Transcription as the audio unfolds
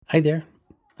Hi there,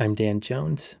 I'm Dan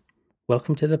Jones.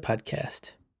 Welcome to the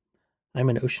podcast. I'm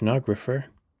an oceanographer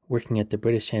working at the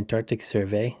British Antarctic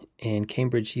Survey in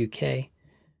Cambridge, UK,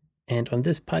 and on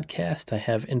this podcast I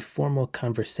have informal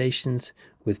conversations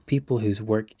with people whose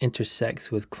work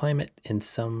intersects with climate in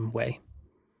some way.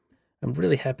 I'm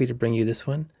really happy to bring you this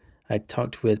one. I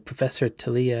talked with Professor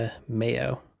Talia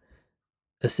Mayo,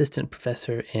 assistant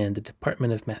professor in the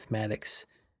Department of Mathematics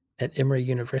at Emory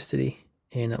University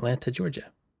in Atlanta,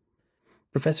 Georgia.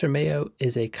 Professor Mayo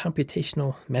is a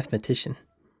computational mathematician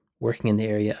working in the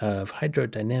area of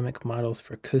hydrodynamic models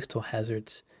for coastal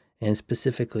hazards, and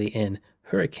specifically in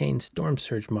hurricane storm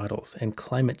surge models and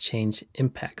climate change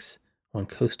impacts on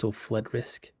coastal flood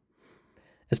risk.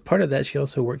 As part of that, she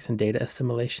also works in data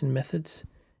assimilation methods,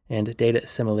 and data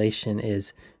assimilation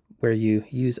is where you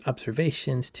use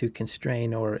observations to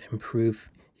constrain or improve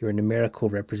your numerical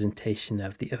representation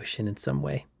of the ocean in some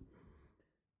way.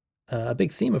 A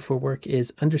big theme of her work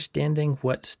is understanding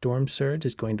what storm surge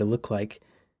is going to look like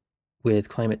with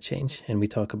climate change, and we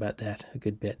talk about that a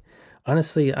good bit.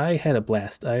 Honestly, I had a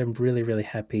blast. I am really, really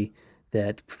happy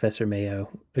that Professor Mayo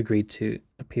agreed to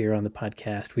appear on the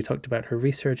podcast. We talked about her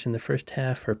research in the first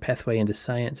half, her pathway into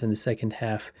science in the second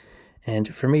half,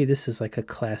 and for me, this is like a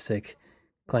classic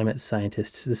climate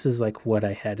scientist. This is like what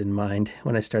I had in mind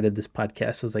when I started this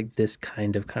podcast, was like this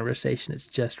kind of conversation. It's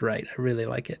just right. I really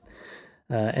like it.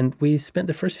 And we spent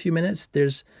the first few minutes.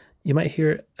 You might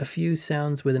hear a few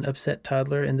sounds with an upset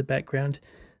toddler in the background.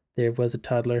 There was a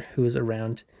toddler who was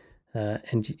around,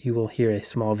 and you will hear a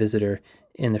small visitor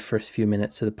in the first few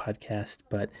minutes of the podcast.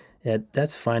 But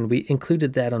that's fine. We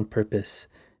included that on purpose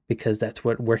because that's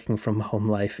what working from home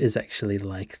life is actually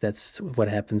like. That's what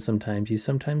happens sometimes.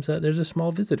 Sometimes there's a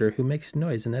small visitor who makes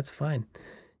noise, and that's fine.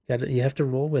 You have to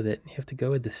roll with it. You have to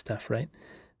go with this stuff, right?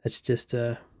 That's just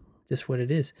what it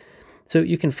is. So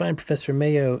you can find Professor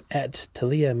Mayo at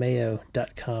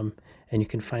taliamayo.com, and you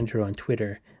can find her on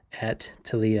Twitter at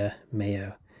Talia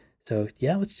Mayo. So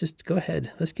yeah, let's just go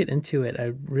ahead. Let's get into it.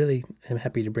 I really am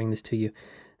happy to bring this to you.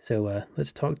 So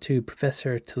let's talk to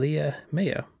Professor Talia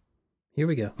Mayo. Here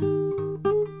we go.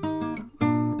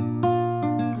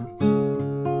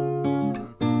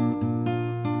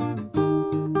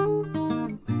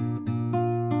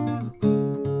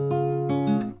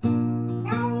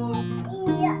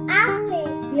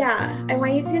 Yeah, I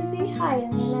want you to say hi,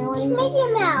 and then I want you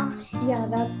Mickey Mouse. Yeah,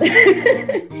 that's.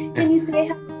 Can you say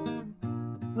hi?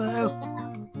 Hello.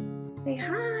 Say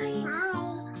hi.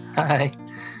 Hi.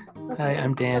 Okay, Hi,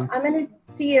 I'm Dan. So I'm gonna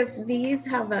see if these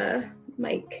have a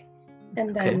mic,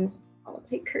 and then Okay. I'll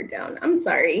take her down. I'm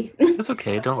sorry. That's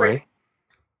okay. Don't worry.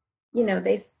 You know,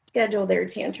 they schedule their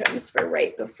tantrums for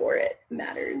right before it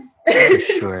matters. For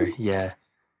sure. Yeah.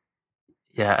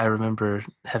 Yeah, I remember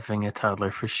having a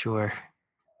toddler for sure.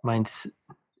 Mine's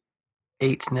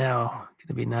 8 now,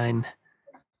 gonna be 9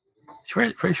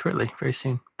 very shortly, very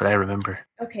soon. But I remember.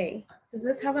 Okay, does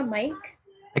this have a mic?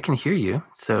 I can hear you,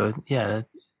 so yeah.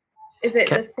 Is it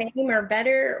the same or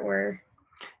better, or?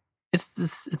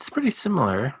 It's pretty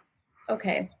similar.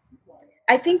 Okay,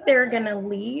 I think they're gonna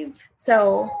leave,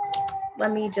 so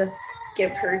let me just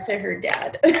give her to her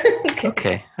dad.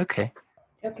 Okay.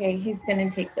 Okay, he's gonna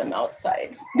take them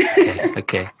outside.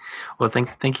 Okay. Well,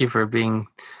 thank you for being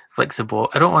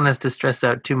flexible. I don't want us to stress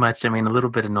out too much. I mean, a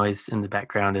little bit of noise in the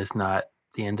background is not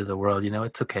the end of the world.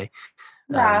 It's okay.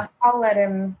 Yeah, I'll let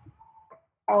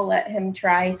him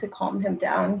try to calm him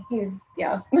down.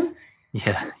 Yeah.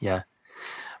 Yeah.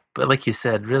 But like you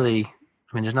said, really,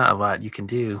 I mean, there's not a lot you can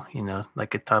do.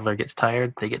 Like a toddler gets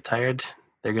tired, they get tired.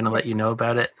 They're going to let you know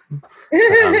about it.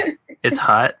 It's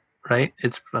hot, right?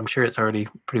 I'm sure it's already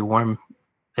pretty warm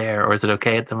there. Or is it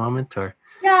okay at the moment? Or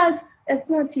yeah, it's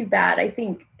not too bad. I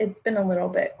think it's been a little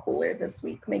bit cooler this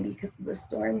week, maybe because of the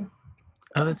storm.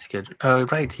 Oh, that's good. Oh,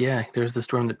 right. Yeah, there's the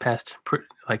storm that passed kind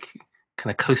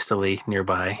of coastally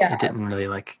nearby. Yeah. It didn't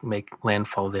really make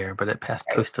landfall there, but it passed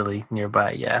coastally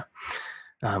nearby. Yeah.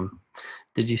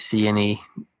 Did you see any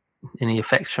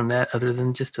effects from that other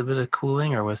than just a bit of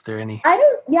cooling, or was there any?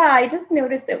 I just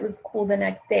noticed it was cool the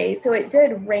next day. So it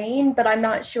did rain, but I'm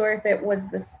not sure if it was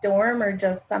the storm or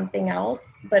just something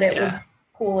else, but it was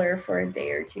cooler for a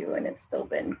day or two, and it's still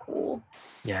been cool.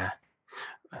 Yeah.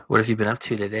 What have you been up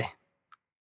to today?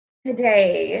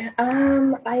 Today,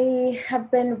 I have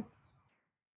been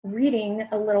reading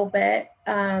a little bit,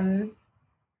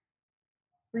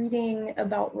 reading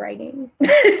about writing.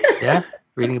 Yeah,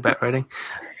 reading about writing.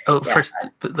 Oh, yeah. First,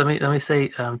 but let me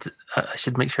say, I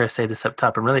should make sure I say this up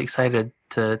top. I'm really excited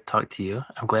to talk to you.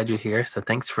 I'm glad you're here. So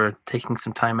thanks for taking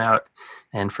some time out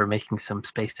and for making some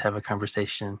space to have a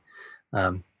conversation.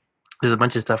 There's a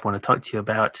bunch of stuff I want to talk to you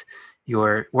about. your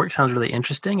work sounds really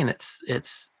interesting, and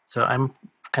it's so I'm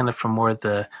kind of from more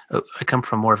the I come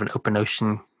from more of an open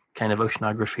ocean kind of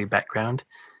oceanography background,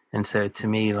 and so to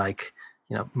me, like,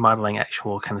 modeling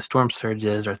actual kind of storm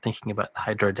surges or thinking about the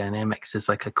hydrodynamics is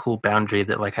like a cool boundary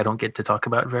that like I don't get to talk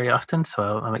about very often. So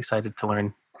I'm excited to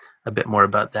learn a bit more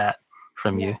about that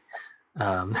from Yeah. you.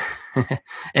 Um,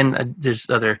 and there's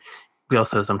other. We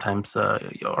also sometimes,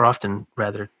 or often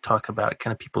rather, talk about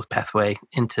kind of people's pathway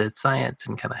into science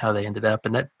and kind of how they ended up,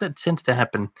 and that tends to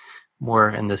happen more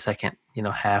in the second,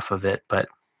 half of it. But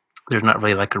there's not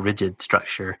really like a rigid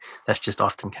structure. That's just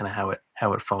often kind of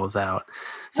how it falls out.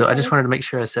 So I just Okay. wanted to make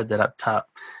sure I said that up top.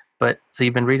 But so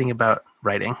you've been reading about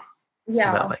writing,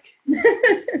 about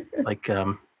Yeah. like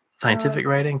scientific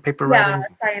writing, paper Yeah,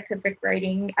 writing. scientific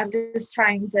writing. I'm just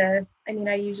trying to, I mean,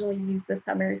 I usually use the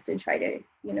summers to try to,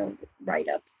 write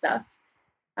up stuff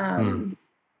Hmm.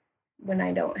 when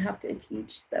I don't have to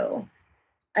teach. So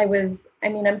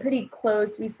I'm pretty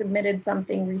close. We submitted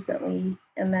something recently,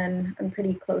 and then I'm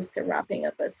pretty close to wrapping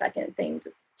up a second thing,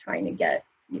 just trying to get,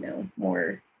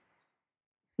 more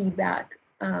feedback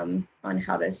on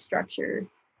how to structure.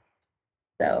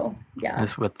 So, yeah.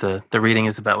 This what the reading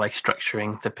is about, like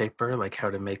structuring the paper, like how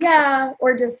to make. Yeah,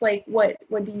 or just like what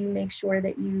do you make sure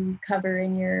that you cover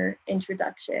in your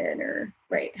introduction, or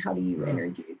right, how do you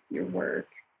introduce your work?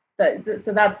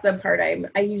 So that's the part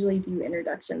I usually do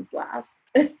introductions last.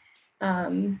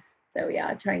 So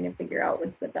yeah, trying to figure out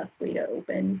what's the best way to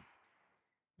open.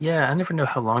 Yeah, I never know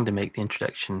how long to make the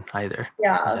introduction either.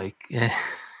 Yeah,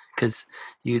 Because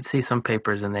you'd see some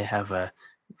papers and they have a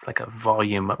like a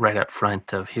volume right up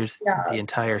front of here's yeah, the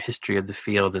entire history of the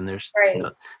field, and there's right.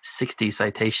 60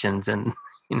 citations and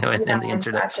in Yeah, the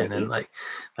introduction, and exactly.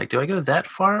 like do I go that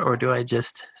far or do I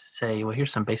just say, well,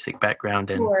 here's some basic background,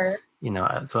 and Sure.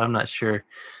 so I'm not sure.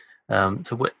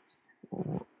 So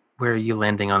where are you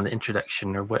landing on the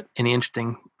introduction, or what? Any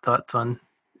interesting thoughts on?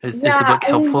 Is the Yeah, book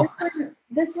I mean, helpful?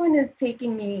 this one is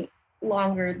taking me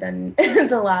longer than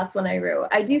the last one I wrote.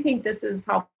 I do think this is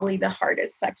probably the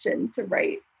hardest section to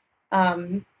write.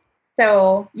 Um,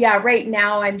 so yeah, right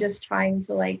now I'm just trying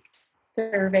to like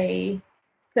survey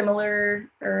similar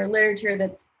or literature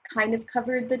that's kind of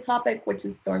covered the topic, which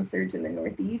is storm surge in the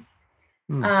Northeast.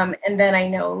 Hmm. And then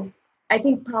I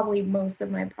think probably most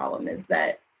of my problem is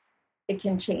that it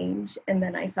can change, and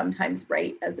then I sometimes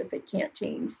write as if it can't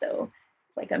change. So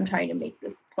like I'm trying to make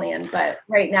this plan, but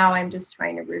right now I'm just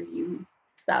trying to review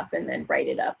stuff and then write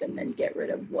it up and then get rid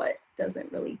of what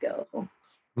doesn't really go.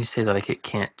 You say that like it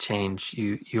can't change.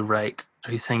 You write.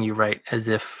 Are you saying you write as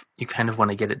if you kind of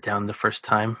want to get it down the first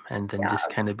time and then Yeah, just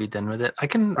kind of be done with it? I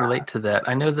can yeah, relate to that.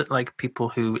 I know that like people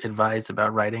who advise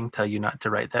about writing tell you not to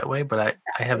write that way, but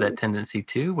I have that exactly. tendency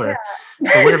too, where for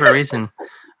Yeah. whatever reason,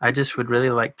 I just would really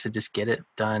like to just get it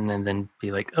done and then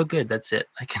be like, oh, good, that's it.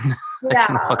 I can I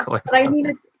can Yeah. walk away But I from need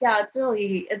it. to, yeah,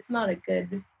 it's not a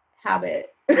good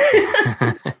habit.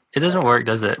 It doesn't work,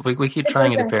 does it? We keep It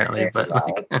trying it doesn't work apparently, very but well.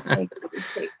 like, It makes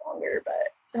things take longer,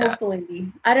 but yeah.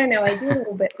 hopefully, I don't know. I do a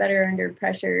little bit better under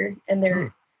pressure, and Hmm.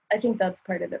 I think that's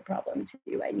part of the problem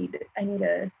too. I need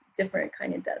a different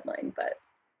kind of deadline, but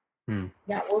Hmm.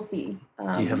 yeah, we'll see.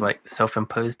 Do you have like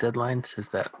self-imposed deadlines? Is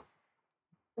that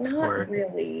Not or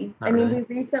really. I not mean, really?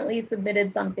 we recently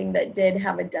submitted something that did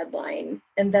have a deadline,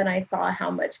 and then I saw how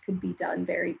much could be done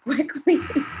very quickly.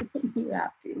 You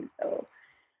have to. So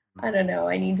I don't know.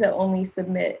 I need to only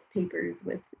submit papers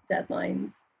with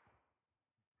deadlines.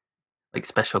 Like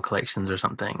special collections or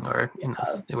something, or Yeah,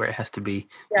 where it has to be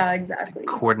yeah, exactly.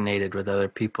 coordinated with other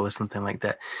people or something like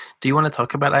that. Do you want to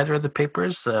talk about either of the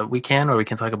papers? We can, or we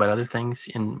can talk about other things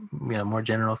in more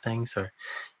general things, or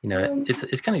Um,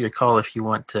 it's kind of your call if you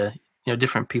want to.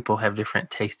 Different people have different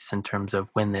tastes in terms of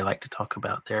when they like to talk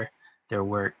about their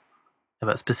work,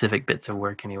 about specific bits of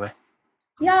work, anyway.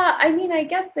 yeah, I mean, I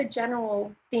guess the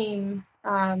general theme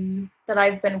that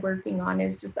I've been working on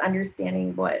is just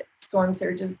understanding what storm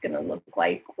surge is going to look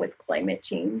like with climate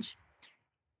change.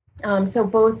 So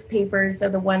both papers, so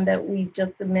the one that we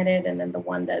just submitted and then the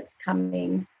one that's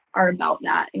coming, are about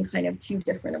that and kind of two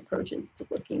different approaches to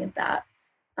looking at that.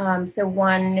 So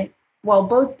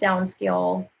both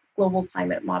downscale global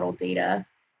climate model data,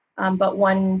 but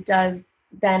one does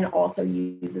then also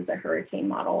uses a hurricane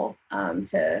model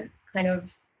to kind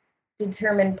of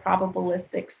determine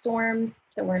probabilistic storms.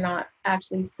 So we're not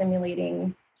actually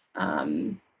simulating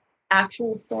um,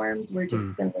 actual storms, we're Hmm.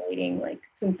 just simulating like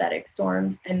synthetic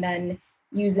storms, and then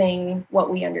using what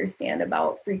we understand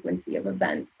about frequency of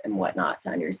events and whatnot to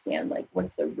understand like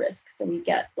what's the risk. So we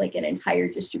get like an entire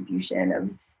distribution of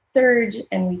surge,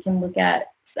 and we can look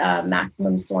at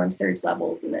maximum storm surge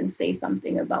levels and then say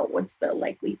something about what's the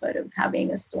likelihood of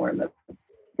having a storm of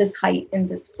this height in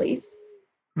this place.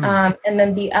 And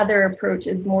then the other approach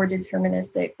is more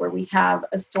deterministic, where we have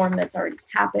a storm that's already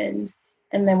happened,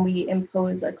 and then we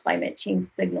impose a climate change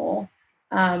signal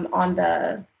on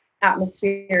the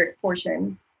atmospheric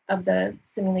portion of the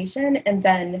simulation, and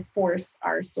then force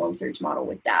our storm surge model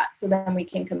with that. So then we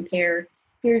can compare,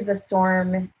 here's the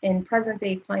storm in present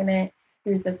day climate,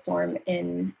 here's the storm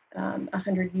in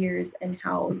 100 years, and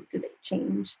how do they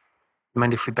change?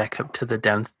 Mind if we back up to the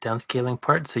downscaling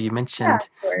part? So you mentioned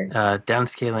sure.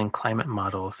 Downscaling climate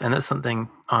models, and that's something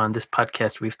on this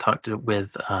podcast we've talked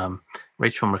with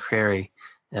Rachel McCrary.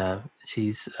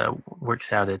 She's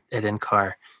works out at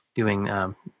NCAR doing,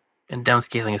 and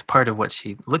downscaling is part of what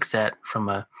she looks at from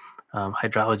a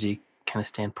hydrology kind of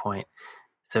standpoint.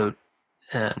 So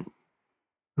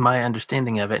my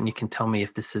understanding of it, and you can tell me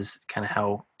if this is kind of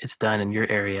how it's done in your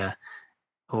area,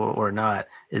 or not,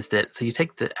 is that so you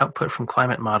take the output from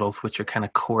climate models, which are kind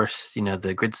of coarse,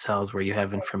 the grid cells where you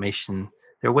have information,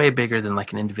 they're way bigger than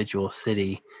like an individual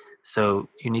city. So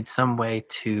you need some way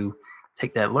to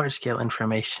take that large scale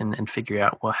information and figure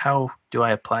out, well, how do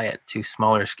I apply it to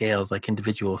smaller scales like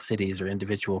individual cities or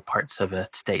individual parts of a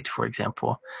state, for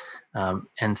example.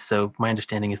 And so my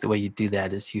understanding is the way you do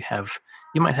that is you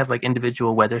might have like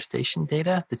individual weather station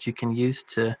data that you can use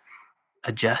to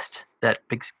adjust that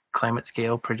big climate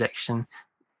scale projection.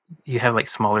 You have like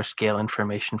smaller scale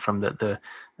information from the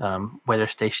weather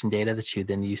station data that you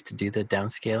then use to do the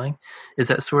downscaling. Is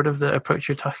that sort of the approach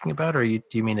you're talking about, or do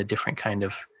you mean a different kind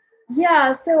of?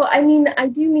 Yeah, so I mean, I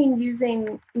do mean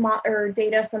using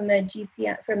data from the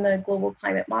GCM, from the global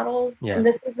climate models. Yeah. And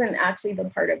this isn't actually the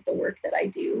part of the work that I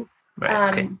do.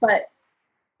 Right, okay. But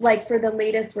like for the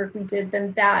latest work we did,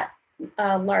 then that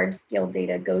large scale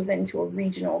data goes into a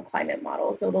regional climate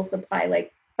model. So it'll supply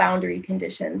like boundary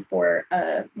conditions for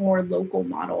a more local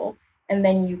model. And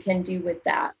then you can do with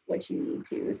that what you need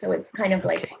to. So it's kind of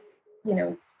like,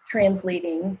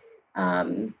 translating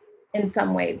in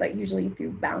some way, but usually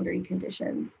through boundary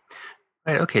conditions.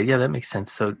 Right, okay, yeah, that makes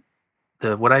sense. So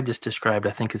what I just described,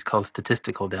 I think, is called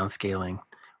statistical downscaling,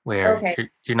 where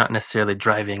you're not necessarily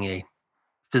driving a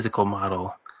physical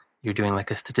model. You're doing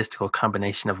like a statistical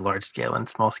combination of large scale and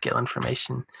small scale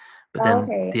information. But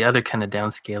then the other kind of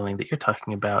downscaling that you're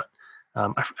talking about,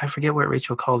 I forget what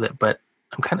Rachel called it, but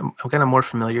I'm kind of more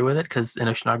familiar with it because in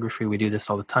oceanography we do this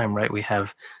all the time, right? We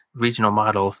have regional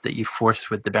models that you force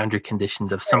with the boundary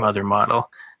conditions of some other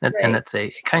model, and that's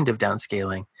a kind of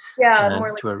downscaling. Yeah,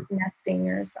 more like nesting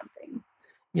or something.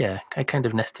 Yeah, a kind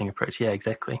of nesting approach. Yeah,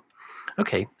 exactly.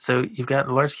 Okay, so you've got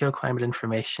large-scale climate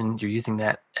information. You're using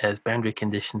that as boundary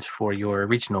conditions for your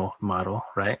regional model,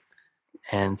 right?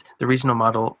 And the regional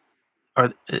model,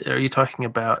 are you talking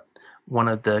about one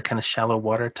of the kind of shallow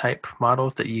water type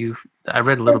models that I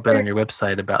read a little bit on your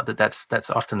website about that. That's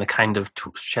often the kind of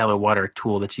shallow water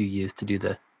tool that you use to do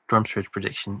the storm surge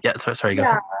prediction. Yeah, sorry, go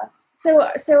ahead.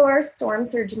 So our storm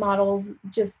surge models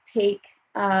just take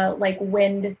like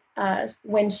wind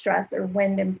stress or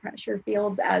wind and pressure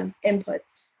fields as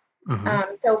inputs.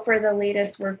 Mm-hmm. So for the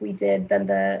latest work we did, then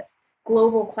the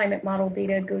global climate model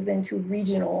data goes into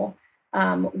regional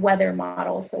weather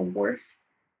models, so WRF.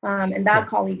 And that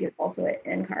colleague is also at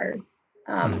NCAR.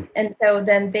 And so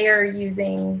then they're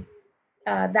using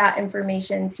that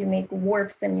information to make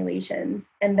WRF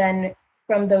simulations. And then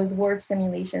from those WRF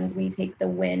simulations, we take the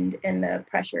wind and the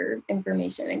pressure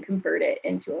information and convert it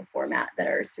into a format that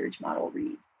our surge model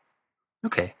reads.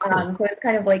 Okay, cool. So it's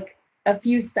kind of like a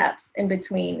few steps in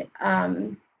between.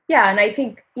 And I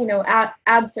think,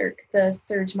 AdCirc, the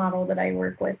surge model that I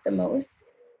work with the most,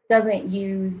 doesn't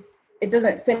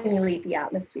simulate the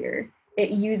atmosphere.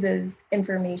 It uses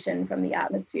information from the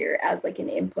atmosphere as like an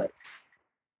input.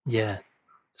 Yeah.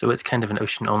 So it's kind of an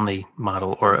ocean only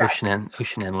model, or ocean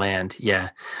and land. Yeah.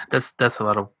 That's a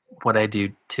lot of what I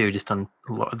do too, just on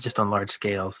large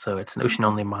scales. So it's an ocean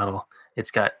only model. It's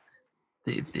got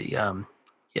the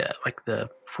like the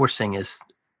forcing is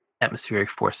atmospheric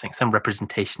forcing, some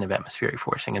representation of atmospheric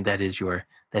forcing, and that is your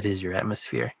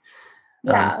atmosphere.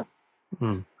 Yeah.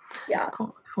 Yeah.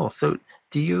 Cool. So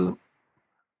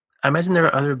I imagine there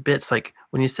are other bits, like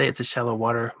when you say it's a shallow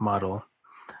water model,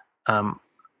 and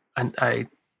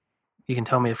you can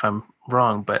tell me if I'm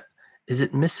wrong, but is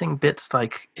it missing bits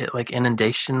like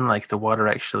inundation, like the water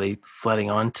actually flooding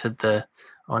onto the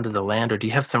land, or do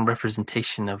you have some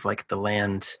representation of like the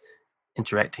land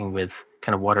interacting with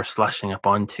kind of water sloshing up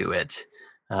onto it?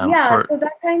 So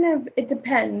that it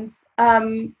depends.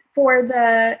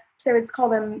 So it's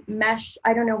called a mesh.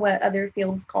 I don't know what other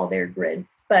fields call their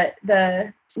grids, but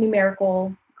the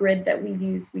numerical grid that we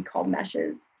use, we call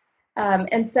meshes.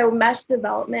 And so mesh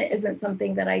development isn't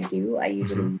something that I do. I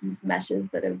usually use meshes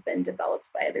that have been developed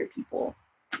by other people.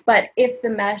 But if the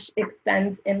mesh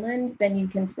extends inland, then you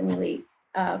can simulate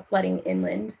flooding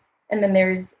inland. And then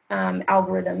there's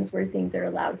algorithms where things are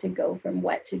allowed to go from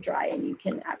wet to dry, and you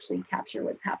can actually capture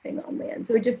what's happening on land.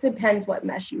 So it just depends what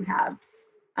mesh you have.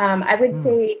 I would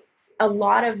say a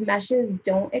lot of meshes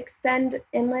don't extend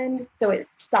inland, so it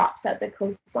stops at the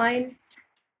coastline.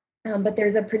 But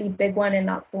there's a pretty big one, and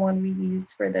that's the one we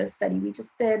used for the study we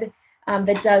just did,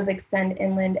 that does extend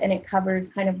inland, and it covers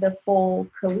kind of the full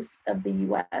coast of the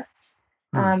US.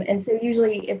 And so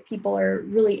usually if people are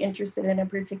really interested in a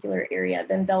particular area,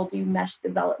 then they'll do mesh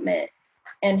development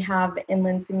and have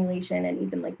inland simulation and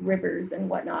even like rivers and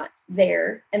whatnot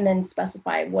there, and then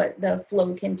specify what the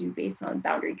flow can do based on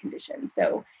boundary conditions.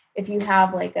 So if you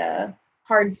have like a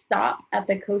hard stop at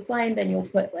the coastline, then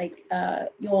you'll put like,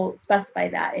 you'll specify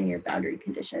that in your boundary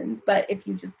conditions. But if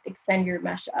you just extend your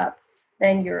mesh up,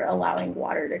 then you're allowing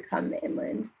water to come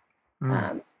inland.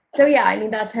 So yeah, I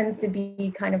mean, that tends to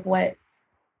be kind of what,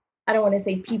 I don't want to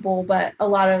say people, but a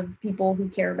lot of people who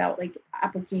care about like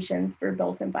applications for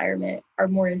built environment are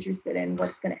more interested in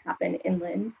what's going to happen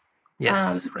inland.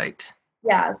 Yes, right.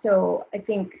 Yeah, so I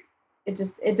think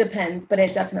it depends, but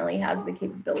it definitely has the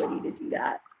capability to do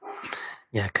that.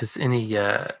 Yeah, because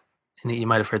you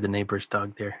might have heard the neighbor's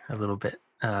dog there a little bit.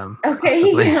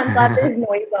 Okay, I'm glad there's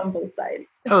noise on both sides.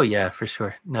 Oh yeah, for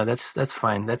sure. No, that's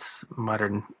fine. That's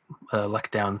modern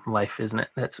lockdown life, isn't it?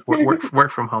 That's work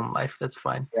from home life. That's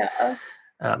fine. Yeah.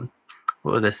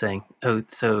 What was I saying? Oh,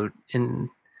 so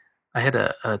I had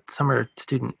a summer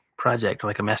student project,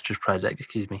 like a master's project,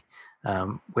 excuse me,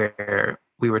 where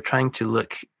we were trying to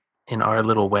look in our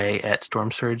little way at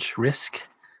storm surge risk,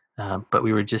 but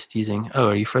we were just using. Oh,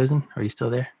 are you frozen? Are you still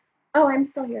there? Oh, I'm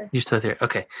still here. You're still there.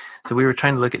 Okay. So we were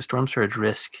trying to look at storm surge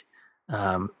risk,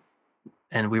 and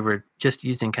we were just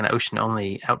using kind of ocean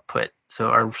only output. So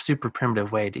our super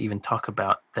primitive way to even talk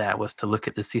about that was to look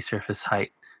at the sea surface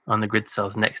height on the grid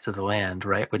cells next to the land,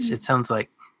 right? Which it sounds like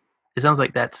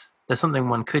that's something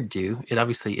one could do. It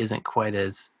obviously isn't quite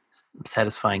as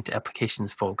satisfying to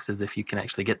applications folks as if you can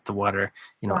actually get the water,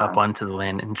 up onto the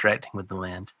land, interacting with the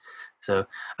land. So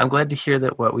I'm glad to hear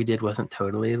that what we did wasn't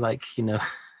totally like,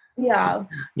 yeah,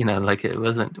 like it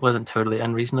wasn't totally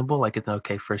unreasonable. Like it's an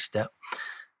okay first step.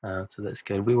 So that's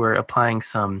good. We were applying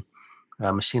some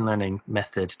machine learning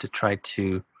methods to try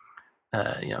to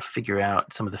figure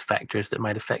out some of the factors that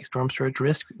might affect storm surge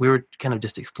risk. We were kind of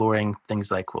just exploring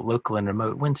things like local and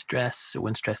remote wind stress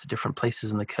at different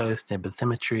places on the coast, and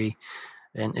bathymetry,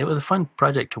 and it was a fun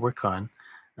project to work on.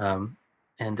 I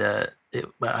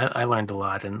learned a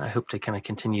lot, and I hope to kind of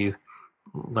continue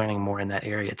learning more in that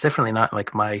area. It's definitely not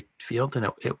like my field, and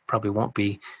it probably won't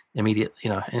be immediate,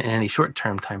 in any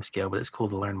short-term time scale, but it's cool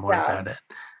to learn more about it.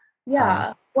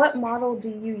 Yeah. What model do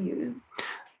you use?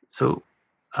 So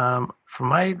for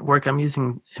my work, I'm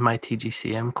using MIT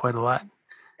GCM quite a lot.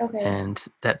 Okay. And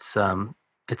that's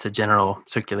it's a general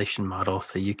circulation model.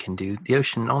 So you can do the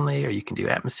ocean only, or you can do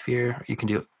atmosphere, or you can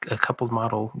do a coupled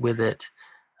model with it.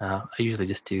 I usually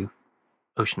just do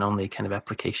ocean only kind of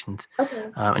applications.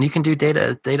 Okay. And you can do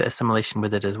data assimilation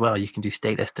with it as well. You can do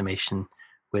state estimation,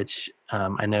 which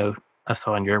I know I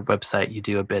saw on your website you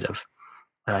do a bit of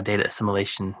data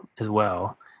assimilation as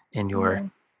well in your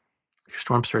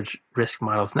storm surge risk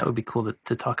models, and that would be cool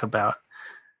to talk about.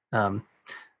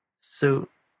 So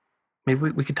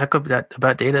maybe we could talk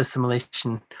about data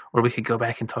assimilation, or we could go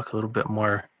back and talk a little bit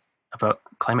more about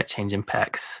climate change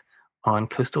impacts on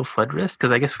coastal flood risk,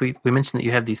 because I guess we mentioned that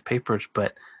you have these papers,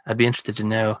 but I'd be interested to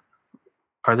know,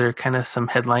 are there kind of some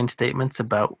headline statements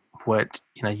about what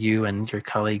you and your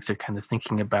colleagues are kind of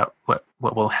thinking about what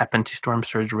will happen to storm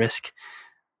surge risk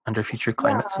under future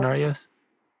climate scenarios?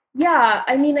 Yeah,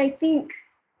 I mean, I think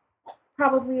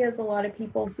probably, as a lot of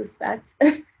people suspect,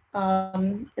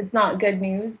 it's not good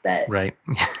news that right.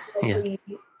 Yeah.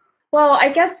 Well, I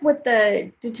guess with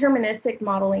the deterministic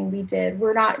modeling we did,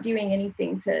 we're not doing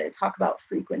anything to talk about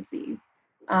frequency.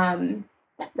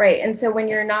 Right. And so when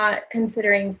you're not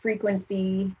considering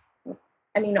frequency,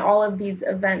 I mean, all of these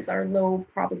events are low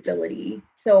probability.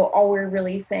 So all we're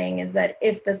really saying is that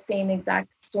if the same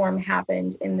exact storm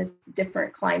happened in this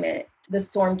different climate, the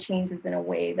storm changes in a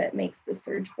way that makes the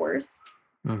surge worse.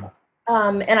 And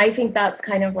I think that's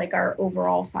kind of like our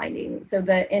overall finding. So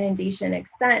the inundation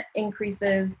extent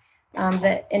increases,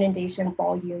 the inundation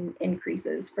volume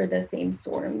increases for the same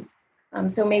storms.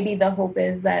 So maybe the hope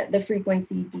is that the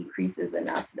frequency decreases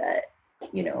enough that,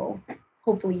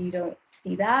 hopefully you don't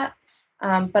see that.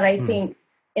 But I think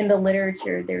in the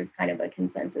literature, there's kind of a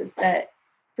consensus that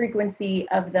frequency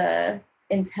of the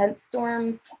intense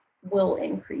storms will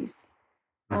increase.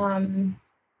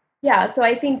 Yeah, so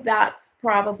I think that's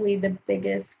probably the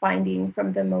biggest finding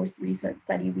from the most recent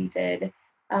study we did.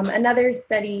 Another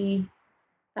study,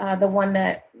 the one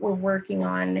that we're working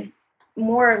on,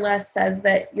 more or less says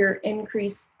that your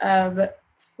increase of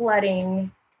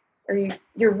flooding or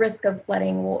your risk of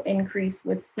flooding will increase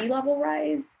with sea level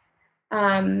rise.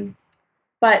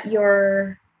 But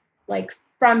you're like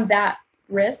from that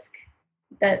risk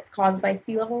that's caused by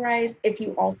sea level rise, if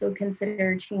you also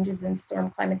consider changes in storm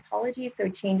climatology, so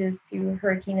changes to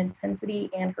hurricane intensity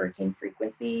and hurricane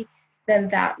frequency, then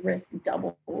that risk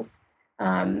doubles.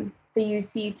 So you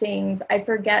see things, I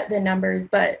forget the numbers,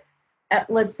 but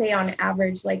let's say on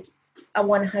average, like a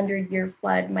 100-year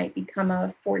flood might become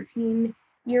a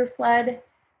 14-year flood.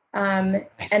 And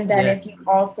then if you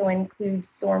also include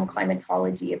storm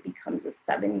climatology, it becomes a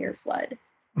 7-year flood.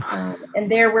 And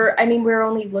we're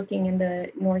only looking in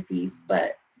the Northeast,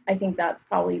 but I think that's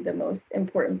probably the most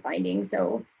important finding.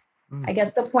 So I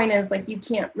guess the point is, like, you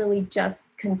can't really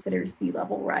just consider sea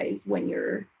level rise when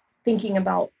you're thinking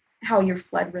about how your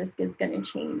flood risk is going to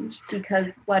change,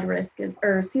 because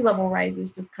sea level rise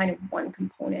is just kind of one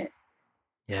component.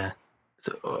 Yeah.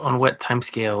 So on what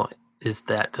timescale is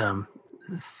that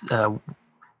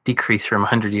decrease from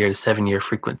 100-year to 7-year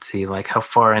frequency? Like, how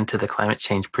far into the climate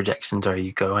change projections are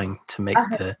you going to make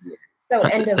the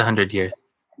 100-year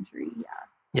century?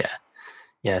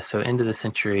 Yeah. So end of the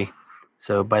century.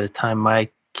 So by the time my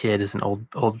kid is an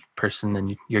old person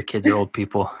and your kids are old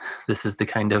people, this is the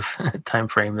kind of time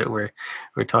frame that we're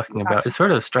talking about. It's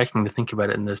sort of striking to think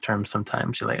about it in those terms.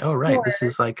 Sometimes you're like, oh right, sure. This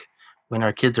is like when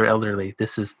our kids are elderly.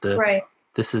 This is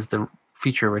the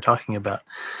future we're talking about.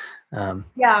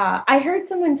 Yeah, I heard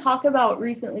someone talk about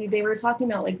recently, they were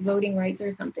talking about like voting rights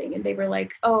or something, and they were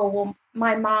like, oh, well,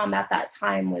 my mom at that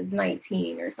time was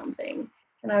 19 or something.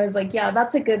 And I was like, yeah,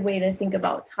 that's a good way to think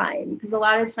about time, because a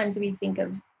lot of times we think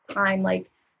of time like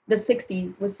the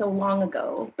 60s was so long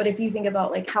ago. But if you think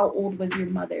about like how old was your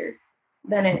mother,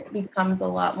 then it becomes a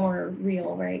lot more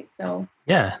real, right? So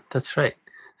yeah, that's right.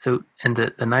 So, and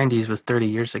the 90s was 30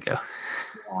 years ago.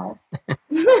 Wow.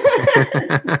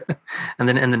 And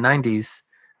then in the 90s,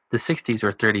 the 60s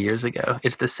were 30 years ago.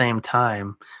 It's the same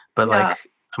time, but like,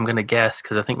 I'm going to guess,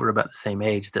 because I think we're about the same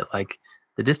age, that like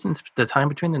the time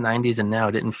between the 90s and now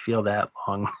didn't feel that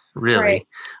long, really.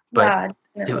 Right.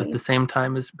 But it was the same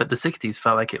time but the 60s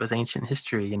felt like it was ancient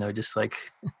history, just like.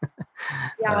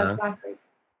 Yeah, exactly.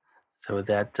 So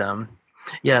that,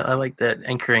 I like that,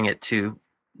 anchoring it to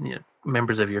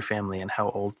members of your family and how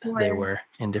old they were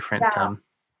in different.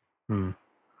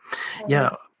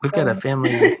 Yeah, we've got a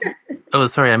family. Oh,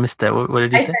 sorry, I missed that. What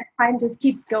did you say? Time just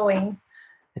keeps going.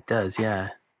 It does, yeah.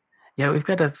 Yeah, we've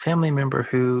got a family member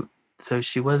who, so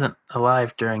she wasn't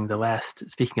alive during the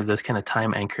last, speaking of those kind of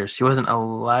time anchors, she wasn't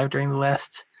alive during the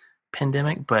last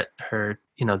pandemic, but her,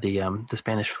 the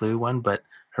Spanish flu one, but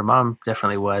her mom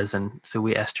definitely was. And so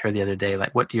we asked her the other day,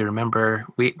 like, what do you remember?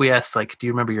 We asked, like, do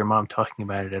you remember your mom talking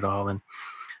about it at all? And,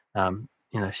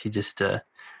 she just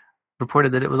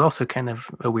reported that it was also kind of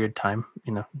a weird time,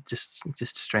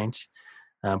 just strange.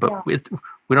 But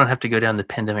we don't have to go down the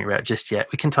pandemic route just yet.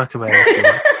 We can talk about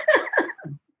it.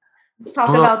 Let's talk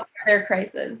about their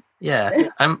crisis. Yeah,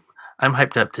 I'm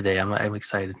hyped up today. I'm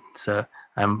excited. So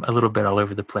I'm a little bit all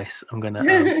over the place. I'm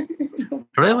gonna.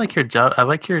 I really like your job. I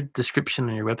like your description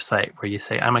on your website where you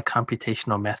say I'm a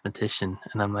computational mathematician,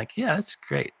 and I'm like, yeah, that's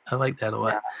great. I like that a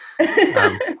lot.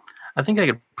 Yeah. I think I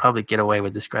could probably get away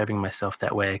with describing myself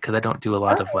that way, because I don't do a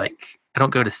lot of I don't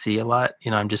go to sea a lot.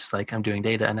 I'm just like, I'm doing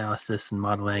data analysis and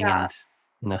modeling and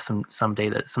some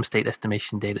data, some state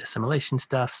estimation, data assimilation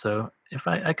stuff. So if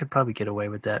I could probably get away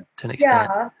with that to an extent.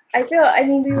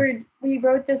 Yeah, we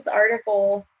wrote this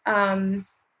article. So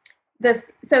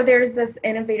there's this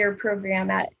innovator program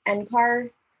at NCAR,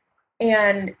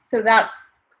 and so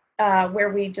that's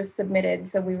where we just submitted.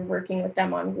 So we were working with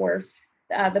them on WRF.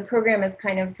 The program is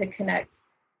kind of to connect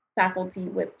faculty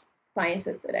with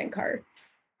scientists at NCAR.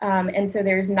 And so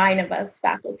there's 9 of us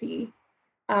faculty.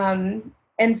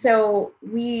 And so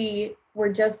we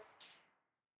were just,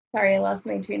 sorry, I lost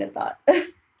my train of thought.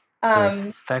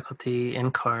 Faculty,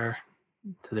 NCAR.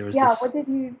 So there was what did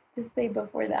you just say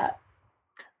before that?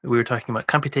 We were talking about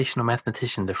computational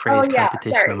mathematician, the phrase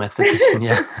computational mathematician.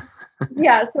 Yeah.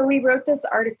 Yeah. So we wrote this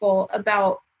article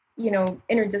about,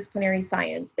 interdisciplinary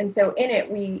science. And so in it,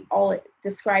 we all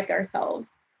described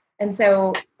ourselves. And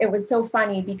so it was so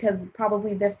funny, because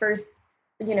probably the first,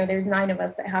 there's 9 of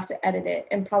us that have to edit it.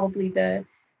 And probably the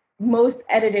most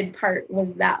edited part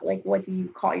was that, like, what do you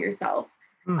call yourself?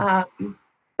 But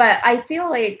But I feel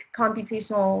like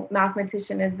computational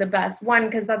mathematician is the best one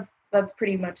because that's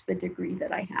pretty much the degree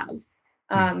that I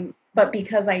have. But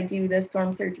because I do this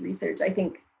storm surge research, I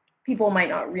think people might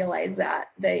not realize that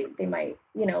they might,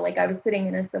 like I was sitting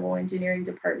in a civil engineering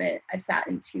department. I've sat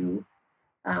in two,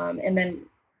 and then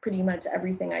pretty much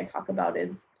everything I talk about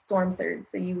is storm surge.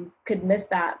 So you could miss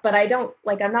that, but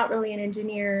I'm not really an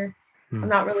engineer. I'm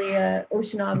not really an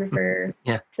oceanographer.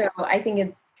 Yeah. So I think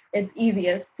it's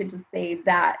easiest to just say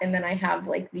that, and then I have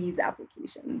like these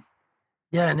applications.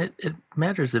 Yeah, and it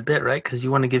matters a bit, right? Because you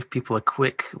want to give people a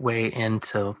quick way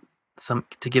into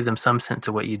to give them some sense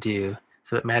of what you do.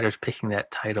 So it matters picking that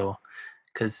title,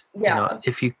 because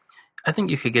I think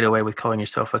you could get away with calling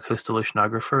yourself a coastal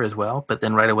oceanographer as well, but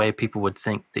then right away people would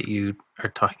think that you are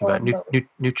talking about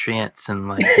nutrients and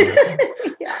like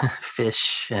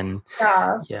fish and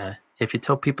yeah. If you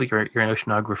tell people you're an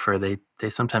oceanographer, they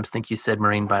sometimes think you said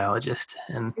marine biologist,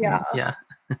 and yeah.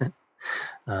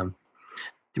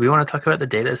 Do we want to talk about the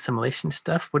data assimilation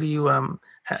stuff? What do you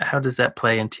how does that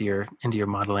play into your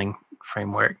modeling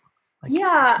framework?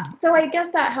 So I guess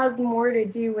that has more to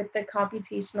do with the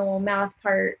computational math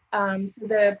part. So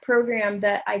the program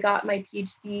that I got my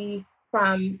PhD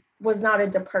from was not a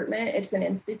department, it's an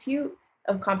institute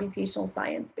of computational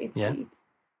science, basically.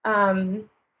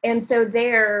 And so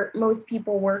there, most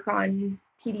people work on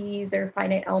PDEs or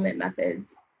finite element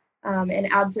methods. And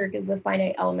ADCIRC is a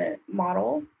finite element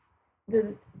model.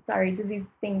 Do these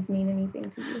things mean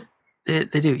anything to you?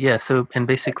 They do, yeah. So, and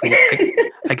basically,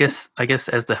 I guess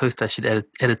as the host, I should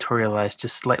editorialize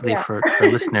just slightly for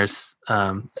listeners.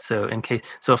 So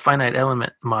a finite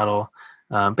element model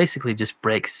basically just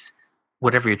breaks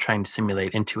whatever you're trying to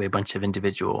simulate into a bunch of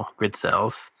individual grid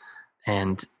cells.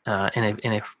 And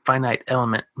in a finite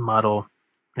element model,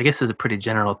 I guess is a pretty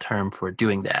general term for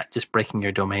doing that, just breaking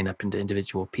your domain up into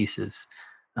individual pieces.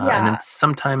 And then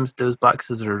sometimes those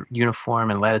boxes are uniform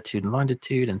in latitude and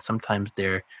longitude, and sometimes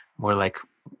they're more like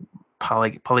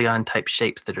polygon type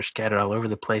shapes that are scattered all over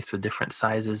the place with different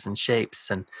sizes and shapes.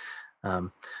 And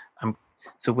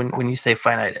so when you say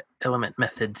finite element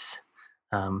methods,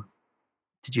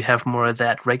 did you have more of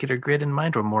that regular grid in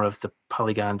mind, or more of the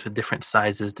polygons with different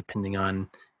sizes depending on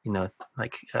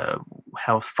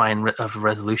how fine of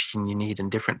resolution you need in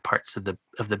different parts of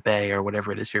the bay or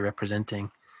whatever it is you're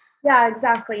representing? Yeah,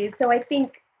 exactly. So I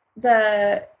think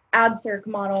the ADCIRC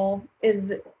model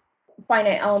is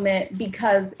finite element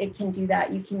because it can do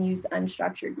that. You can use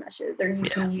unstructured meshes, or you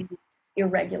can use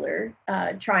irregular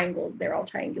triangles. They're all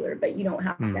triangular, but you don't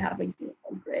have to have a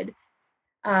uniform grid.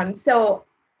 So,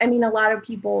 I mean, a lot of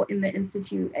people in the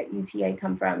institute at UTA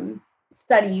come from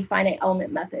study finite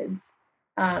element methods.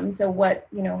 So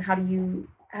how do you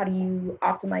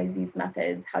optimize these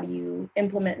methods? How do you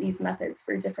implement these methods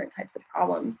for different types of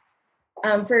problems?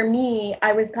 For me,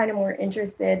 I was kind of more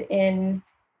interested in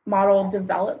model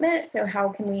development. So how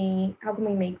can we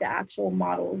make the actual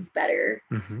models better?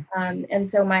 And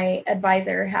so my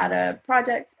advisor had a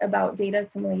project about data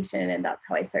assimilation, and that's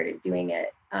how I started doing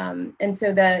it. And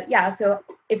so so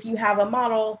if you have a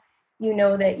model, you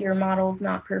know that your model's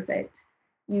not perfect.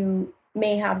 You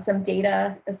may have some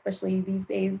data, especially these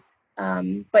days,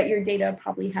 but your data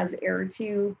probably has error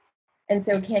too. And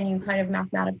so can you kind of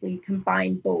mathematically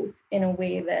combine both in a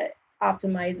way that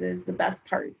optimizes the best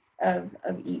parts of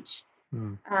each?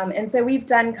 And so we've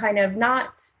done kind of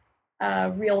not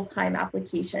real-time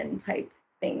application type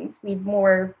things. We've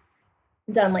more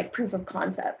done like proof of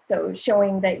concept. So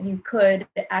showing that you could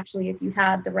actually, if you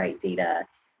had the right data,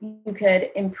 you could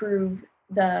improve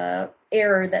the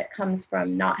error that comes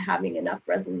from not having enough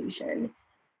resolution.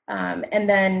 And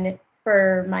then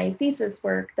for my thesis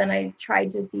work, then I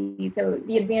tried to see, so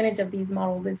the advantage of these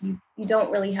models is you don't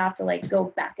really have to like go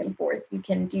back and forth. You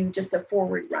can do just a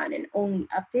forward run and only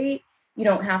update. You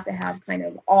don't have to have kind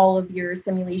of all of your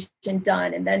simulation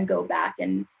done and then go back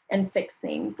and fix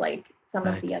things like some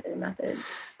of the other methods.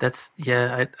 That's,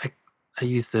 I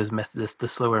use those methods, the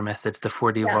slower methods, the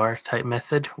 4D VAR type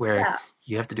method, where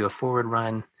you have to do a forward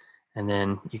run, and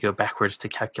then you go backwards to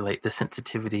calculate the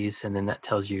sensitivities, and then that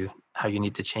tells you how you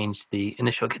need to change the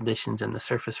initial conditions and the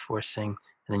surface forcing,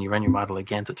 and then you run your model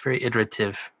again. So it's very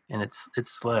iterative, and it's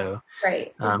slow.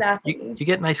 Right, exactly. You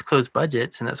get nice closed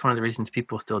budgets, and that's one of the reasons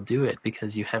people still do it,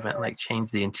 because you haven't like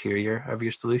changed the interior of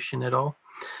your solution at all.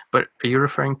 But are you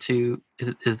referring to,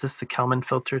 is this the Kalman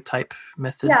filter type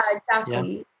methods? Yeah,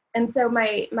 exactly. Yeah. And so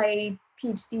my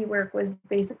PhD work was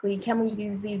basically, can we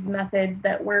use these methods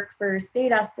that work for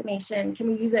state estimation? Can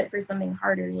we use it for something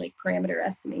harder like parameter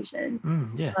estimation?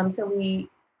 So we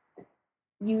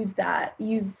use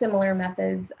similar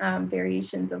methods,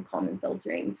 variations of Kalman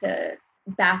filtering to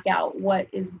back out what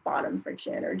is bottom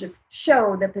friction, or just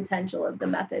show the potential of the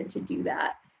method to do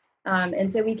that.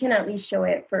 And so we can at least show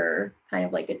it for kind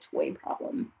of like a toy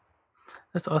problem.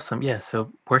 That's awesome. Yeah.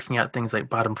 So working out things like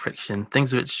bottom friction,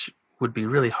 things which would be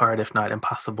really hard, if not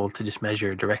impossible, to just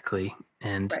measure directly.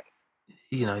 And, Right.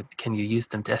 can you use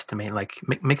them to estimate like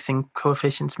mixing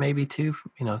coefficients maybe too?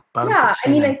 Bottom Yeah, I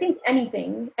friction mean, I and think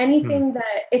hmm, anything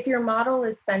that if your model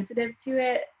is sensitive to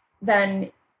it,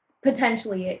 then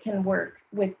potentially it can work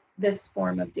with this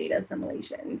form of data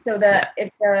assimilation. So yeah.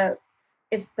 that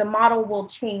if the model will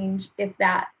change if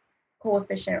that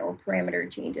coefficient or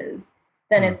parameter changes,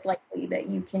 then Hmm. it's likely that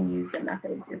you can use the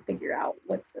method to figure out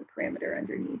what's the parameter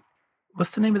underneath.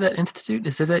 What's the name of that institute?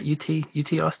 Is it at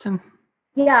UT Austin?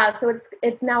 Yeah, so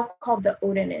it's now called the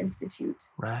Odin Institute.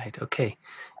 Right. Okay.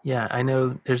 Yeah, I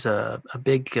know there's a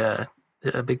big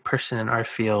person in our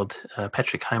field,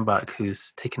 Patrick Heimbach,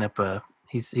 who's taken up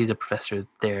he's a professor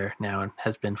there now and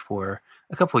has been for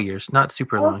a couple of years, not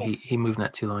super long. Okay. He moved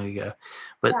not too long ago,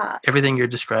 but Yeah, everything you're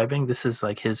describing, this is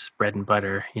like his bread and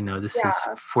butter. This is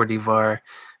yeah, 40 var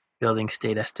building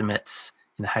state estimates.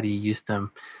 How do you use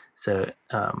them? So,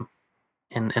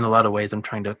 in a lot of ways, I'm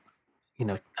trying to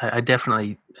I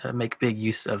definitely make big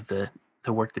use of the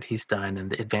work that he's done and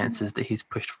the mhm, advances that he's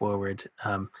pushed forward.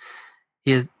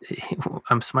 He is.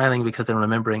 I'm smiling because I'm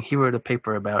remembering he wrote a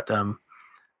paper about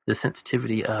the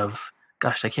sensitivity of.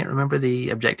 Gosh, I can't remember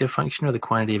the objective function or the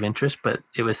quantity of interest, but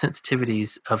it was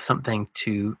sensitivities of something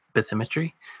to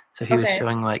bathymetry. So he was okay,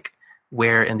 showing like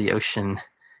where in the ocean,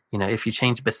 if you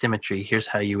change bathymetry, here's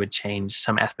how you would change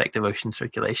some aspect of ocean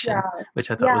circulation, yeah, which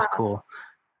I thought yeah, was cool.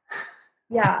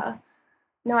 yeah.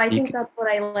 No, I You think can, that's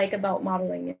what I like about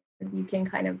modeling is you can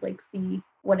kind of like see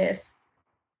what if.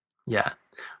 yeah.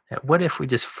 Yeah, what if we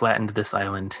just flattened this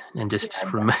island and Yeah, just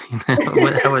remain?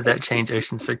 exactly. How would that change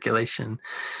ocean circulation?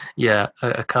 Yeah,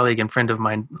 a colleague and friend of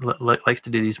mine likes to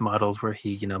do these models where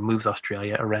he, moves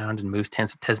Australia around and moves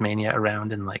Tasmania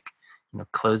around and like,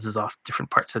 closes off different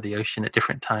parts of the ocean at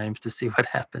different times to see what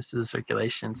happens to the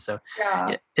circulation. So, Yeah,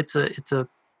 yeah, it's a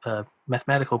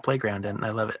mathematical playground, and I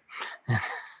love it.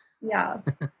 yeah,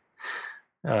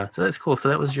 So that's cool. So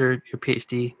that was your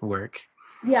PhD work,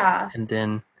 yeah. and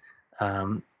then,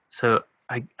 so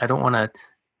I don't want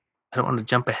to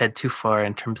jump ahead too far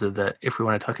in terms of if we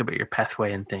want to talk about your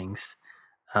pathway and things.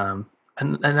 And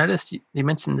I noticed you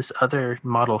mentioned this other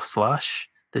model, Slosh,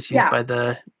 that's used Yeah, by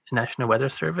the National Weather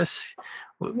Service.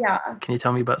 yeah. Can you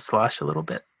tell me about Slosh a little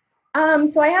bit?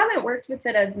 So I haven't worked with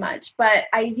it as much, but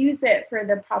I use it for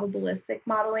the probabilistic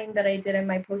modeling that I did in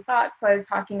my postdoc. So I was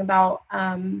talking about,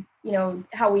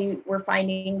 how we were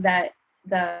finding that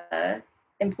the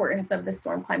importance of the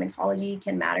storm climatology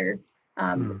can matter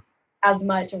um, Hmm. as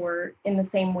much or in the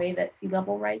same way that sea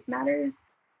level rise matters.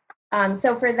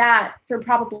 So for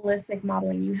probabilistic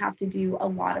modeling, you have to do a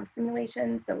lot of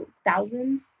simulations, so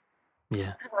thousands.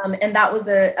 Yeah. And that was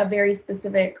a very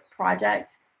specific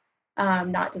project,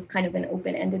 not just kind of an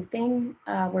open-ended thing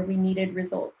where we needed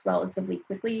results relatively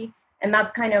quickly. And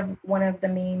that's kind of one of the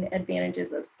main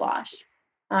advantages of Slosh.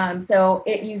 So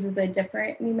it uses a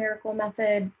different numerical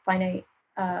method, finite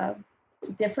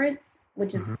difference,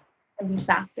 which Hmm. is can be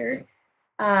faster.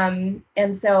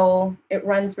 And so it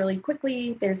runs really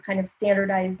quickly. There's kind of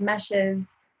standardized meshes.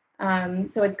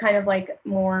 So it's kind of like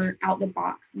more out the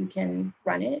box, you can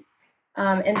run it.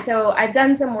 And so I've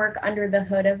done some work under the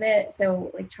hood of it.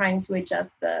 So like trying to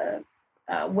adjust the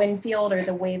wind field or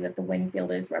the way that the wind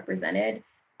field is represented.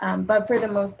 But for the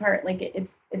most part, like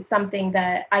it's something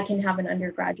that I can have an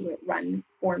undergraduate run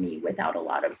for me without a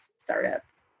lot of startup.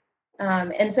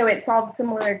 And so it solves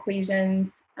similar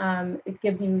equations. It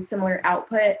gives you similar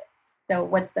output. So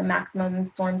what's the maximum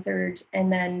storm surge?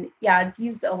 And then, yeah, it's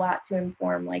used a lot to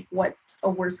inform like what's a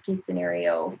worst case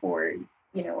scenario for,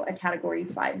 a category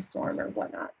 5 storm or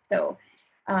whatnot. So,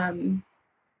 um,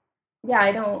 yeah,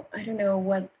 I don't know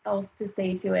what else to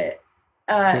say to it.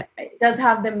 So, It does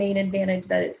have the main advantage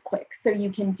that it's quick. So you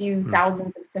can do hmm.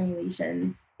 thousands of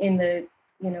simulations in the,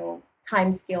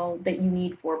 time scale that you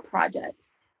need for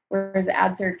projects. Whereas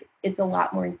AdCirc, it's a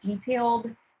lot more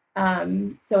detailed.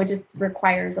 So it just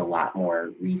requires a lot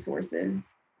more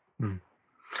resources. Hmm.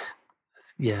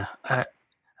 Yeah.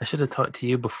 I should have talked to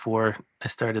you before I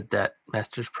started that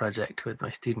master's project with my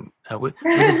student. We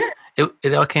did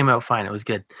it all came out fine. It was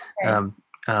good. Okay.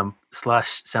 Um,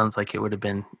 Slosh sounds like it would have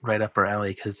been right up our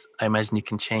alley because I imagine you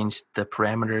can change the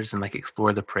parameters and like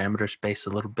explore the parameter space a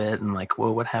little bit and like,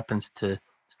 well, what happens to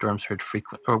storm surge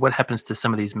frequent or what happens to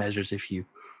some of these measures if you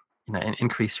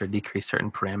increase or decrease certain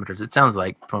parameters? It sounds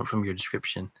like from your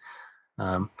description.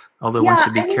 Um, Although one Yeah,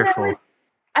 should be I mean, I would careful.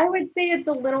 I would say it's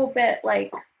a little bit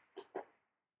like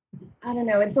I don't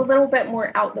know, it's a little bit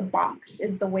more out the box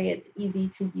is the way it's easy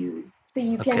to use. So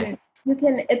Okay. you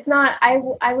can, it's not, I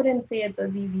wouldn't say it's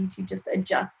as easy to just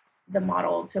adjust the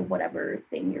model to whatever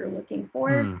thing you're looking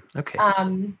for. Okay.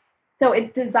 Um, so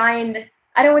it's designed,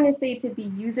 I don't want to say to be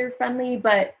user friendly,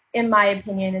 but in my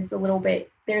opinion, it's a little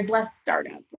bit, there's less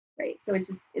startup, right? So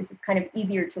it's just kind of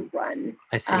easier to run.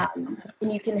 I see.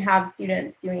 And you can have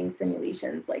students doing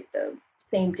simulations like the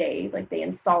same day, like they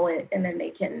install it and then they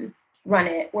can run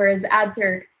it. Whereas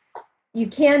AdCirc, you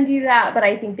can do that, but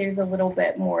I think there's a little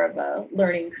bit more of a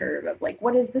learning curve of like,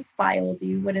 what does this file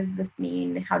do? What does this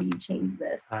mean? How do you change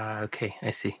this? Okay,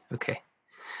 I see. Okay.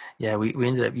 Yeah, we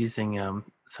ended up using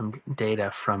some data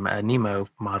from a NEMO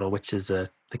model, which is the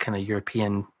kind of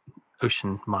European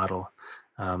ocean model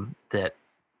that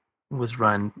was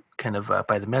run kind of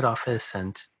by the Met Office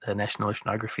and the National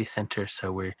Oceanography Center.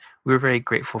 So we were very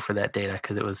grateful for that data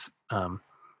because it was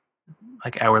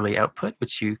like hourly output,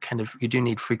 which you do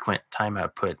need frequent time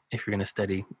output if you're going to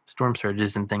study storm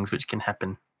surges and things which can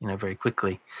happen, very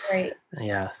quickly. Right.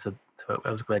 Yeah, so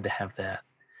I was glad to have that.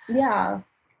 Yeah.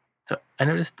 So I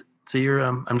noticed. So you're.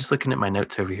 I'm just looking at my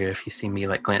notes over here. If you see me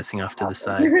like glancing off to the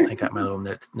side, I got my little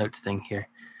notes thing here.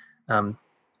 Um,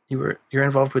 you're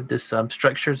involved with this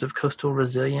structures of coastal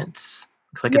resilience.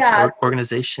 Looks like it's Yeah.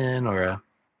 organization or a.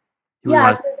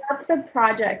 Yeah. So that's the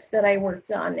project that I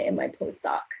worked on in my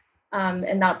postdoc.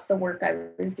 And that's the work I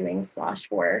was doing SLOSH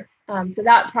for. So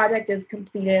that project is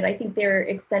completed. I think they're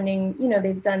extending,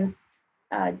 they've done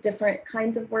different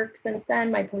kinds of work since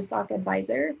then, my postdoc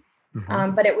advisor.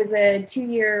 Mm-hmm. But it was a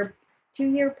two-year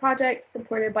project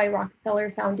supported by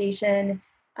Rockefeller Foundation,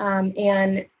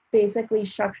 and basically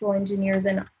structural engineers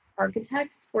and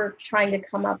architects were trying to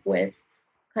come up with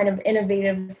kind of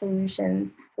innovative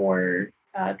solutions for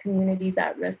communities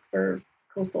at risk for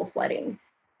coastal flooding.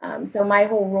 So my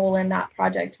whole role in that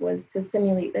project was to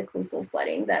simulate the coastal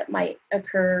flooding that might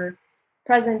occur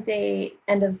present day,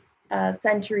 end of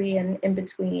century, and in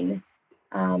between.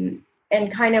 And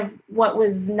kind of what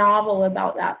was novel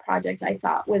about that project, I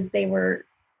thought, was they were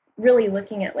really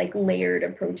looking at like layered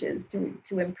approaches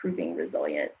to improving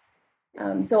resilience.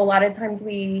 So a lot of times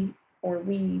the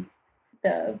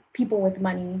people with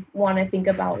money, want to think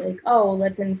about like, oh,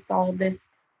 let's install this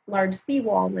large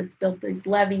seawall, let's build these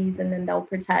levees, and then they'll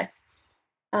protect.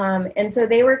 And so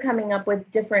they were coming up with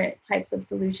different types of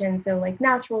solutions. So like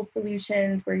natural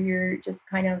solutions where you're just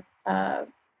kind of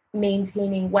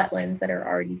maintaining wetlands that are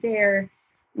already there,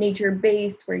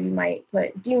 nature-based where you might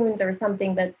put dunes or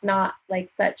something that's not like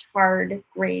such hard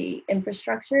gray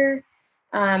infrastructure,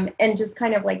 and just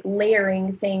kind of like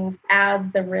layering things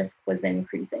as the risk was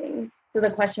increasing. So the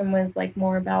question was like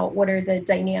more about what are the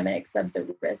dynamics of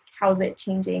the risk, how's it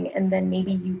changing, and then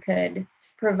maybe you could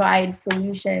provide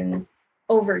solutions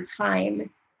over time,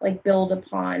 like build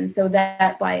upon, so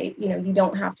that by, you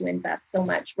don't have to invest so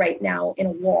much right now in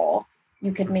a wall.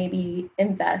 You could maybe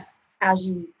invest as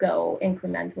you go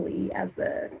incrementally as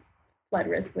the flood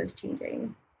risk was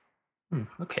changing.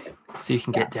 Okay, so you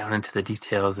can get down into the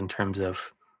details in terms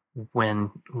of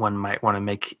when one might want to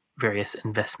make various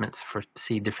investments for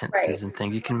sea defenses and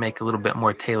things. You can make a little bit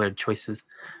more tailored choices.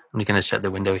 I'm just going to shut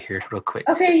the window here real quick.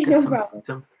 Okay, no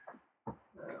problem.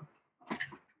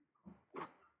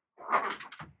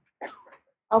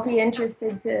 I'll be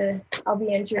interested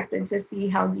to see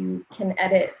how you can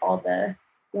edit all the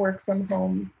work from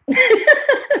home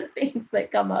things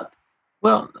that come up.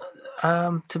 Well,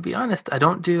 to be honest, I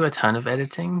don't do a ton of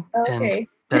editing, okay.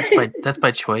 and that's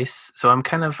by choice. So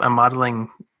I'm modeling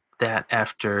that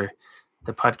after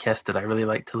the podcast that I really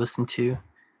like to listen to.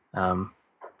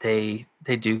 They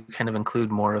do kind of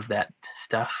include more of that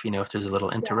stuff. If there's a little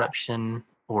interruption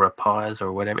or a pause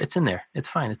or whatever, it's in there. It's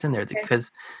fine. It's in there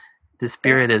because the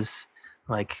spirit is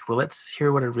like, well, let's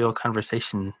hear what a real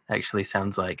conversation actually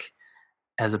sounds like,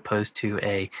 as opposed to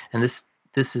and this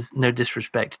is no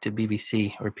disrespect to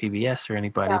BBC or PBS or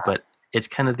anybody, but it's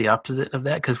kind of the opposite of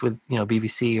that, because with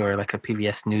BBC or like a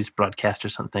PBS news broadcast or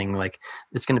something, like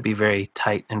it's going to be very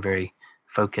tight and very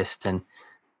focused, and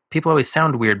people always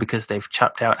sound weird because they've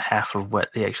chopped out half of what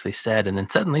they actually said, and then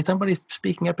suddenly somebody's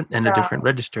speaking up in a different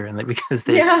register, and because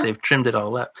they've trimmed it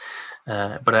all up.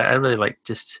 But I really like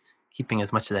just keeping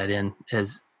as much of that in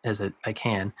as I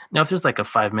can. Now, if there's like a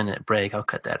 5-minute break, I'll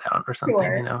cut that out or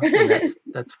something. And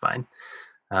that's fine.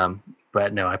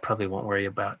 But no, I probably won't worry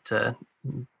about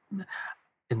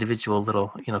individual little,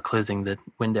 closing the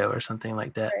window or something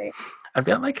like that. Right. I've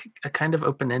got like a kind of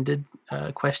open-ended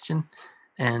question,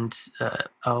 and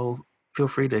I'll feel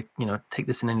free to take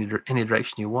this in any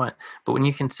direction you want. But when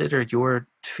you consider your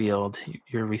field,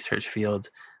 your research field,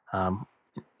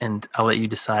 and I'll let you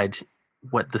decide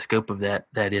what the scope of that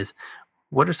is.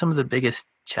 What are some of the biggest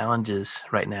challenges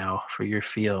right now for your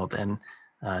field, and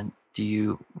uh, do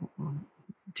you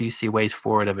see ways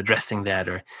forward of addressing that?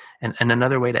 Or and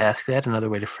another way to ask that, another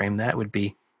way to frame that would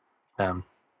be, um,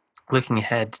 looking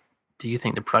ahead, do you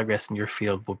think the progress in your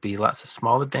field will be lots of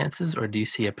small advances, or do you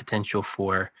see a potential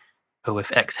for, oh,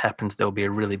 if X happens, there'll be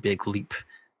a really big leap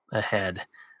ahead?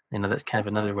 That's kind of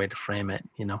another way to frame it.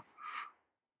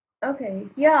 Okay.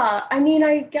 Yeah. I mean,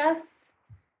 I guess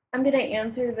I'm going to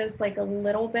answer this like a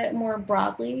little bit more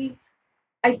broadly.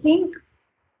 I think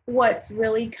what's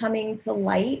really coming to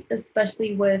light,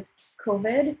 especially with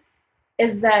COVID,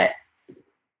 is that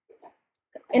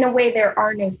in a way there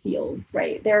are no fields,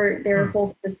 right? They're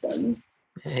whole systems.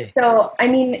 Hey. So, I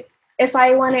mean, if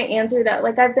I want to answer that,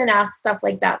 like I've been asked stuff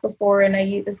like that before, and I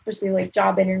use especially like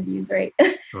job interviews, right?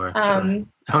 Sure.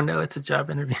 Oh no, it's a job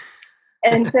interview.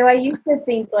 And so I used to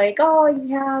think like, oh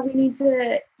yeah, we need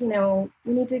to, we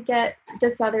need to get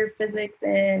this other physics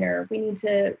in, or we need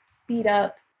to speed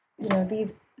up,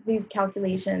 these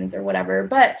calculations or whatever.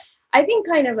 But I think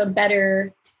kind of a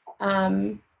better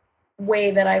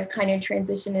way that I've kind of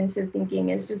transitioned into thinking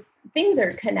is just things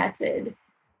are connected.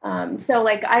 So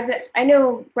like I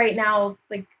know right now,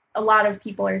 like a lot of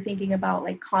people are thinking about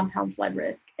like compound flood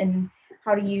risk and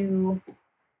how do you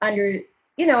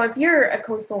if you're a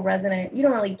coastal resident, you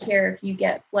don't really care if you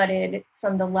get flooded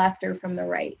from the left or from the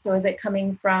right. So is it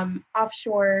coming from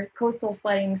offshore coastal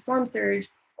flooding, storm surge,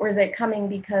 or is it coming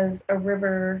because a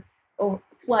river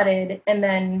flooded and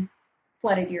then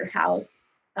flooded your house?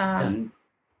 And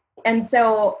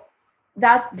so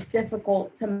that's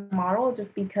difficult to model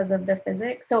just because of the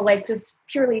physics. So like just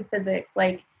purely physics,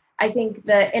 like I think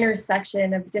the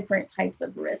intersection of different types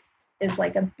of risks is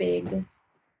like a big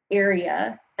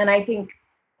area. And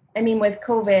with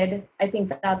COVID, I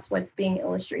think that's what's being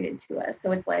illustrated to us.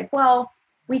 So it's like, well,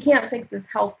 we can't fix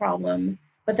this health problem,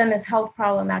 but then this health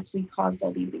problem actually caused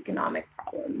all these economic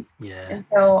problems. Yeah. And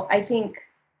so I think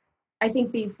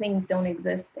these things don't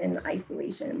exist in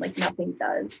isolation, like nothing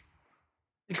does.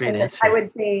 Great answer.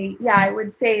 I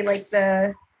would say like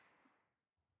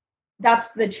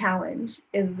that's the challenge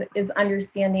is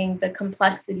understanding the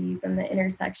complexities and the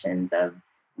intersections of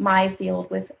my field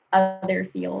with other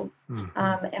fields.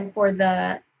 And for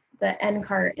the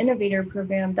NCAR Innovator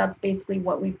Program, that's basically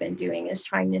what we've been doing, is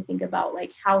trying to think about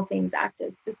like how things act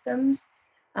as systems,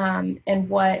 and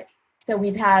what. So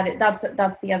we've had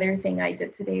that's the other thing I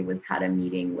did today, was had a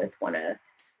meeting with one of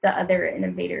the other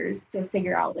innovators to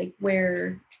figure out like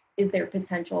where is there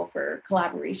potential for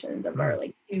collaborations of our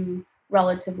like two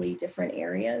relatively different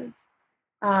areas.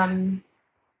 So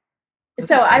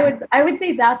I would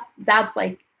say that's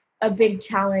like a big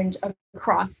challenge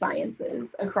across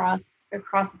sciences, across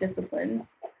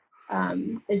disciplines,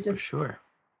 is just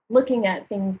looking at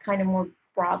things kind of more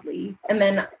broadly. And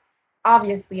then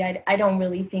obviously I don't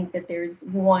really think that there's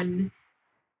one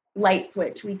light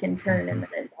switch we can turn and then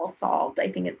it's all solved. I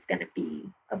think it's going to be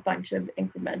a bunch of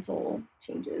incremental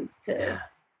changes to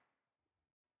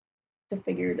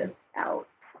figure this out.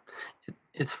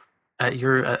 It's I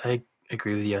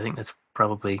agree with you. I think that's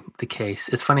probably the case.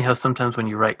 It's funny how sometimes when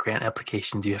you write grant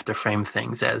applications, you have to frame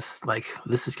things as like,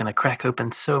 this is going to crack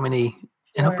open so many,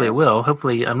 and hopefully it will.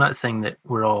 Hopefully, I'm not saying that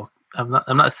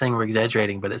I'm not saying we're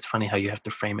exaggerating, but it's funny how you have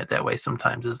to frame it that way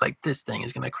sometimes. It's like, this thing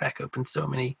is going to crack open so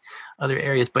many other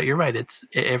areas. But you're right. It's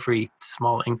every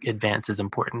small advance is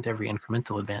important. Every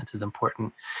incremental advance is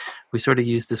important. We sort of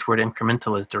use this word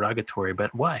incremental as derogatory,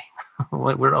 but why?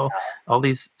 We're all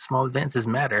these small advances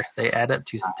matter. They add up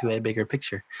to a bigger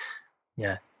picture.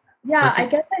 Yeah. Yeah, I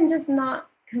guess I'm just not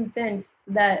convinced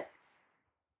that.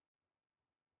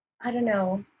 I don't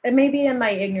know. It may be in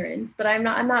my ignorance, but I'm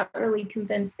not really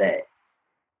convinced that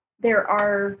there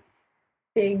are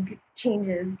big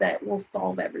changes that will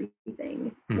solve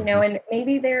everything. And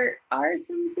maybe there are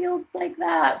some fields like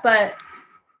that, but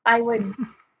I would,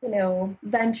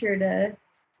 venture to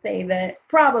say that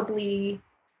probably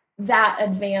that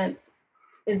advance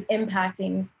is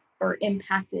impacting or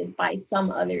impacted by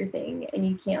some other thing, and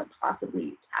you can't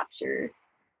possibly capture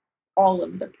all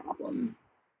of the problem.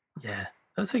 Yeah,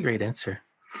 that's a great answer.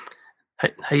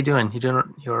 How you doing?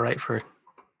 You all right for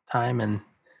time? And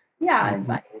yeah, I'm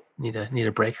fine. Need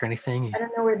a break or anything? I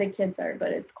don't know where the kids are, but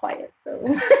it's quiet, so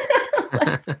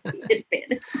let's take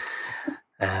advantage.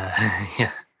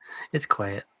 Yeah, it's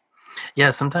quiet.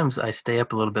 Yeah, sometimes I stay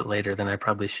up a little bit later than I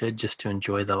probably should just to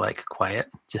enjoy the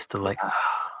quiet, just to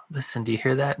listen. Do you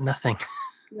hear that? Nothing.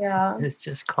 Yeah. It's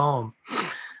just calm.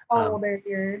 Oh, they're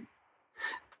here.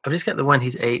 I've just got the one.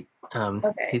 He's 8.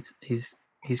 Okay. He's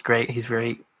great. He's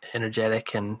very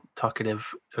energetic and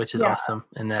talkative, which is Yeah. awesome.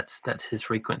 And that's his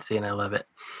frequency, and I love it.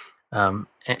 And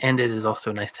it is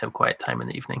also nice to have quiet time in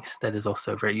the evenings. That is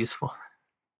also very useful.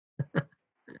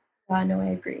 No, I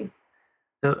agree.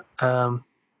 So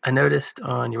I noticed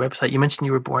on your website, you mentioned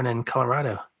you were born in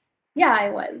Colorado. Yeah, I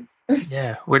was.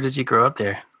 Yeah. Where did you grow up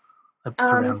there?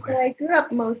 Around So where? I grew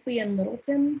up mostly in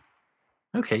Littleton.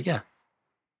 Okay. Yeah.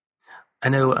 I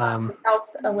know. So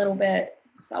south, a little bit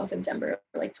south of Denver,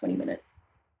 like 20 minutes.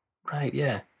 Right.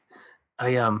 Yeah.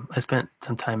 I spent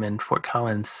some time in Fort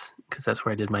Collins because that's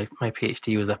where I did my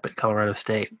PhD, was up at Colorado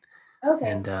State, Okay.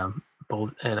 and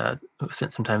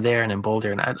spent some time there and in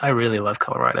Boulder, and I really love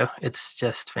Colorado. It's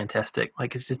just fantastic.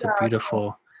 Like, it's just a Yeah.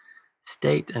 beautiful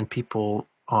state, and people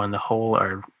on the whole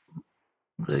are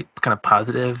really kind of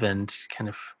positive and kind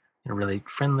of, really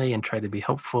friendly and try to be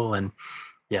helpful. And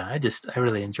yeah, I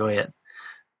really enjoy it.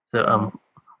 So Yeah.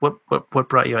 what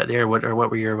brought you out there? What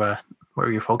were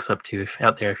your folks up to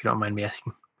out there, if you don't mind me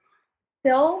asking?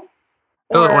 Still,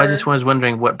 Oh, I just or was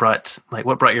wondering what brought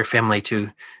your family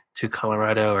to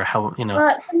Colorado, or how,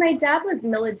 so my dad was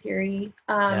military.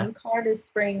 yeah. Colorado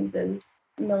Springs is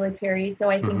military, so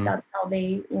I think Hmm. that's how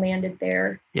they landed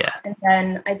there. Yeah. And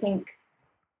then I think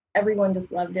everyone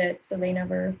just loved it, so they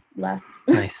never left.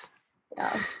 Nice.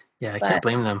 Yeah. Yeah, I can't But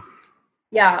blame them.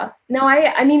 yeah, no,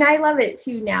 I mean, I love it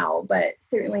too now, but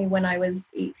certainly when I was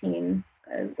 18,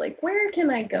 I was like, where can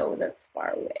I go that's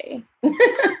far away?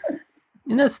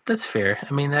 And that's fair.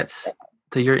 I mean,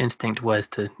 so your instinct was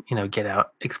to, get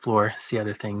out, explore, see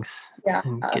other things, Yeah.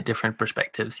 and get different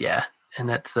perspectives. Yeah, and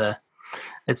it's a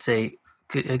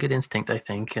good instinct, I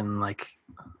think, and like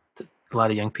a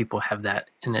lot of young people have that,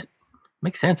 and it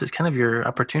makes sense. It's kind of your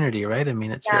opportunity, right? I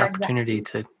mean, it's your Yeah, opportunity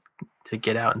exactly. to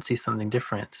get out and see something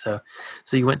different. So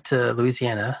you went to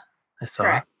Louisiana, I saw.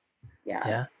 Correct. Yeah.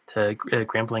 Yeah, to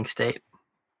Grand Blanc State.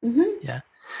 Hmm. Yeah,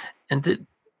 and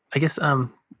I guess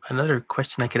another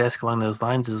question I could ask along those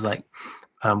lines is like,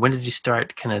 when did you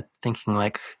start kind of thinking,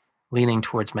 like, leaning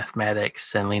towards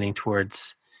mathematics and leaning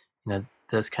towards,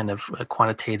 those kind of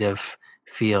quantitative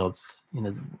fields?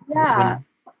 Yeah. When?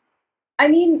 I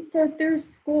mean, so through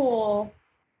school,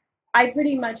 I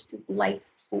pretty much just liked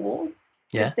school.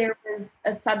 Yeah. If there was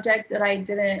a subject that I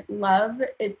didn't love,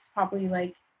 it's probably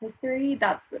like history.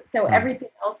 That's so Hmm. everything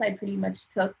else I pretty much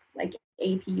took like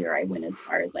AP, or I went as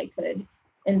far as I could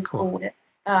in Cool. school with.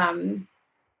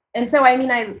 And so I mean,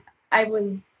 I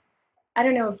was, I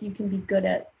don't know if you can be good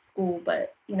at school,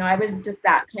 but I was just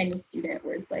that kind of student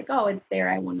where it's like, oh, it's there,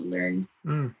 I want to learn.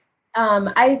 Mm.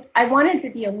 I wanted to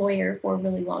be a lawyer for a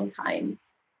really long time.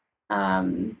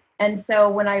 And so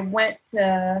when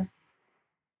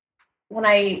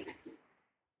I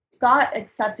got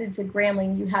accepted to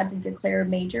Grambling, you had to declare a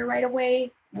major right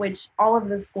away, which all of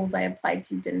the schools I applied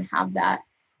to didn't have that.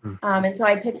 Mm. And so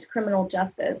I picked criminal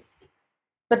justice.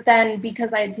 But then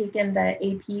because I had taken the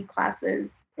AP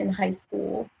classes in high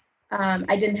school, I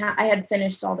had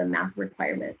finished all the math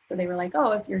requirements. So they were like,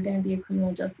 oh, if you're going to be a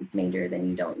criminal justice major, then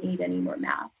you don't need any more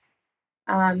math.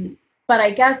 But I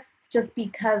guess just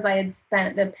because I had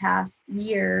spent the past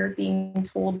year being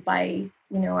told by,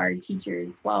 our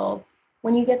teachers, well,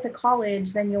 when you get to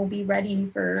college, then you'll be ready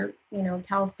for,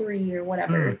 Cal 3 or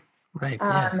whatever. Right.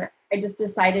 Yeah. I just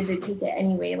decided to take it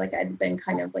anyway. Like, I'd been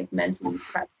kind of like mentally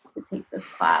prepped to take this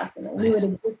class, and I knew it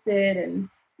existed, and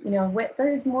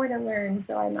there's more to learn,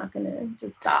 so I'm not going to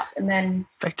just stop. And then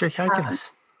Vector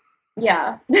calculus.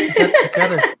 Yeah.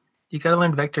 You gotta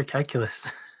learn vector calculus.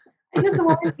 I just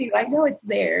wanted to. I know it's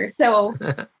there. So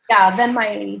yeah, then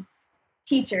my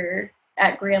teacher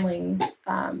at Grambling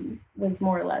was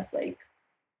more or less like,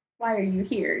 why are you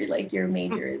here? Like, your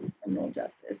major is criminal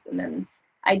justice. And then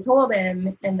I told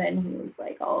him, and then he was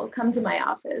like, oh, come to my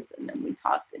office. And then we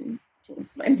talked and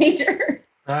changed my major.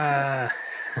 So.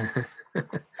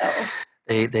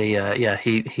 Yeah,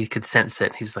 he could sense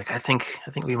it. He's like, I think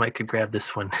we might could grab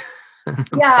this one.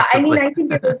 Yeah, I mean, Possibly. I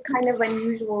think it was kind of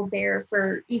unusual there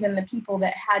for even the people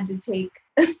that had to take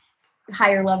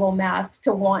higher level math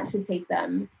to want to take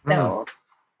them. So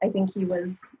I think he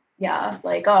was,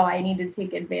 like, oh, I need to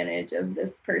take advantage of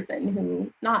this person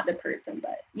who, not the person,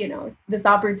 but, this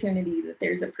opportunity that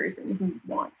there's a person who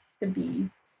wants to be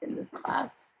in this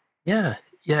class. Yeah.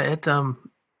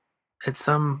 At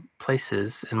some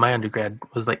places, and my undergrad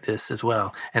was like this as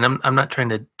well. And I'm not trying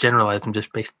to generalize. I'm just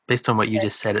based on what you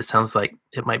just said. It sounds like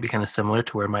it might be kind of similar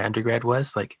to where my undergrad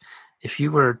was. Like, if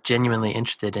you were genuinely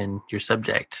interested in your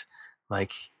subject,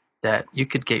 like that, you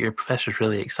could get your professors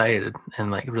really excited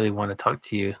and like really want to talk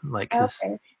to you. Like, because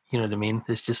you know what I mean.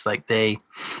 It's just like they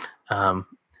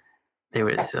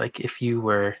were like, if you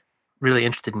were really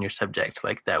interested in your subject,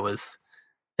 like that was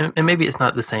And maybe it's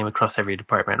not the same across every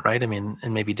department, right? I mean,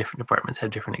 and maybe different departments have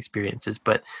different experiences,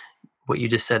 but what you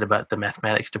just said about the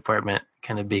mathematics department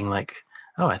kind of being like,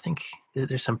 oh, I think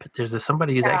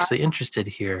somebody who's Yeah. actually interested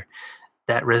here,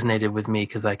 that resonated with me,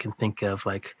 because I can think of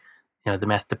like, the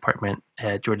math department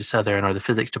at Georgia Southern, or the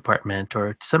physics department,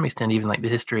 or to some extent even like the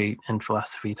history and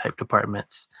philosophy type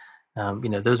departments.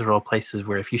 Those are all places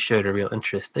where if you showed a real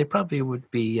interest, they probably would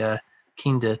be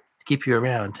keen to keep you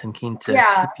around and keen to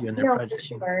Yeah, keep you in their no, for project.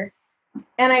 sure.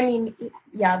 And I mean,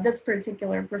 yeah, this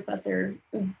particular professor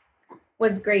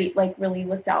was great, like really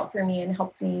looked out for me and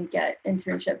helped me get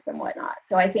internships and whatnot.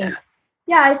 So I think,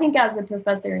 I think as a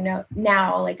professor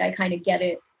now, like I kind of get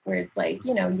it, where it's like,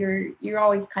 you're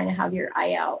always kind of have your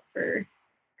eye out for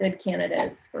good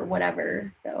candidates for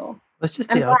whatever. So It's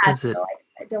just I'm the glad. opposite. So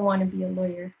I don't want to be a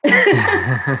lawyer.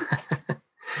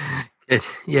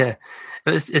 Yeah,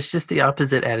 but it's just the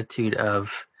opposite attitude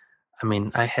of, I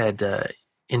mean,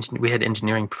 we had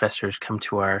engineering professors come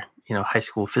to our high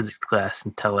school physics class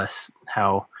and tell us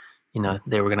how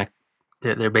they were gonna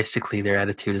they're basically, their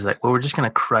attitude is like, well, we're just gonna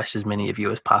crush as many of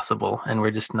you as possible, and we're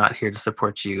just not here to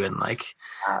support you, and like,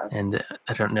 and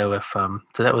I don't know if so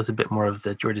that was a bit more of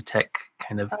the Georgia Tech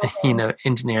kind of Okay.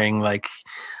 engineering, like,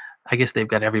 I guess they've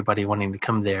got everybody wanting to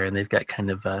come there, and they've got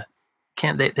kind of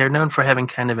they're known for having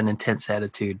kind of an intense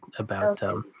attitude about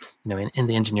Okay. in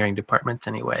the engineering departments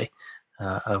anyway,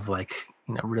 of like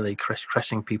really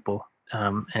crushing people,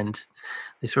 and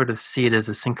they sort of see it as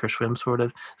a sink or swim sort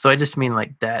of. So I just mean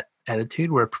like that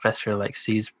attitude where a professor like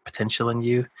sees potential in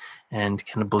you and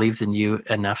kind of believes in you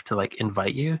enough to like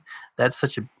invite you. That's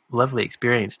such a lovely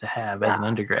experience to have as an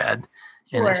undergrad.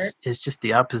 And Sure. it's just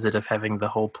the opposite of having the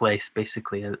whole place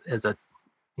basically as a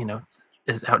you know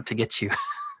is out to get you.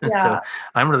 So Yeah.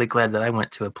 I'm really glad that I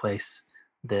went to a place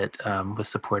that was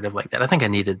supportive like that. I think I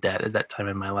needed that at that time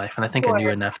in my life, and I think I knew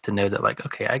Sure. enough to know that like,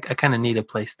 okay, I kind of need a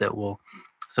place that will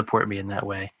support me in that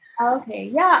way. Okay.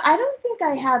 Yeah, I don't think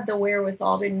I had the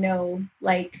wherewithal to know,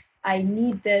 like, I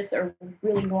need this or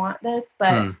really want this,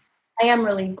 but Hmm. I am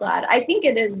really glad. I think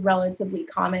it is relatively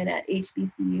common at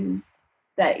HBCUs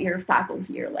that your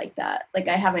faculty are like that. Like,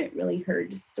 I haven't really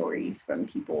heard stories from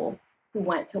people who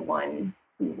went to one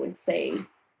who would say,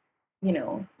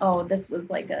 oh, this was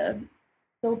like a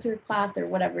filter class or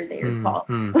whatever they are Hmm. called.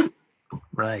 Hmm.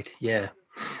 Right. Yeah.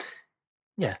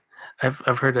 Yeah.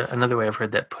 I've heard another way I've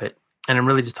heard that put, and I'm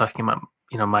really just talking about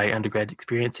my undergrad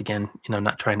experience again.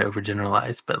 Not trying to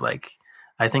overgeneralize, but like,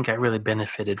 I think I really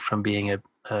benefited from being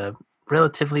a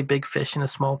relatively big fish in a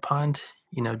small pond.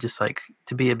 Just like,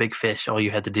 to be a big fish, all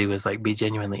you had to do was like be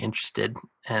genuinely interested,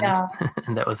 and Yeah.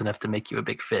 and that was enough to make you a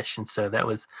big fish. And so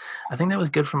I think that was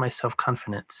good for my self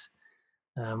confidence.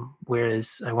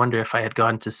 Whereas I wonder if I had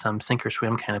gone to some sink or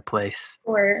swim kind of place,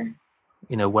 Or,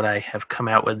 would I have come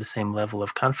out with the same level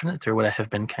of confidence, or would I have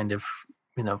been kind of,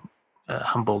 you know,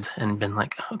 humbled and been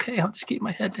like, okay, I'll just keep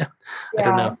my head down? I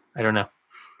don't yeah. know. I don't know.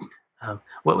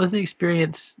 What was the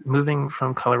experience moving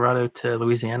from Colorado to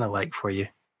Louisiana like for you?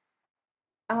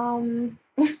 Um,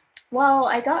 well,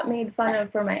 I got made fun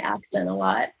of for my accent a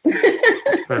lot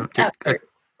From at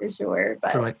first, for sure.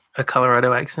 from But a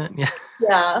Colorado accent? Yeah.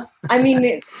 yeah, I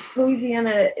mean,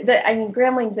 Louisiana,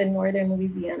 Grambling's in northern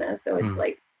Louisiana, so it's Mm,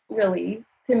 like really,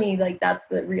 to me, like that's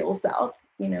the real South.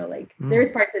 Like mm,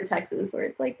 there's parts of Texas where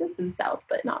it's like this is South,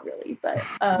 but not really. But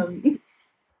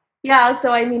yeah,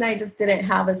 so I mean, I just didn't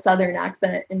have a Southern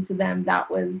accent, and to them, that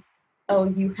was, oh,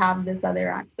 you have this other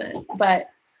accent. But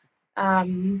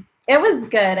it was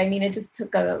good. I mean, it just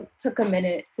took a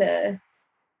minute to,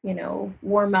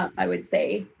 warm up, I would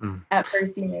say. mm. At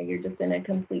first, you're just in a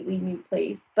completely new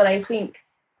place. But I think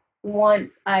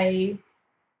once I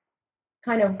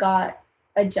kind of got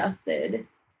adjusted,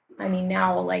 I mean,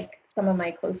 now like some of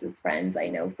my closest friends I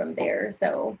know from there.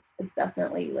 So it's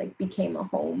definitely like became a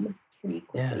home pretty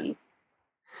Yeah. quickly.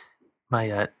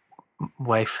 My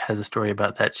wife has a story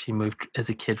about that. She moved as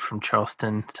a kid from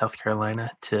Charleston, South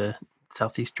Carolina, to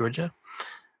Southeast Georgia.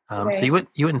 So Okay. you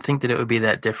wouldn't think that it would be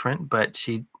that different, but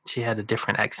she had a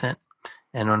different accent.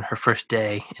 And on her first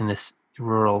day in this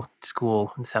rural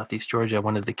school in Southeast Georgia,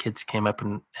 one of the kids came up,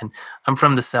 and I'm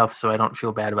from the South, so I don't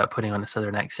feel bad about putting on a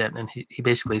Southern accent. And he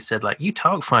basically said like, "You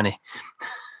talk funny,"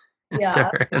 to Yeah.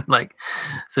 her, and like,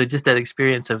 so just that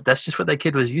experience of that's just what that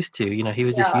kid was used to. He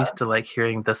was just Yeah. used to like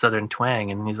hearing the Southern twang,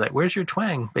 and he's like, "Where's your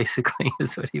twang?" Basically,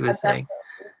 is what he was saying.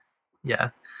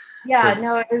 Yeah. Yeah, So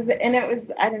no, it was,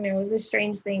 I don't know, it was a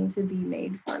strange thing to be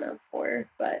made fun of for,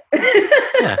 but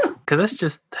yeah, because that's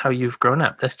just how you've grown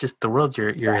up. That's just the world you're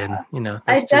in. That's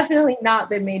I've just definitely not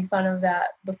been made fun of that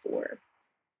before.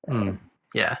 So,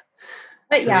 yeah.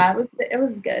 but So yeah, it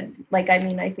was good. Like, I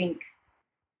mean, I think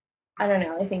I don't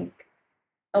know. I think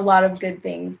a lot of good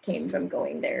things came from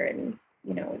going there, and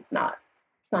it's not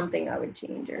something I would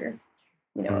change or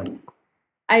Mm. and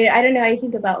I don't know. I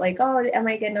think about like, oh, am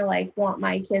I gonna like want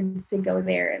my kids to go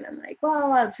there? And I'm like,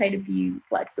 well, I'll try to be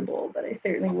flexible, but I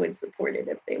certainly would support it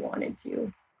if they wanted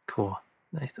to. Cool.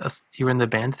 Nice. You were in the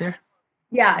band there?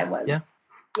 Yeah, I was. Yeah.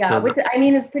 Yeah, So I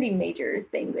mean, it's a pretty major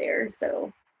thing there.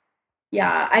 So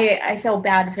yeah, I feel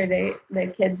bad for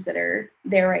the kids that are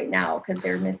there right now because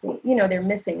they're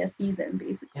missing a season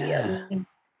basically at yeah. least.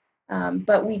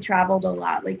 But we traveled a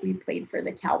lot. Like we played for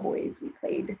the Cowboys.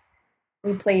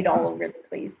 We played all over the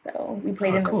place. So we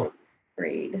played Oh, in the cool.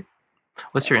 parade.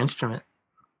 What's your So instrument?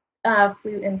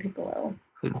 flute and piccolo.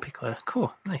 Flute and piccolo.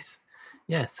 Cool. Nice.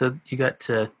 Yeah. So you got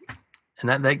to, and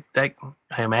that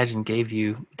I imagine gave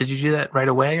you. Did you do that right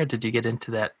away, or did you get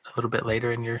into that a little bit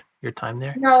later in your time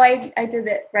there? No, I did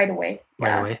it right away. Right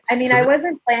Yeah. away. I mean, So I that.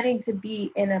 wasn't planning to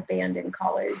be in a band in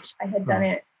college. I had done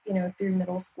Mm, it, through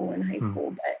middle school and high mm,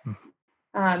 school, but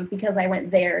mm. because I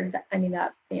went there, I mean,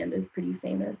 that band is pretty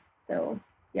famous. So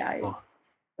yeah, Cool.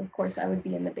 of course I would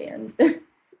be in the band.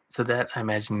 So that I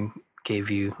imagine gave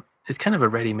you. It's kind of a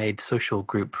ready-made social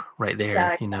group right there,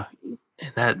 Yeah, you know. exactly.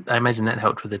 And that I imagine that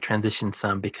helped with the transition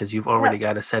some because you've Yep. already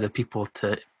got a set of people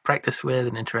to practice with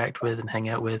and interact with and hang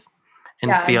out with, and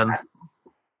Yeah, be on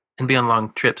exactly.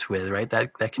 long trips with, right?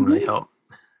 That can really Mhm. help.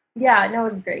 Yeah, no,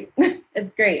 it's great.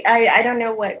 It's great. I don't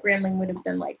know what Grambling would have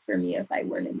been like for me if I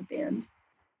weren't in the band.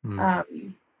 Mm.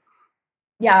 Um,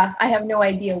 yeah, I have no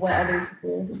idea what other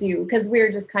people do because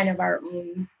we're just kind of our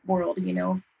own world.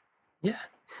 Yeah,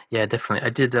 yeah, definitely. I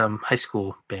did high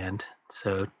school band,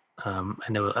 so I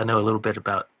know a little bit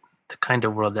about the kind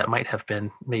of world that might have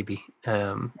been maybe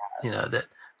that.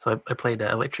 So I played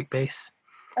electric bass,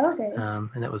 Okay.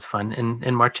 and that was fun.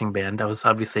 In marching band, I was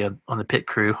obviously on the pit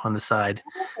crew on the side.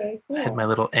 Okay, I had my cool.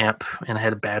 little amp, and I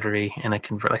had a battery and a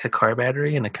convert, like a car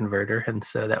battery and a converter, and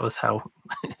so that was how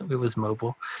it was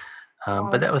mobile.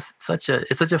 But that Awesome. was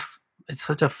it's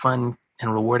such a fun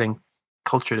and rewarding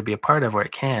culture to be a part of where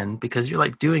it can, because you're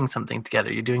like doing something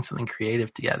together, you're doing something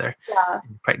creative together, Yeah.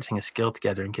 and practicing a skill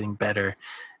together and getting better,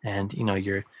 and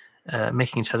you're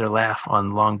making each other laugh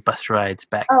on long bus rides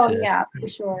back Oh to. yeah, for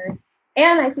sure.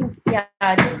 And I think, yeah,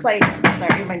 just like,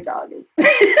 sorry, my dog is.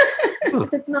 Ooh,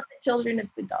 If it's not the children,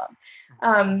 it's the dog.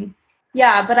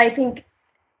 Yeah, but I think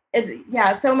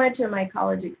so much of my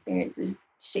college experience is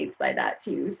shaped by that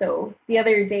too. So the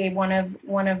other day, one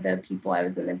of the people I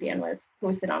was in the band with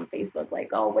posted on Facebook like,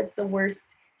 "Oh, what's the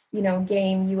worst,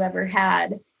 game you ever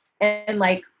had?" And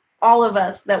like all of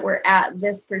us that were at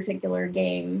this particular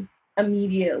game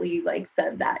immediately like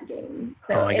said that game.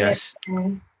 oh So my and it's gosh.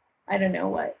 been, I don't know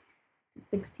what,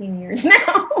 16 years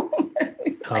now.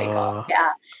 Like, oh Oh,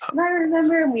 yeah, and I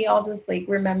remember, and we all just like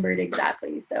remembered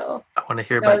exactly. So I want to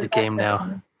hear no, about it's the game now.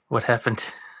 definitely What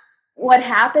happened? what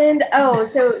happened. Oh,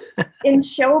 so in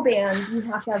show bands, you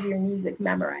have to have your music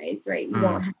memorized, right? You Mm.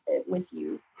 don't have it with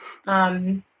you.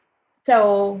 Um,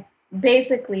 so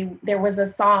basically, there was a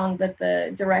song that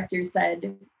the director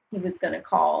said he was going to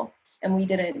call, and we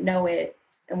didn't know it,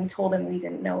 and we told him we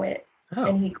didn't know it, Oh,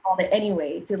 and he called it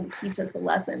anyway to teach us a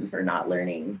lesson for not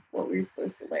learning what we were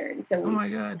supposed to learn. So oh we my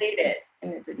God. played it,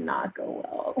 and it did not go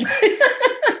well.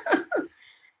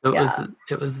 So Yeah,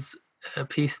 it was a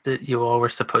piece that you all were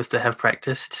supposed to have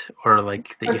practiced, or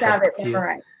like that you supposed to had have to it do.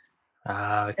 memorized,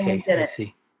 Ah, and we okay, I didn't.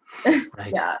 see.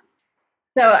 Right. Yeah.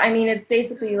 So, I mean, it's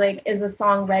basically like, is a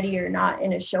song ready or not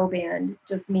in a show band?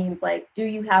 Just means like, do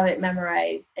you have it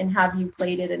memorized and have you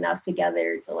played it enough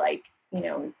together to like,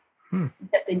 Hmm.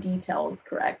 get the details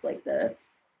correct, like the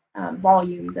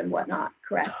volumes and whatnot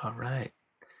correct. All right.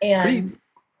 Pretty. And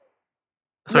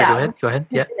Sorry. Go yeah, ahead. Go ahead.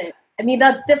 we Yeah. didn't. I mean,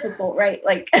 that's difficult, right?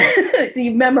 Like,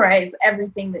 you memorize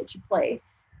everything that you play.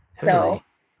 So Totally.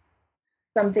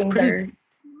 some It's things are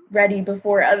ready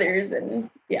before others, and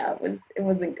yeah, it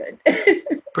wasn't good.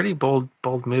 pretty bold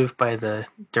move by the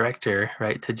director,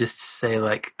 right? To just say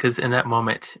like, because in that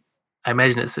moment, I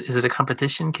imagine is it a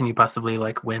competition? Can you possibly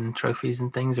like win trophies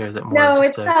and things, or is it more of No, just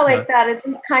it's a not no? like that. It's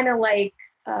just kind of like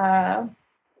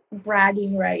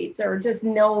bragging rights or just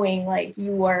knowing like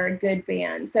you are a good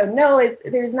band. So no,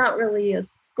 there's not really a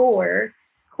score,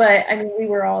 but I mean we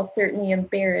were all certainly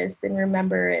embarrassed and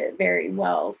remember it very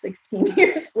well 16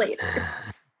 years later.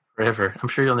 Forever. I'm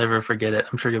sure you'll never forget it.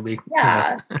 I'm sure you'll be,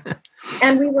 Yeah.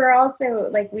 And we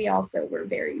also were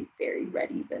very, very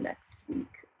ready the next week.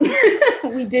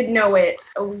 We did know it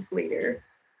a week later.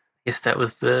 Yes, that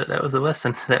was the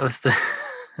lesson. That was the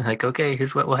like, okay,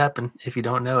 here's what will happen if you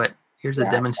don't know it. Here's a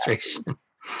Yeah, demonstration.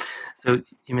 So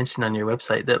you mentioned on your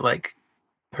website that like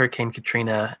Hurricane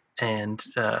Katrina and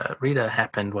Rita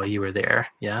happened while you were there.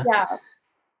 Yeah. Yeah.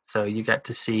 So you got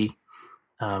to see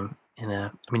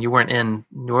you weren't in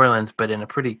New Orleans, but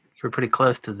you were pretty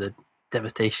close to the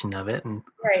devastation of it, and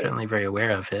Right. certainly very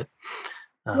aware of it.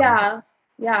 Yeah.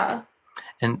 Yeah.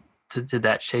 And did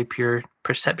that shape your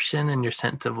perception and your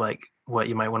sense of like what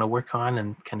you might want to work on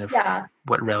and kind of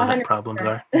what relevant 100%. problems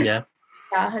are? Yeah.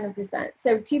 Yeah, 100%.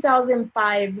 So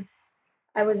 2005,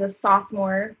 I was a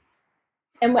sophomore.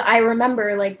 And I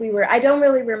remember I don't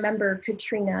really remember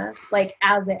Katrina like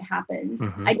as it happened.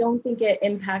 Mm-hmm. I don't think it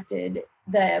impacted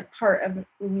the part of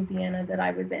Louisiana that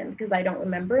I was in because I don't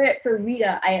remember it. For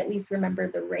Rita, I at least remember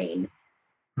the rain.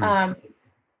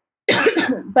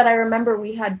 But I remember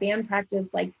we had band practice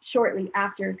like shortly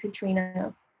after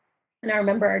Katrina. And I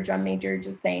remember our drum major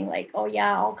just saying like, oh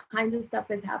yeah, all kinds of stuff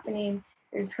is happening.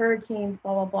 There's hurricanes,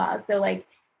 blah, blah, blah. So like,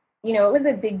 it was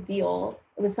a big deal.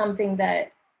 It was something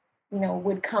that,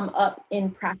 would come up in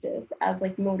practice as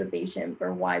like motivation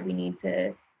for why we need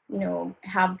to,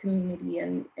 have community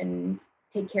and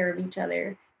take care of each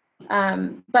other.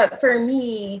 But for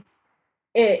me,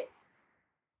 it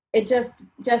just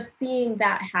seeing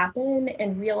that happen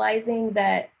and realizing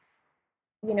that,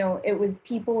 it was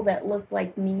people that looked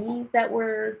like me that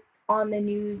were on the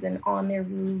news and on their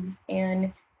roofs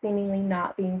and seemingly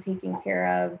not being taken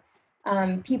care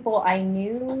of. People I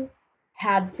knew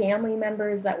had family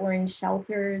members that were in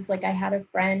shelters. Like I had a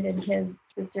friend and his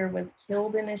sister was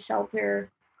killed in a shelter.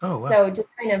 Oh, wow. So just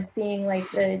kind of seeing like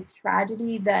the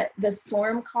tragedy that the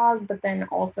storm caused, but then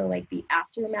also like the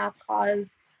aftermath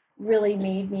caused really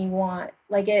made me want,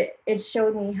 like it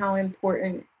showed me how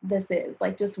important this is.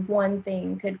 Like just one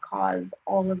thing could cause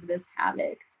all of this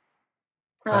havoc.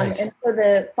 Right. And for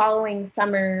the following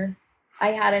summer, I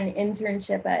had an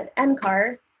internship at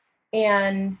NCAR.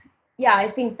 And yeah, I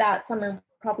think that summer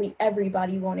probably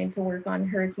everybody wanted to work on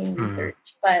hurricane research,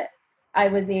 but I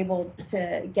was able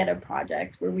to get a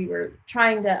project where we were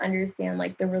trying to understand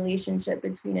like the relationship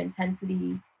between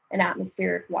intensity and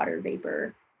atmospheric water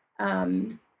vapor.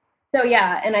 So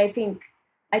yeah, and I think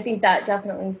that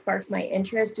definitely sparks my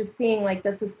interest, just seeing like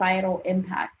the societal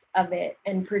impact of it,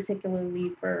 and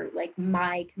particularly for like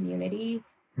my community,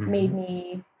 made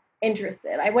me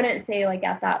interested. I wouldn't say like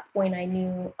at that point I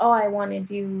knew, oh, I want to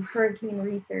do hurricane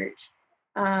research,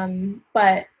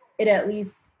 but it at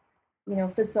least,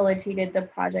 facilitated the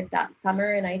project that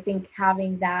summer. And I think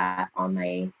having that on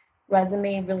my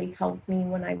resume really helped me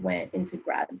when I went into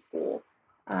grad school.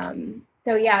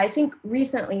 So yeah, I think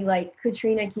recently like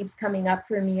Katrina keeps coming up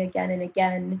for me again and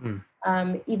again.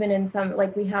 Even in some,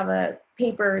 like we have a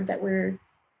paper that we're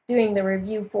doing the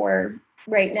review for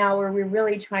right now where we're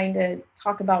really trying to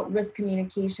talk about risk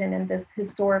communication and this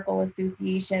historical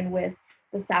association with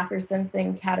the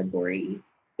Saffir-Simpson category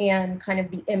and kind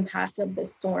of the impact of the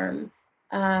storm.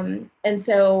 And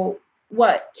so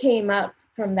what came up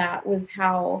from that was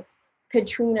how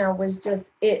Katrina was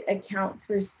just, it accounts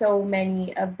for so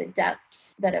many of the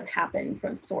deaths that have happened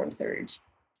from storm surge.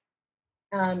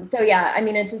 So yeah, I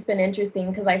mean, it's just been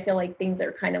interesting because I feel like things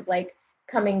are kind of like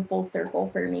coming full circle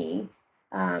for me.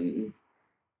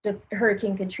 Just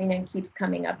Hurricane Katrina keeps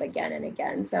coming up again and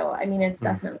again. So, I mean, it's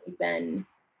definitely been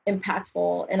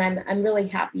impactful, and I'm really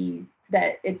happy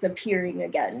that it's appearing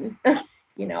again,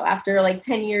 after like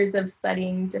 10 years of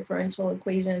studying differential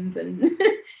equations and,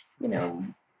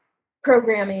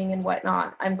 programming and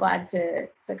whatnot. I'm glad to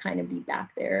kind of be back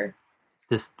there.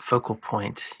 This focal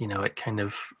point, it kind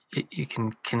of, you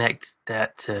can connect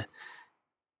that to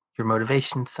your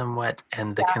motivation somewhat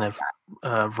and the kind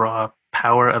of raw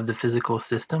power of the physical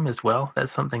system as well.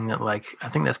 That's something that I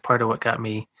think that's part of what got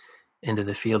me into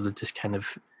the field of just kind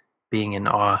of being in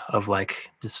awe of like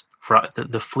this rock,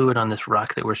 the fluid on this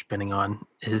rock that we're spinning on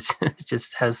is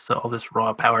just has all this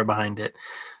raw power behind it.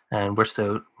 And we're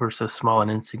so small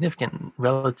and insignificant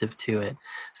relative to it.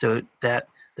 So that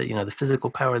the physical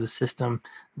power of the system,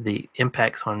 the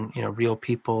impacts on real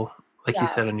people, like you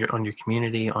said, on your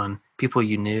community, on people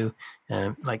you knew,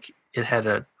 like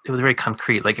it was very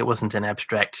concrete. Like it wasn't an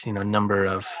abstract number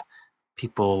of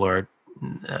people or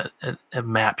a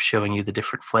map showing you the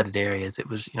different flooded areas. It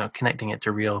was connecting it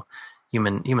to real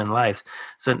human lives.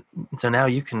 So now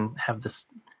you can have this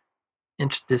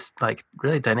like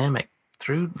really dynamic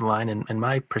through line, in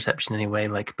my perception anyway,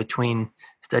 like between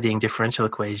studying differential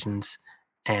equations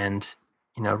and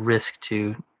risk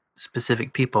to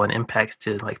specific people and impacts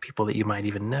to like people that you might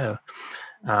even know.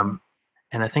 And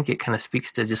I think it kind of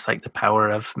speaks to just like the power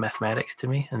of mathematics to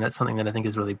me, and that's something that I think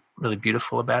is really, really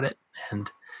beautiful about it.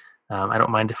 And I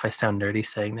don't mind if I sound nerdy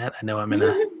saying that. I know I'm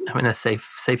in a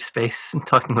safe space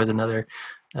talking with another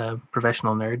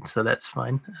professional nerd, so that's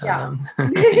fine. Yeah. Yeah,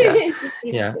 Safe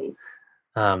yeah, space.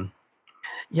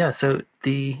 yeah. So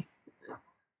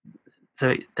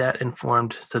that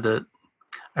informed.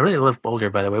 I really love Boulder,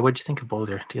 by the way. What did you think of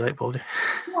Boulder? Do you like Boulder?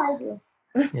 Yeah, I do.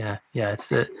 Yeah.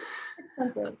 It's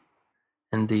Expensive.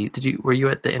 and were you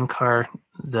at the NCAR,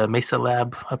 the Mesa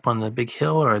Lab up on the big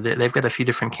hill, or they've got a few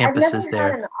different I've never campuses had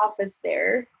there? an office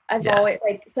there. I've Yeah. always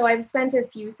so I've spent a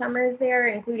few summers there,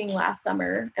 including last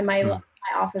summer, and my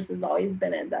office has always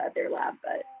been at the other lab.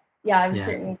 But yeah, I've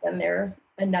certainly been there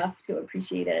enough to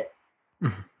appreciate it.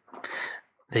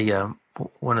 They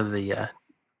one of the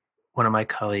one of my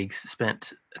colleagues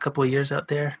spent a couple of years out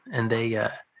there, and they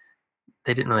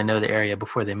didn't really know the area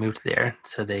before they moved there,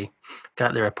 so they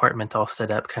got their apartment all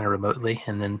set up kind of remotely,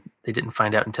 and then they didn't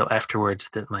find out until afterwards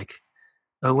that, like,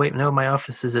 oh wait, no, my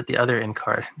office is at the other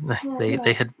NCAR.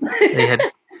 They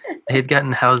had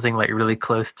gotten housing like really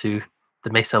close to the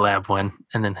Mesa Lab one,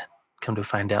 and then come to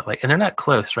find out, like, and they're not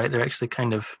close, right? They're actually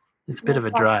kind of, it's a bit of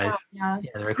a drive. Yeah.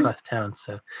 Yeah, they're across town.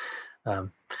 So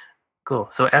cool.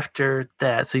 So after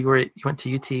that, so you went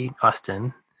to UT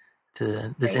Austin,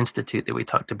 to this institute that we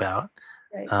talked about.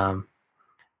 Right.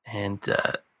 And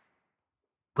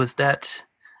was that,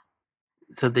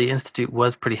 so the institute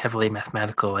was pretty heavily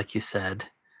mathematical, like you said.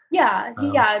 Yeah,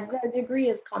 the degree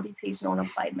is computational and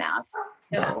applied math.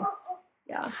 So,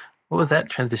 yeah. What was that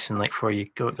transition like for you,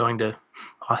 going to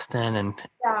Austin and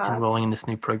enrolling in this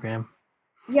new program?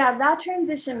 Yeah, that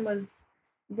transition was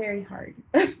very hard.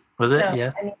 Was it?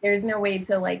 Yeah. I mean, there's no way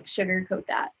to like sugarcoat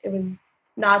that. It was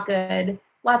not good.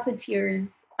 Lots of tears.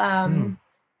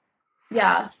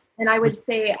 Yeah. And I would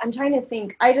say, I'm trying to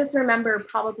think, I just remember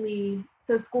probably,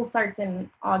 so school starts in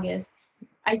August.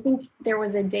 I think there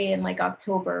was a day in like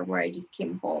October where I just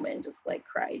came home and just like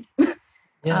cried.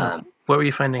 Yeah. What were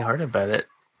you finding hard about it?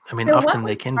 I mean, so often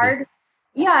they can be.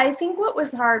 Yeah, I think what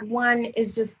was hard, one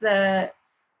is just the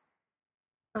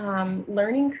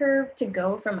learning curve to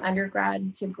go from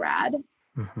undergrad to grad.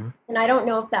 Mm-hmm. And I don't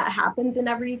know if that happens in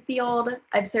every field.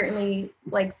 I've certainly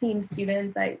like seen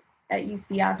students at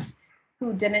UCF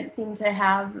who didn't seem to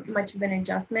have much of an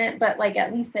adjustment, but like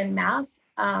at least in math,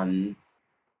 you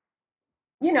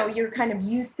know, you're kind of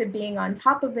used to being on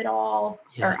top of it all,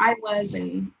 or I was.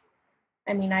 And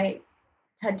I mean, I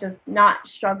had just not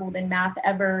struggled in math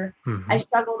ever. Mm-hmm. I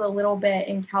struggled a little bit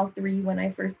in Cal 3 when I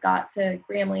first got to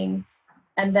Grambling,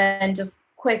 and then just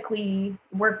quickly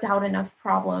worked out enough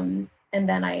problems. And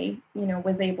then I, you know,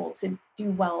 was able to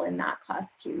do well in that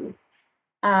class too.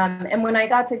 And when I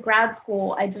got to grad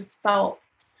school, I just felt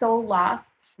so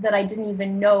lost that I didn't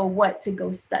even know what to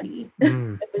go study.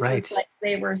 It was just like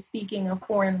they were speaking a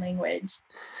foreign language.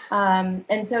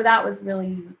 And so that was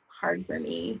really hard for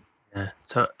me. Yeah.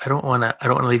 So I don't want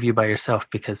to leave you by yourself,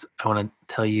 because I want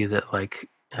to tell you that like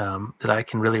that I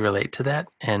can really relate to that.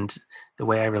 And the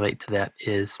way I relate to that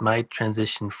is my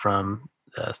transition from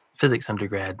physics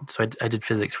undergrad. So I did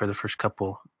physics for the first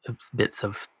couple of bits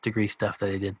of degree stuff that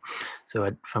I did.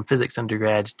 So from physics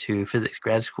undergrad to physics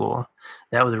grad school,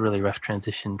 that was a really rough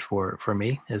transition for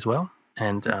me as well.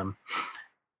 And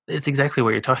it's exactly what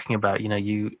you're talking about. You know,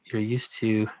 you're used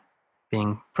to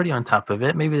being pretty on top of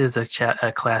it. Maybe there's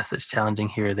a class that's challenging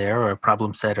here or there, or a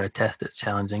problem set or a test that's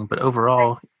challenging. But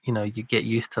overall, you know, you get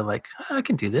used to like, oh, I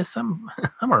can do this. I'm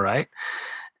all right.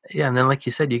 Yeah. And then, like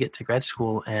you said, you get to grad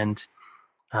school, and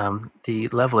the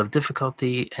level of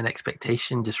difficulty and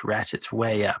expectation just ratchets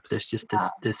way up. There's just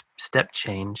this step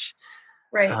change.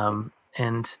 Right.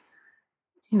 And,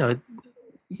 you know,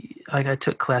 like I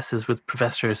took classes with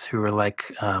professors who were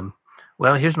like,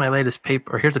 well, here's my latest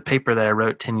paper, or here's a paper that I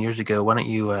wrote 10 years ago. Why don't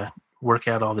you work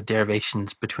out all the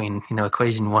derivations between, you know,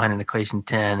 equation 1 and equation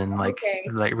 10, and like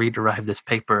rederive this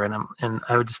paper. And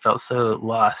I just felt so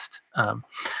lost.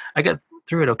 I got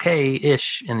through it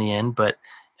okay-ish in the end, but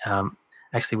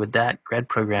actually with that grad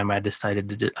program, I decided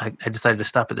to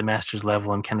stop at the master's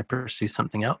level and kind of pursue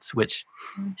something else, which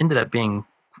ended up being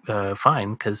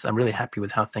fine, because I'm really happy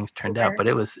with how things turned out. But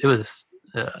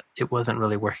it wasn't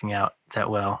really working out that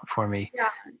well for me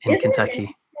in Kentucky.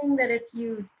 It interesting that if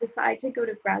you decide to go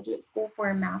to graduate school for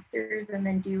a master's and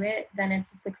then do it, then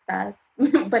it's a success.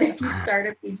 But if you start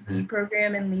a PhD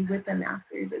program and leave with a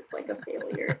master's, it's like a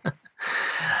failure.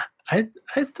 I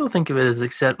still think of it as a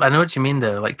success. I know what you mean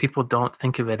though. Like, people don't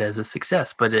think of it as a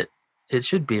success, but it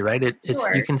should be, right?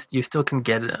 You still can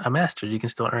get a master's. You can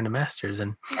still earn a master's,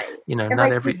 and you know, and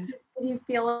not every. Did you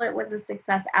feel it was a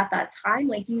success at that time,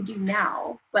 like you do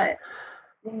now, but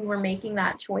when you were making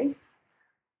that choice?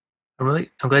 I'm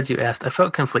glad you asked. I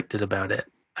felt conflicted about it.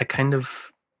 I kind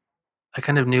of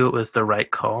knew it was the right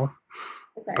call,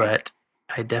 but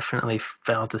I definitely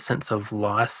felt a sense of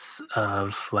loss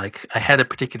of like I had a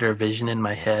particular vision in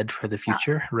my head for the Yeah,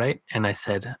 future, right? And I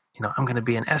said, I'm going to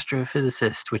be an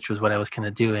astrophysicist, which was what I was kind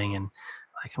of doing, and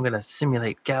like I'm going to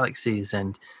simulate galaxies.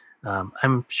 And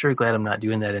I'm sure glad I'm not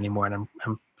doing that anymore, and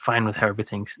I'm fine with how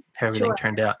everything sure.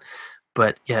 turned out.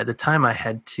 But yeah, at the time I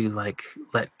had to like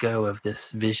let go of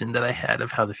this vision that I had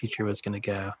of how the future was going to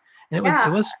go, and Yeah,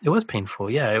 it was painful.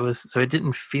 Yeah, it was. So it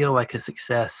didn't feel like a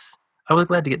success. I was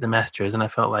glad to get the master's, and I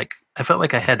felt like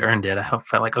I had earned it.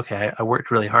 Felt like okay, I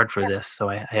worked really hard for this, so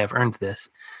I have earned this.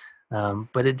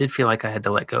 But it did feel like I had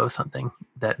to let go of something,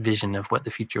 that vision of what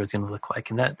the future was going to look like,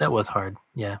 and that was hard.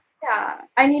 Yeah, yeah.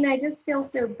 I mean, I just feel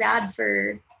so bad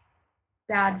for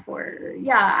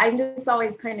yeah, I'm just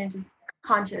always kind of just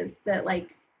conscious that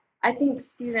like I think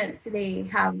students today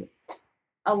have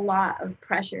a lot of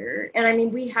pressure. And I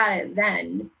mean, we had it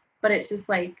then, but it's just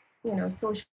like,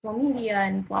 social media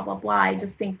and blah, blah, blah. I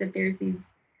just think that there's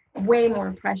these way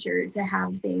more pressure to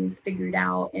have things figured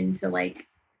out and to like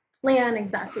plan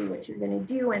exactly what you're going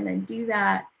to do and then do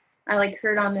that. I like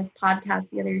heard on this podcast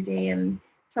the other day and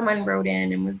someone wrote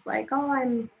in and was like, "Oh,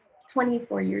 I'm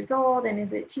 24 years old and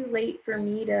is it too late for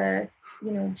me to,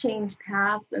 change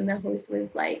paths?" And the host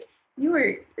was like,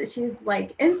 she's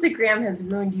like, "Instagram has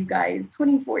ruined you guys.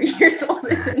 24 years old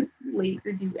isn't too late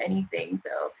to do anything." So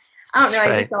I don't know. that's I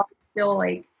right. just always feel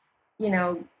like,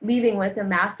 leaving with a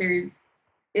master's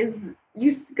is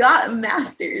you got a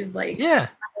master's, like, Yeah,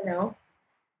 I don't know.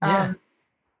 yeah. Um,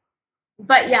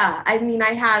 but yeah, I mean,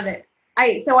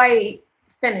 I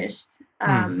finished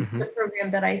Mm-hmm. the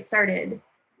program that I started,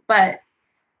 but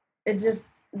it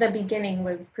just the beginning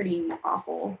was pretty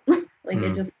awful. Like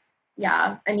it Mm. just,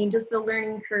 yeah, I mean, just the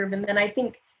learning curve, and then I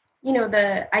think,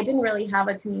 I didn't really have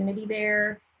a community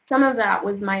there. Some of that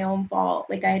was my own fault.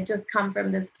 Like I had just come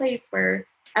from this place where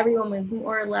everyone was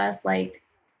more or less like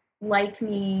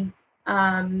me.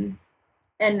 Um,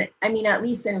 and I mean, at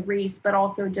least in race, but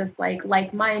also just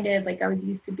like-minded. Like I was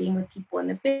used to being with people in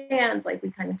the bands, like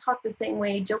we kind of talk the same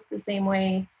way, joke the same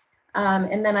way.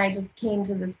 And then I just came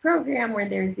to this program where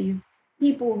there's these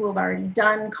people who have already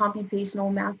done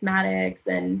computational mathematics,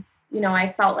 and I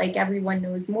felt like everyone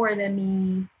knows more than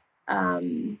me.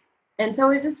 And so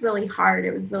it was just really hard.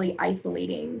 It was really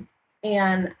isolating.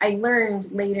 And I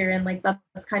learned later, and like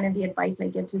that's kind of the advice I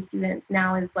give to students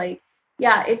now is like,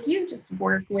 yeah, if you just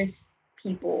work with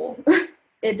people,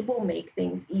 it will make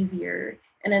things easier.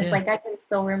 And it's Yeah. like I can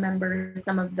still remember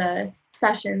some of the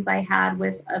sessions I had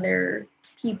with other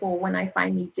people when I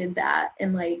finally did that.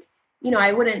 And like,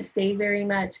 I wouldn't say very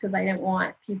much because I didn't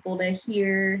want people to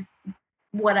hear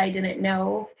what I didn't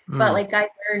know. But Mm. like I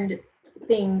learned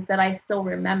things that I still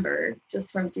remember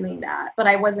just from doing that. But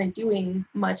I wasn't doing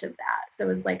much of that. So it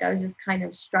was like I was just kind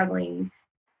of struggling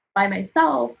by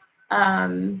myself,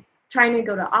 trying to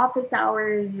go to office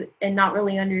hours and not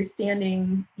really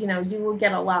understanding, you will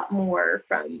get a lot more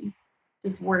from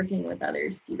just working with other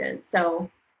students. So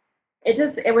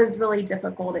it was really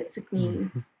difficult. It took me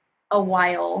Mm. a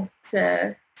while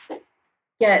to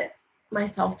get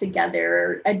myself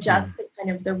together, Mm. adjust to kind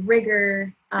of the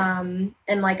rigor. And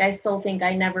like, I still think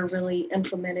I never really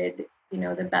implemented,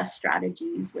 the best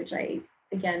strategies, which I,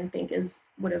 again, think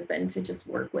would have been to just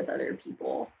work with other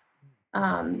people.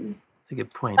 Um, That's a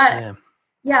good point. but Yeah.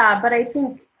 yeah, but I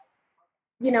think,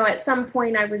 at some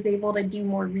point I was able to do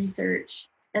more research,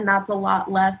 and that's a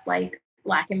lot less like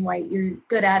black and white, you're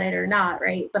good at it or not,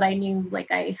 right? But I knew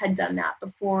like I had done that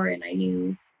before and I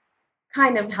knew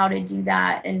kind of how to do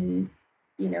that. And,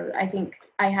 I think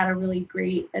I had a really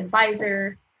great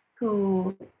advisor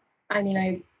who, I mean,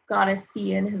 I got a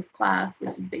C in his class,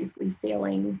 which is basically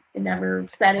failing, and never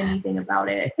said anything about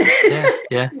it. Yeah.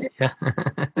 Yeah. Yeah.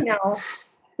 you know,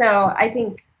 so I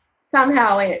think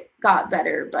somehow it got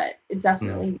better, but it Mm.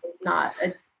 definitely was not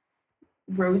a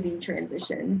rosy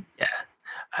transition. Yeah.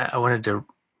 I wanted to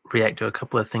react to a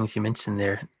couple of things you mentioned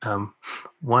there.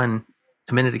 One,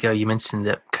 a minute ago, you mentioned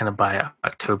that kind of by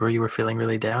October you were feeling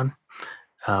really down.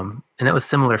 And that was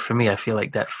similar for me. I feel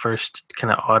like that first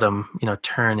kind of autumn,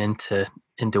 turn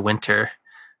into winter,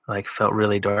 like felt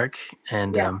really dark.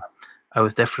 And Yeah, I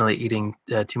was definitely eating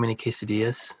too many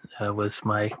quesadillas. Was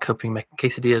my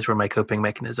quesadillas were my coping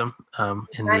mechanism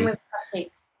in mine the was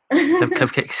cupcakes.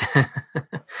 cupcakes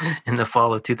in the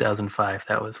fall of 2005.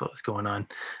 That was what was going on.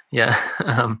 Yeah.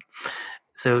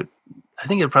 So I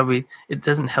think it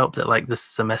doesn't help that like the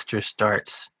semester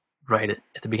starts right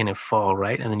at the beginning of fall,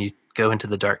 right? And then you go into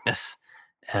the darkness.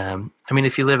 I mean,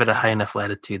 if you live at a high enough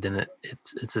latitude, then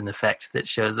it's an effect that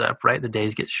shows up, right? The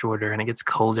days get shorter and it gets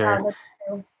Yeah, colder. that's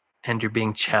true. and you're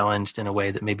being challenged in a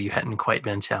way that maybe you hadn't quite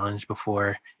been challenged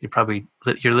before.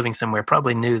 You're living somewhere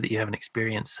probably new that you haven't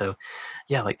experienced. So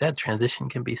yeah, like that transition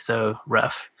can be so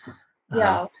rough.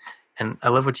 Yeah. And I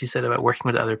love what you said about working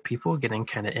with other people, getting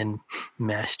kind of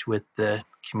enmeshed with the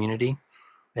community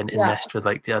and Yeah. enmeshed with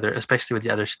like the other, especially with the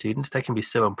other students. That can be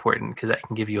so important because that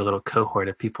can give you a little cohort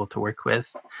of people to work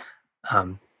with.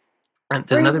 And Or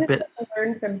there's you another just bit.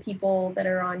 learn from people that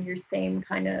are on your same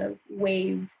kind of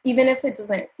wave, even if it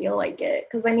doesn't feel like it.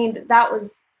 Because I mean, that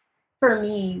was, for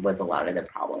me, was a lot of the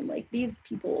problem. Like, these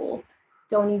people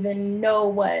don't even know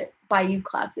what Bayou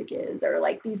Classic is, or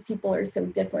like, these people are so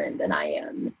different than I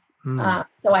am.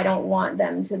 So I don't want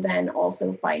them to then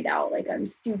also find out like I'm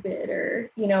stupid, or,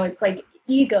 you know, it's like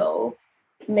ego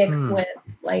mixed with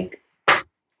like,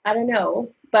 I don't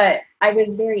know, but I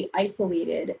was very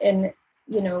isolated. And,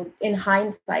 you know, in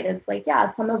hindsight, it's like, yeah,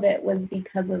 some of it was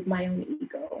because of my own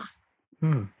ego.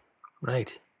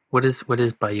 Right. What is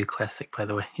Bayou Classic, by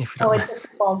the way, if you Oh, don't it's mind? a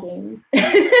football game.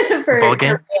 Ball for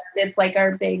game? band. It's like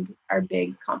our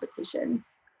big competition.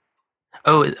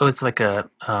 It's like a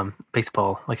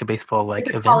baseball, like a baseball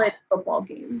It's like a college event. football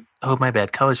game. Oh, my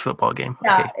bad. College football game.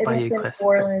 Yeah, Okay, and Bayou it's in New Classic.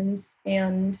 Orleans,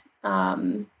 and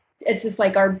it's just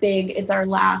like it's our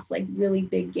last like really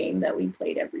big game that we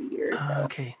played every year. So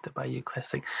Okay, the Bayou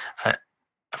Classic.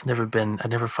 I've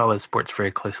never followed sports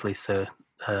very closely, so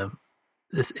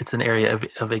it's an area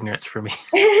of ignorance for me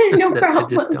no that I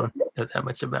just problem. don't know that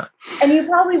much about. And you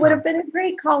probably would have been a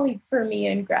great colleague for me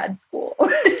in grad school.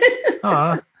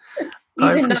 Oh,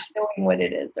 Even not knowing what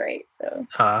it is, right? So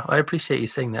I appreciate you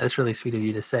saying that. It's really sweet of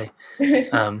you to say.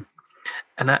 And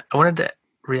I wanted to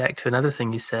react to another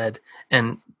thing you said,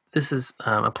 and this is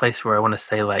a place where I want to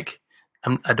say, like,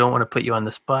 I don't want to put you on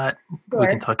the spot. Sure. We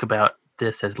can talk about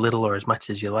this as little or as much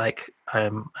as you like.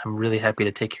 I'm really happy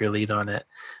to take your lead on it.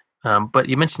 But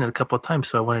you mentioned it a couple of times,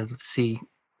 so I wanted to see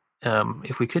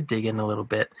if we could dig in a little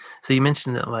bit. So you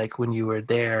mentioned that, like, when you were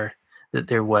there, that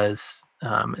there was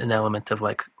an element of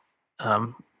like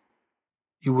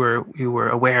you were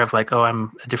aware of like, oh,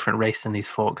 I'm a different race than these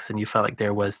folks, and you felt like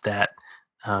there was that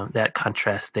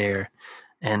contrast there.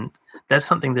 And that's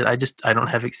something that I don't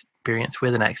have experience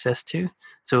with and access to.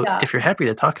 So yeah. if you're happy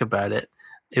to talk about it,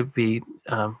 it'd be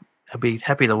I'd be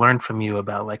happy to learn from you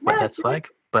about like what that's like.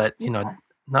 But you know,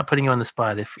 not putting you on the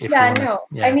spot if you want to.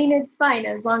 Yeah, I mean, it's fine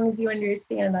as long as you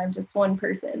understand I'm just one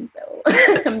person. So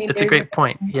I mean, it's a great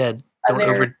point. Yeah, don't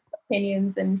over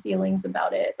opinions and feelings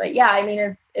about it. But yeah, I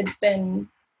mean, it's been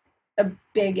a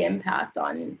big impact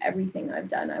on everything I've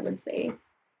done, I would say.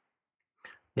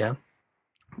 Yeah.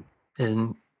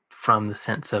 And from the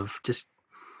sense of just,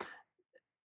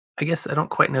 I guess I don't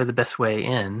quite know the best way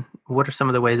in. What are some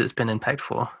of the ways it's been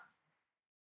impactful?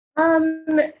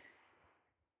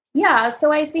 Yeah,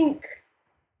 so I think,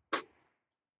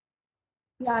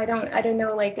 yeah, I don't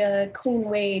know like a clean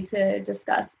way to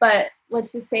discuss, but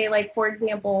let's just say, like, for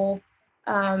example,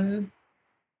 I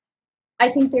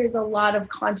think there's a lot of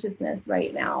consciousness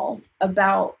right now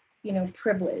about, you know,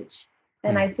 privilege.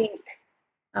 And I think,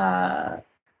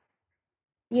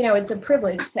 you know, it's a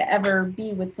privilege to ever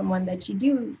be with someone that you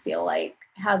do feel like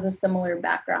has a similar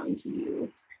background to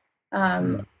you.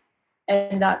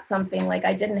 And that's something like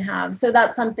I didn't have. So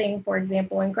that's something, for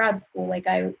example, in grad school, like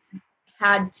I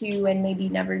had to, and maybe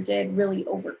never did, really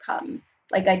overcome.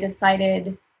 Like I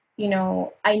decided, you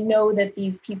know, I know that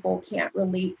these people can't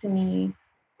relate to me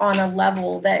on a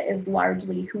level that is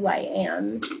largely who I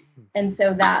am. And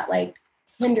so that like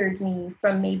hindered me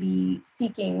from maybe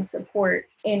seeking support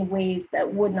in ways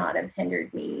that would not have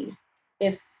hindered me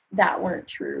if that weren't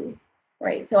true.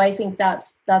 Right. So I think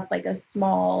that's like a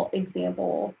small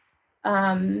example.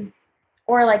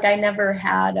 Or like I never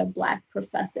had a Black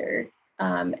professor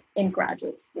in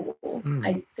graduate school.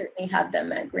 I certainly had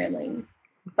them at Grambling,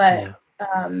 but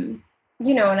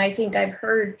you know, and I think I've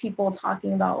heard people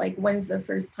talking about like, when's the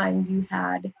first time you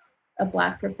had a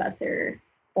Black professor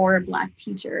or a Black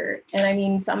teacher? And I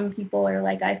mean, some people are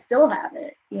like, I still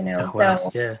haven't, you know. Oh,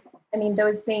 wow. Yeah. I mean,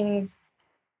 those things,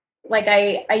 like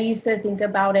I used to think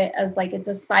about it as like it's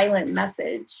a silent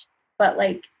message. But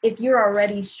like, if you're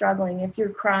already struggling, if you're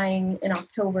crying in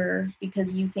October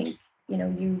because you think, you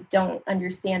know, you don't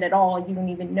understand at all, you don't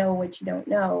even know what you don't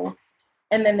know,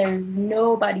 and then there's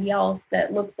nobody else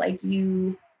that looks like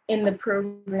you in the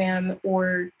program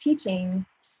or teaching,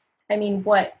 I mean,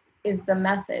 what is the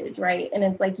message, right? And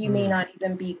it's like, you may not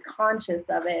even be conscious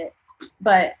of it,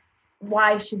 but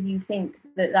why should you think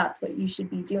that that's what you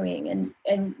should be doing?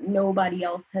 And nobody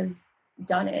else has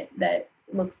done it that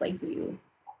looks like you.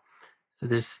 So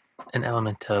there's an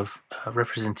element of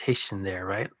representation there,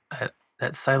 right?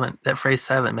 that phrase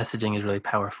silent messaging is really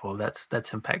powerful. That's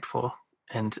impactful.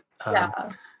 And Yeah.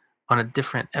 on a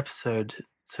different episode,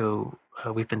 so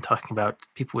we've been talking about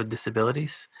people with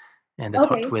disabilities, and I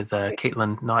talked Okay. with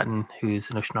Caitlin Naughton, who's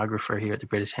an oceanographer here at the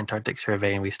British Antarctic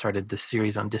Survey, and we started this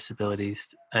series on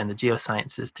disabilities and the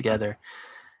geosciences together.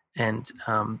 And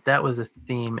that was a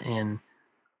theme in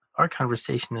our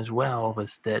conversation as well,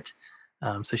 was that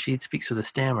so she speaks with a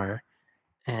stammer,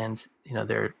 and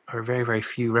there are very, very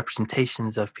few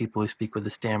representations of people who speak with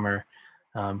a stammer.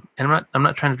 And I'm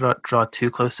not trying to draw too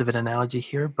close of an analogy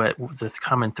here, but the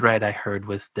common thread I heard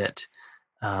was that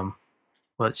um,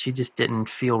 well, she just didn't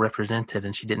feel represented,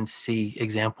 and she didn't see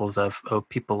examples of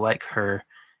people like her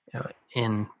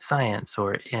in science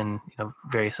or in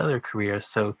various other careers.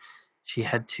 So she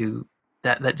had to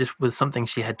that just was something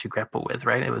she had to grapple with,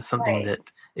 right? It was something Right.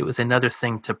 that it was another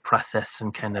thing to process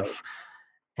and kind Right. of,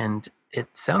 and it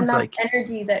And sounds that's like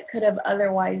energy that could have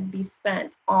otherwise be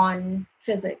spent on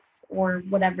physics or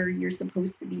whatever you're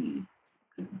supposed to be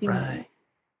doing. right,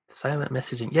 silent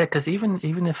messaging, yeah, because even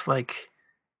if like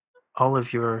all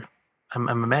of your I'm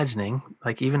imagining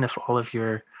like even if all of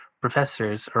your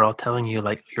professors are all telling you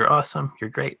like you're awesome, you're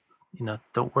great,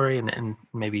 don't worry, and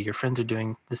maybe your friends are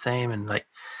doing the same, and like,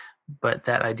 but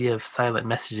that idea of silent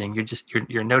messaging,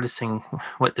 you're noticing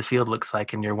what the field looks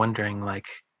like, and you're wondering like,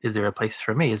 is there a place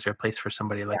for me, is there a place for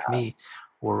somebody like Yeah. me,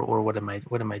 or what am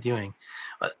I doing?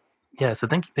 Yeah, so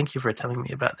thank you for telling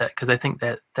me about that, because I think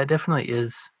that that definitely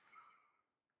is,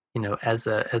 as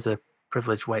a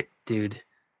privileged white dude,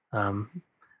 um,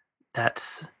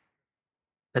 that's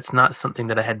that's not something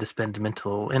that I had to spend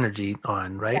mental energy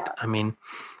on, right? Yeah. I mean,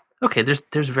 okay,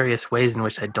 there's various ways in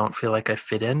which I don't feel like I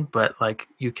fit in, but like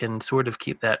you can sort of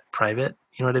keep that private.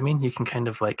 You know what I mean? You can kind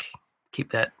of like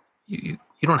keep that. You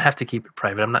don't have to keep it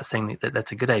private. I'm not saying that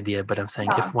that's a good idea, but I'm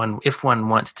saying Yeah. if one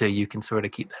wants to, you can sort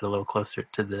of keep that a little closer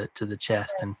to the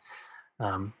chest. And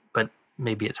but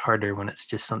maybe it's harder when it's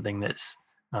just something that's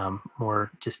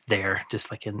more just there, just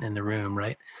like in the room,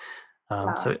 right?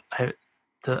 Yeah. So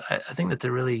I think that's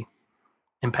a really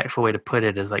impactful way to put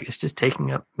it, is like it's just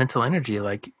taking up mental energy.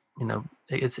 Like,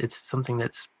 it's something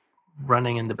that's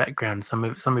running in the background. Some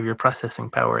of your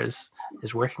processing power is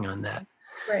working on that.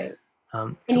 Right.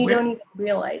 And So you where don't even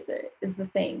realize it is the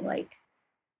thing. Like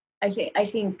I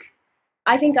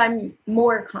think I'm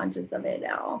more conscious of it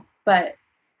now, but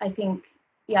I think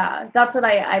yeah, that's what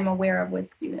I'm aware of with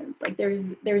students. Like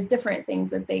there's different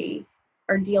things that they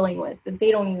are dealing with that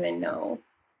they don't even know.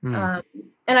 mm, Um,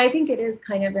 and I think it is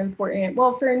kind of important.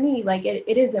 Well, for me, like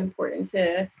it is important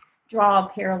to draw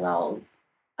parallels.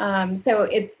 So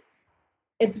it's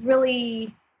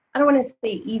really, I don't want to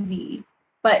say easy,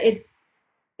 but it's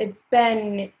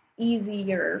been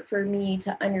easier for me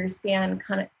to understand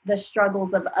kind of the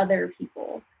struggles of other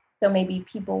people. So maybe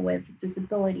people with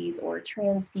disabilities or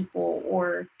trans people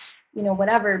or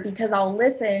whatever, because I'll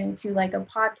listen to like a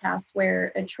podcast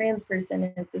where a trans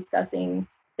person is discussing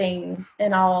things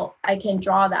and I can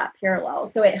draw that parallel.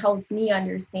 So it helps me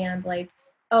understand like,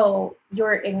 oh,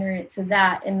 you're ignorant to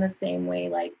that in the same way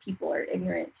like people are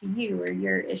ignorant to you or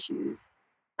your issues.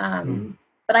 mm.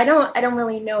 But I don't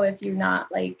really know if you're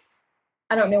not like,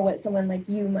 I don't know what someone like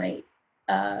you might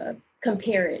uh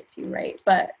compare it to, right?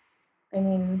 But I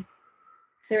mean,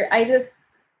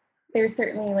 there's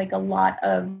certainly like a lot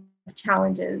of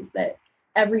challenges that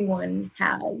everyone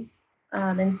has.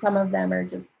 And some of them are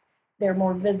just they're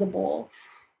more visible.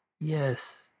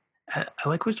 Yes, I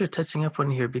like what you're touching up on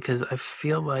here, because I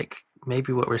feel like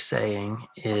maybe what we're saying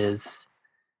is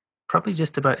probably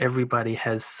just about everybody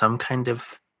has some kind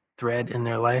of thread in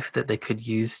their life that they could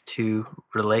use to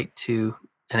relate to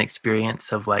an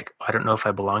experience of like, I don't know if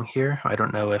I belong here. I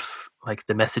don't know if like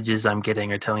the messages I'm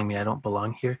getting are telling me I don't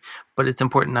belong here. But it's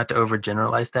important not to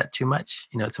overgeneralize that too much.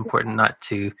 It's important not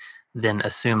to then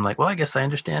assume like, well, I guess I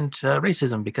understand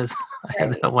racism because I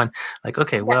had Right. that one. Like,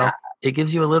 okay, Yeah. well, it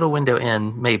gives you a little window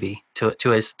in, maybe to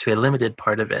a limited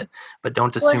part of it, but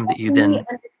don't Well, it assume that helps you me then.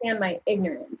 understand my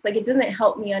ignorance. Like it doesn't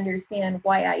help me understand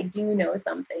why I do know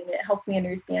something. It helps me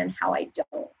understand how I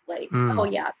don't. Like, oh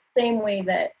Mm, yeah, same way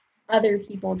that other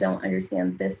people don't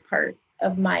understand this part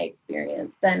of my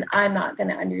experience, then I'm not going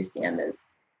to understand this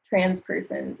trans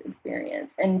person's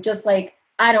experience. And just like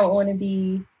I don't want to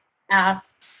be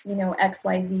asked,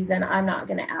 XYZ, then I'm not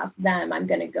going to ask them. I'm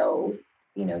going to go,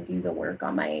 do the work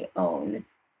on my own.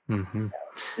 hmm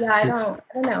Yeah, I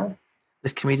don't know.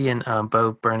 This comedian,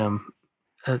 Bo Burnham,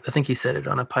 I think he said it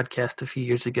on a podcast a few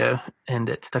years ago, and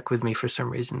it stuck with me for some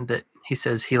reason. That he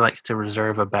says he likes to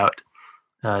reserve about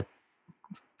uh,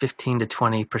 15 to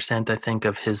 20%, I think,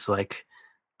 of his like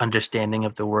understanding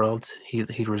of the world. He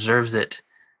reserves it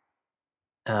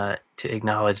to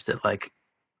acknowledge that like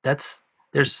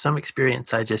there's some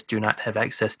experience I just do not have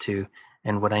access to,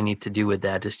 and what I need to do with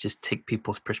that is just take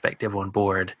people's perspective on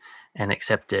board and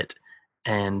accept it.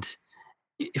 And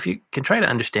if you can try to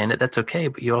understand it, that's okay,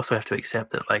 but you also have to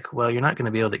accept that like, well, you're not going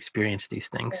to be able to experience these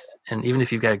things, and even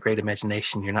if you've got a great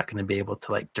imagination, you're not going to be able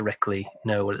to like directly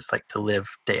know what it's like to live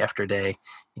day after day,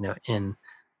 you know, in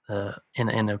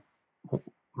a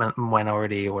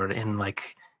minority or in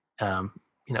like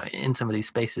you know, in some of these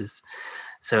spaces.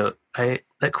 So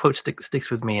that quote sticks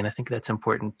with me, and I think that's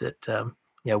important. That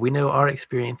yeah, we know our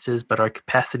experiences, but our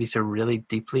capacity to really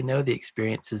deeply know the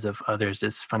experiences of others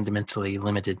is fundamentally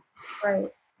limited.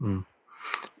 Right. Mm.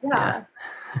 Yeah.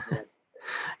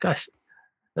 Gosh,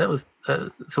 that was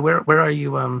so. Where are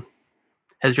you?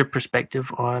 Has your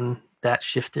perspective on that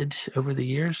shifted over the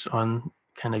years? On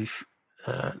kind of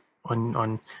uh,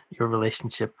 on your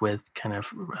relationship with kind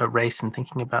of race and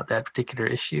thinking about that particular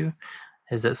issue?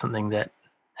 Is that something that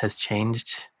has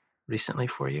changed recently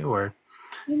for you, or?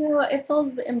 You know, it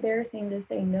feels embarrassing to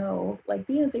say no. Like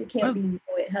the answer can't be no,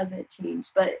 it hasn't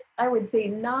changed, but I would say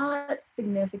not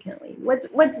significantly.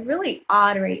 What's really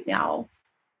odd right now,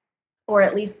 or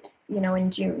at least, you know,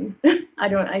 in June,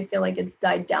 I feel like it's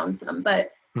died down some,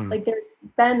 but like there's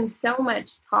been so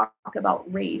much talk about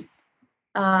race.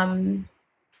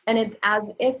 And it's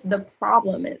as if the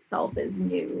problem itself is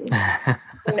new.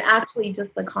 And actually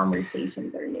just the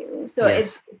conversations are new. So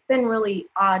yes. it's been really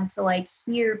odd to like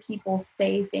hear people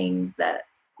say things that,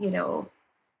 you know,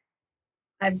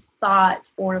 I've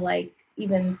thought or like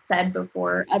even said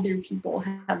before. Other people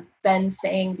have been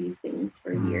saying these things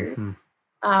for years.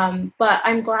 But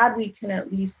I'm glad we can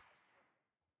at least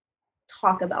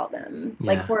talk about them. Yeah.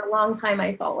 Like for a long time,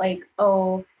 I felt like,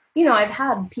 oh, you know, I've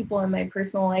had people in my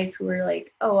personal life who were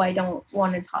like, oh, I don't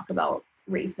want to talk about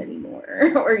race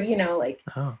anymore, or, you know, like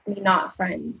not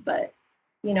friends, but,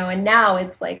 you know, and now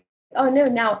it's like, oh no,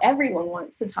 now everyone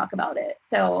wants to talk about it.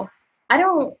 So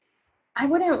I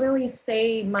wouldn't really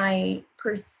say my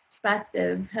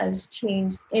perspective has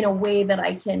changed in a way that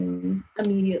I can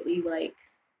immediately like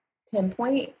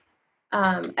pinpoint.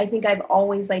 I think I've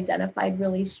always identified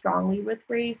really strongly with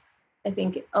race. I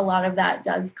think a lot of that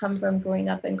does come from growing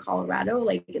up in Colorado.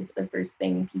 Like it's the first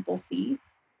thing people see.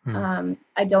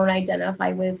 I don't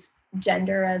identify with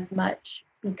gender as much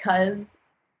because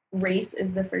race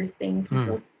is the first thing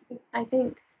people see, I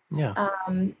think. Yeah.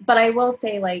 But I will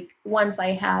say, like, once I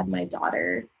had my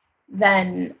daughter,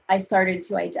 then I started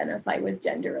to identify with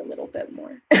gender a little bit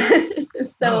more.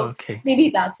 So maybe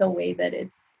that's a way that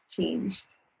it's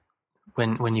changed.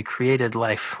 When you created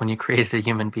life, when you created a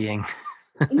human being.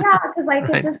 Yeah, because I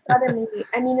could just suddenly,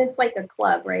 I mean, it's like a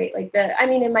club, right? Like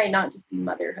it might not just be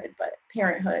motherhood, but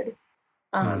parenthood.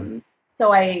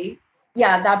 So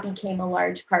that became a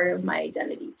large part of my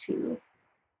identity too.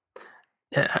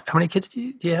 How many kids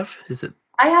do you have? Is it?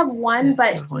 I have one,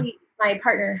 but my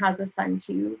partner has a son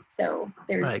too. So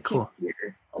there's two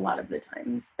here a lot of the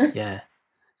times. Yeah.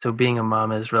 So being a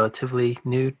mom is relatively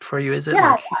new for you, is it?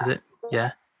 Yeah. Is it?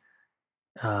 Yeah.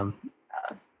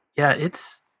 Yeah,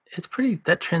 it's pretty,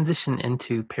 that transition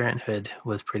into parenthood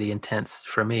was pretty intense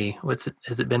for me.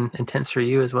 Has it been intense for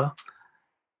you as well?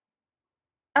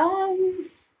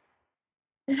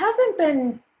 It hasn't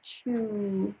been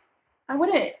too, I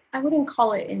wouldn't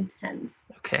call it intense.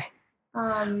 Okay.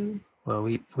 Well,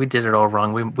 we did it all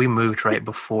wrong. We moved right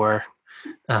before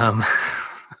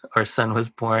our son was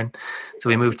born. So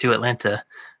we moved to Atlanta.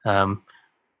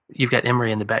 You've got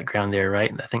Emory in the background there,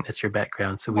 right? I think that's your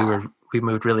background. So we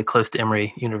moved really close to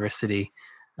Emory University,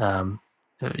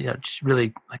 just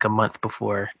really like a month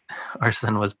before our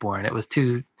son was born. It was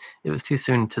too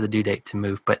soon to the due date to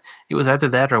move, but it was either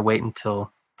that or wait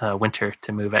until winter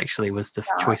to move. Actually, was the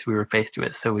choice we were faced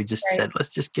with. So we just said, let's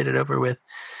just get it over with.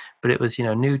 But it was,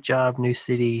 new job, new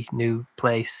city, new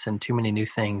place, and too many new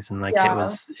things, and like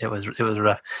it was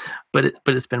rough. But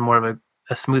it's been more of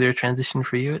a smoother transition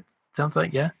for you. It sounds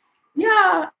like, yeah.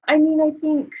 Yeah, I mean, I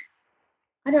think,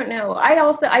 I don't know.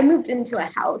 I moved into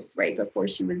a house right before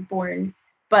she was born,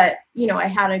 but I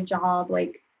had a job,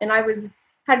 like, and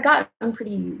had gotten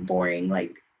pretty boring.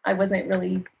 Like I wasn't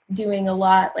really doing a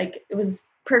lot. Like it was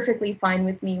perfectly fine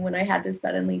with me when I had to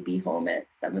suddenly be home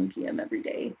at 7 p.m. every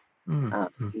day to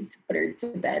put her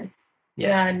to bed.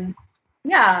 Yeah. And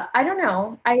yeah, I don't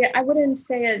know. I wouldn't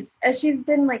say she's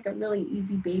been like a really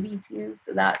easy baby too,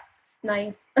 so that's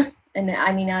nice. And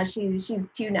I mean, she's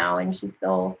 2 now, and she's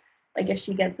still like, if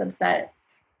she gets upset,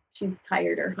 she's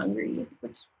tired or hungry,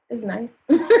 which is nice.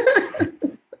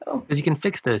 Because you can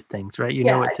fix those things, right? You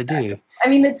know what to do. I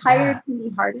mean, the tired can be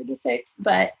harder to fix,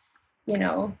 but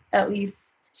at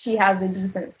least she has a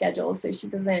decent schedule, so she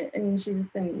doesn't, I mean, she's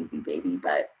just an easy baby.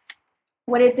 But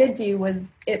what it did do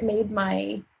was it made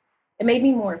me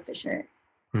more efficient.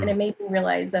 And it made me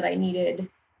realize that I needed,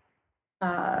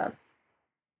 I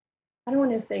don't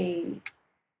want to say,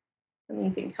 let me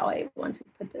think how I want to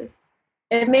put this.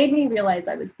 It made me realize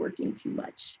I was working too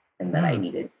much and that I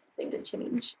needed something to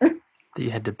change. That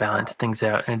you had to balance things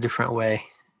out in a different way.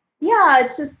 Yeah,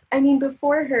 it's just, I mean,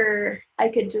 before her, I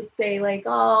could just say like,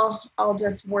 oh, I'll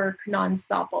just work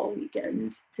nonstop all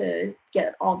weekend to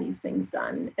get all these things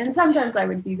done. And sometimes I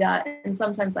would do that, and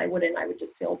sometimes I wouldn't. I would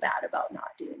just feel bad about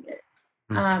not doing it.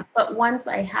 But once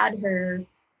I had her,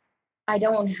 I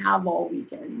don't have all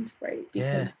weekend, right?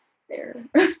 Because there.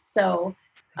 So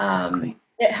exactly.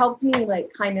 It helped me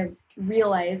like kind of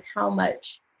realize how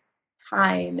much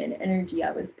time and energy I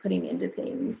was putting into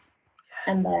things.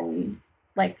 And then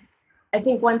like, I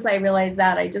think once I realized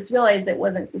that, I just realized it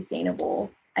wasn't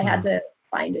sustainable. I had to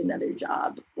find another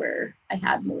job where I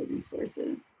had more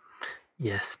resources.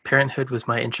 Yes, parenthood was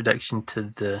my introduction to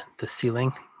the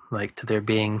ceiling, like to there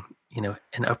being, you know,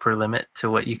 an upper limit to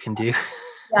what you can do.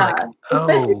 Yeah, like,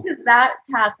 especially because that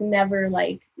task never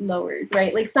like lowers,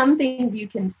 right? Like some things you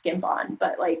can skimp on,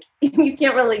 but like you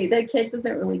can't really, the kid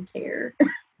doesn't really care.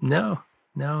 No.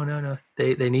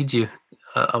 They need you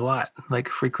a lot, like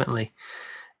frequently.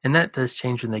 And that does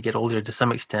change when they get older to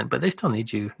some extent, but they still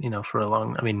need you, you know, for a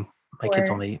long, I mean, my kid's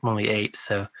only 8.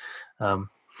 So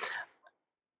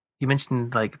you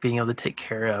mentioned like being able to take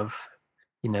care of,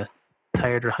 you know,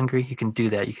 tired or hungry. You can do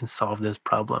that. You can solve those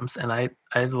problems. And I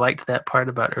liked that part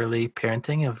about early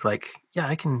parenting of like, yeah,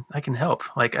 I can help.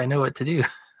 Like I know what to do.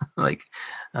 like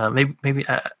maybe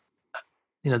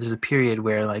you know, there's a period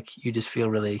where like you just feel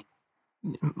really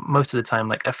most of the time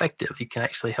like effective. You can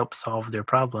actually help solve their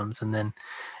problems, and then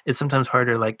it's sometimes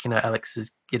harder. Like, you know, Alex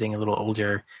is getting a little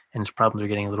older and his problems are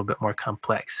getting a little bit more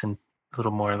complex and a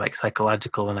little more like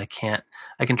psychological, and I can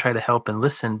try to help and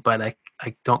listen, but I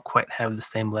don't quite have the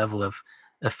same level of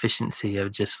efficiency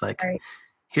of just like,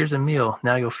 here's a meal,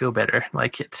 now you'll feel better.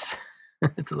 Like it's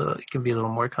it can be a little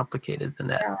more complicated than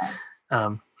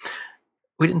that.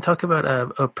 We didn't talk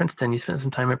about Princeton. You spent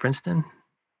some time at Princeton.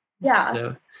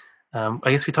 So I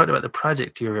guess we talked about the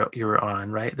project you were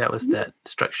on, right? That was that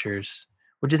structures.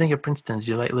 What do you think of Princeton? Did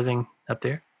you like living up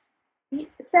there?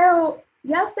 So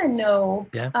yes and no.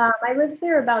 Yeah. I lived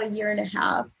there about 1.5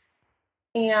 years,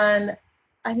 and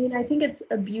I mean, I think it's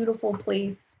a beautiful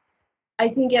place. I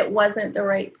think it wasn't the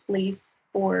right place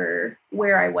for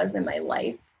where I was in my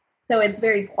life. So it's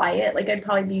very quiet. Like I'd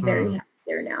probably be very happy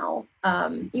there now,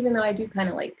 even though I do kind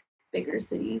of like bigger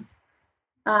cities.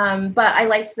 But I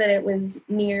liked that it was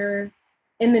near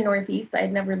in the Northeast. I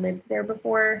had never lived there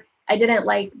before. I didn't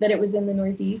like that it was in the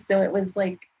Northeast, so it was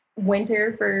like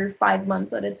winter for 5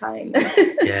 months at a time.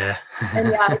 Yeah. And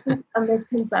yeah, I think a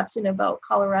misconception about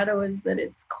Colorado is that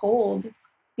it's cold,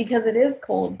 because it is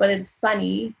cold, but it's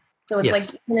sunny. So it's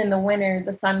like even in the winter,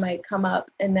 the sun might come up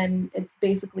and then it's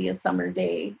basically a summer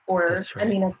day, or I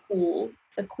mean a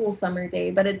cool summer day,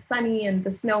 but it's sunny and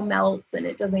the snow melts and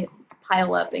it doesn't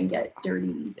pile up and get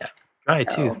dirty. Yeah.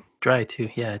 Dry too.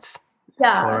 Yeah, it's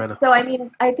Colorado. So I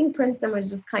mean, I think Princeton was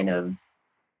just kind of,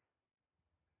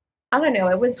 I don't know,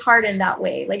 it was hard in that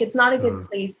way. Like it's not a good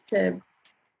place to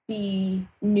be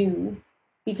new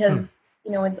because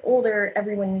you know, it's older,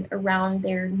 everyone around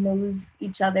there knows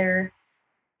each other.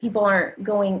 People aren't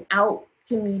going out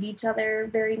to meet each other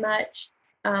very much.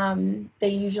 They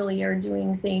usually are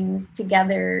doing things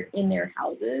together in their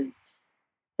houses.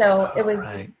 So it was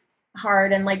just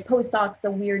hard. And like postdoc's a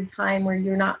weird time where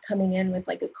you're not coming in with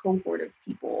like a cohort of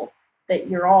people that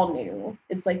you're all new.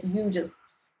 It's like you just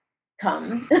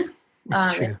come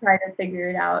and try to figure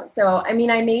it out. So, I mean,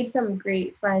 I made some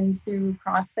great friends through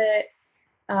CrossFit,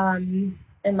 and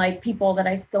like people that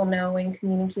I still know and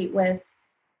communicate with.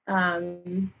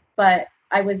 But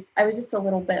I was just a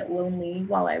little bit lonely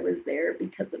while I was there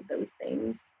because of those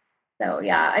things. So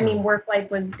yeah, I mean, work life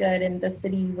was good and the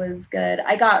city was good.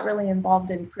 I got really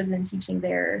involved in prison teaching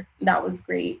there. That was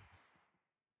great.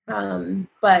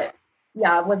 But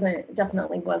yeah,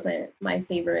 definitely wasn't my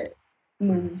favorite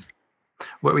move.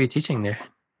 What were you teaching there?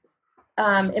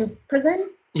 In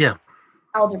prison? Yeah.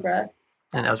 Algebra.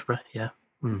 And algebra, yeah.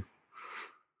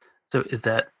 So is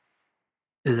that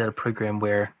a program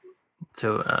where,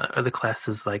 so are the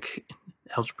classes like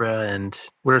algebra, and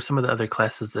what are some of the other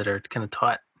classes that are kind of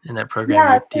taught in that program?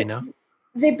 Yeah, do you know?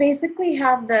 They basically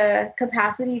have the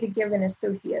capacity to give an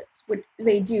associate's, which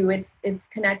they do. It's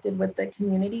connected with the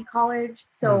community college.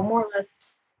 So more or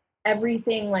less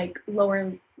everything like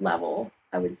lower level,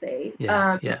 I would say.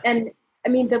 Yeah. And I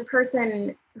mean, the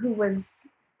person who was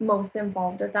most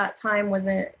involved at that time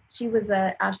wasn't, she was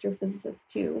an astrophysicist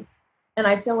too. And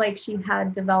I feel like she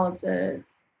had developed a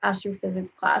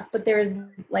astrophysics class, but there's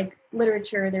like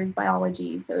literature, there's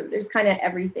biology, so there's kind of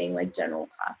everything, like general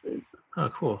classes. Oh,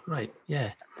 cool. Right.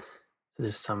 Yeah. So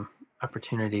there's some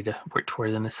opportunity to work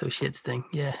towards an associate's thing.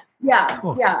 Yeah. Yeah,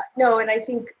 Cool. yeah. No, and I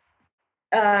think,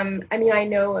 I mean, I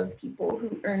know of people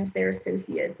who earned their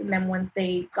associates, and then once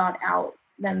they got out,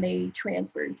 then they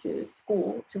transferred to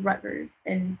school, to Rutgers,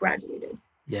 and graduated.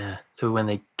 Yeah. So when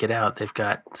they get out, they've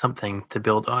got something to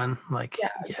build on. Like, Yeah.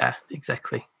 yeah,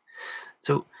 exactly.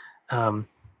 So,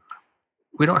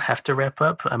 we don't have to wrap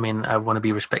up. I mean, I want to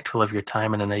be respectful of your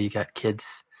time, and I know you got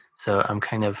kids, so I'm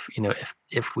kind of,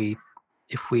 if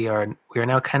we are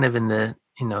now kind of in the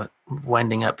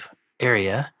winding up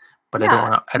area, but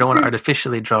Yeah. I don't want to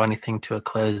artificially draw anything to a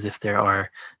close if there are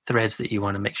threads that you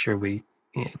want to make sure we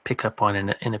pick up on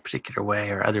in a particular way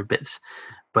or other bits.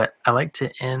 But I like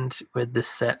to end with this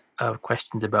set of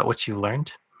questions about what you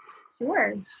learned.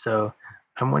 Sure. So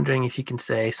I'm wondering if you can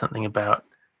say something about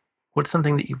what's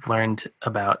something that you've learned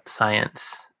about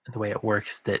science, the way it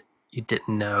works, that you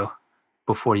didn't know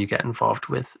before you got involved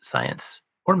with science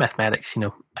or mathematics?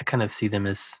 I kind of see them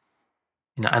as,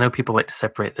 I know people like to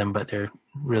separate them, but they're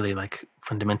really like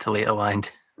fundamentally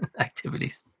aligned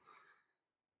activities.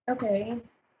 Okay.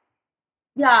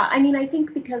 Yeah, I mean, I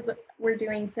think because we're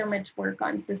doing so much work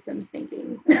on systems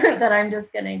thinking that I'm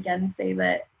just going to again say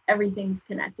that everything's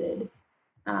connected.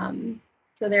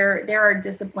 So there are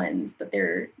disciplines, but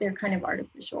they're kind of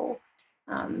artificial.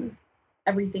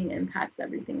 Everything impacts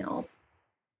everything else.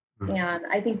 Mm. And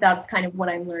I think that's kind of what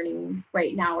I'm learning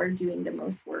right now, or doing the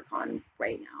most work on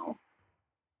right now.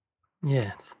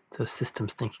 Yeah, so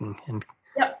systems thinking and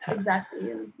Yep,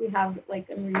 exactly. And we have, like,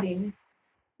 I'm reading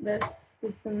this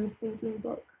systems thinking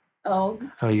book. Oh,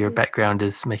 your background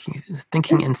is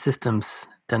thinking in systems.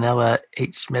 Donella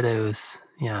H. Meadows.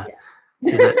 Yeah.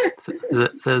 yeah.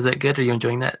 Is that good? Are you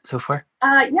enjoying that so far?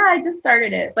 Yeah, I just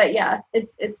started it, but yeah,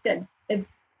 it's good.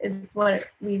 It's what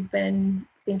we've been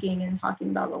thinking and talking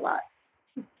about a lot.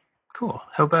 Cool.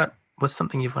 How about what's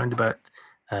something you've learned about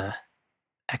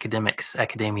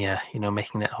academia,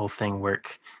 making that whole thing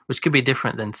work, which could be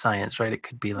different than science, right? It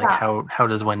could be like, Yeah. how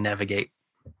does one navigate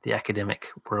the academic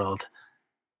world?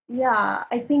 Yeah,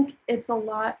 I think it's a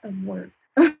lot of work.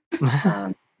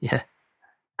 Yeah.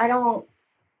 I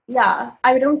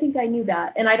don't think I knew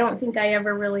that. And I don't think I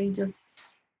ever really just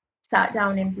sat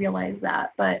down and realized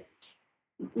that. But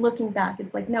looking back,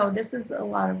 it's like, no, this is a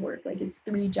lot of work. Like, it's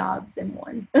 3 jobs in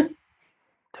one.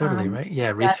 Totally, right? Yeah,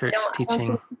 Yeah, research,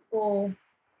 teaching.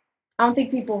 I don't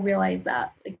think people realize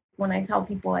that. Like, when I tell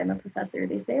people I'm a professor,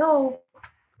 they say, "Oh,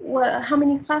 how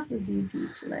many classes do you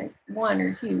teach?" And I say, 1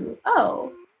 or 2.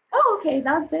 Oh, okay,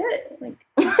 that's it. Like,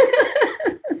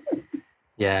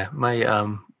 Yeah,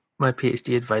 my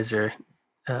PhD advisor,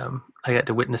 I got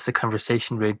to witness a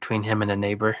conversation between him and a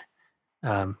neighbor,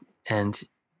 and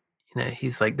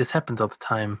he's like, this happens all the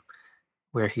time,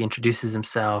 where he introduces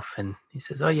himself and he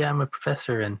says, "Oh yeah, I'm a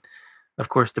professor," and of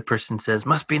course the person says,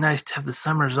 "Must be nice to have the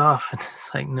summers off," and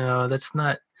it's like, no, that's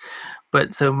not.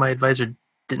 But so my advisor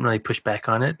didn't really push back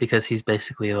on it, because he's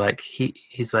basically like,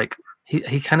 he's like,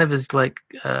 he kind of is like,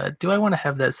 do I want to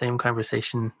have that same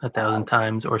conversation 1,000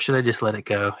 times, or should I just let it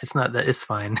go? It's not that, it's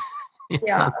fine. It's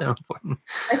yeah, not that important.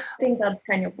 I think that's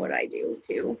kind of what I do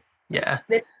too. Yeah.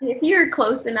 If you're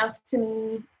close enough to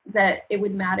me that it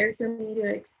would matter for me to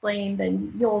explain,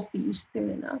 then you'll see soon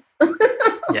enough.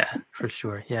 Yeah, for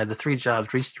sure. Yeah, the 3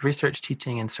 jobs: research,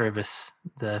 teaching, and service.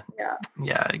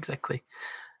 Yeah, exactly.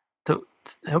 So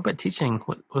how about teaching?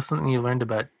 What's something you learned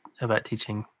about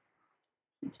teaching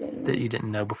that you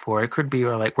didn't know before? It could be,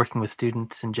 or like working with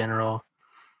students in general.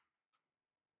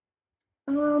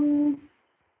 Um,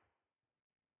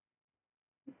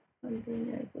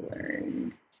 something I've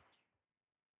learned.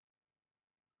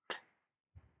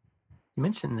 You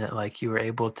mentioned that like you were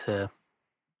able to,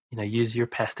 use your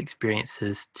past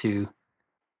experiences to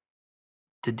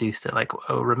deduce that, like,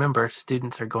 oh, remember,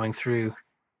 students are going through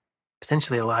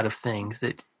potentially a lot of things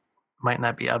that might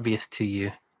not be obvious to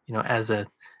you, as an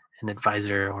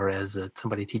advisor or as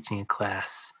somebody teaching a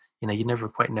class. You never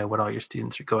quite know what all your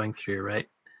students are going through, right?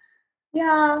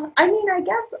 Yeah, I mean, I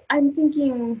guess I'm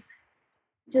thinking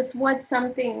just what's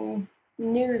something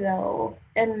new though.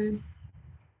 And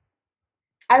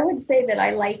I would say that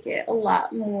I like it a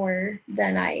lot more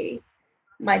than I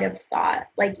might have thought.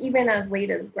 Like, even as late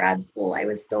as grad school, I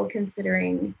was still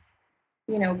considering,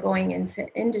 going into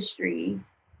industry.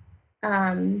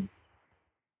 Um,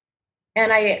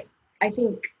 and I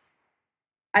think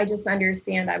I just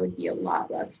understand I would be a lot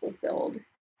less fulfilled.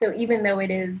 So even though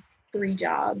it is 3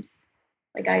 jobs,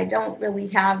 Like I don't really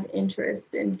have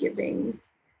interest in giving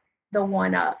the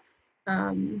one up.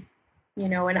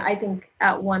 And I think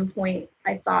at one point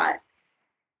I thought,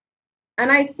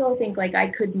 and I still think like I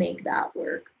could make that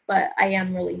work, but I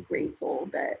am really grateful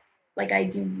that like I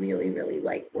do really, really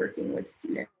like working with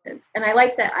students. And I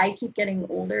like that I keep getting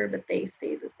older, but they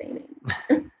stay the same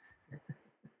age.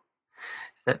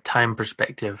 That time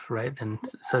perspective, right? Then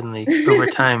suddenly over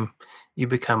time you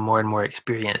become more and more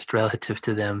experienced relative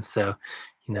to them. So,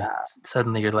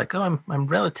 suddenly you're like, oh, I'm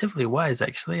relatively wise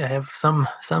actually. I have some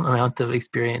amount of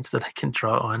experience that I can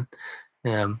draw on.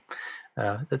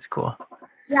 That's cool.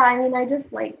 Yeah, I mean, I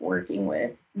just like working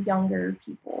with younger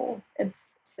people. It's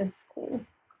cool.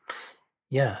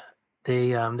 Yeah,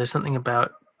 there's something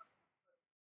about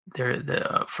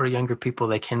for younger people,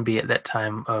 they can be at that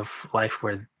time of life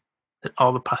where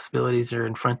all the possibilities are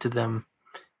in front of them.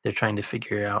 They're trying to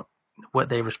figure out what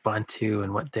they respond to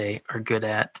and what they are good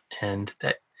at, and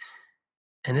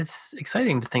it's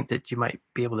exciting to think that you might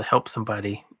be able to help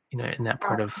somebody, in that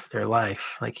part of their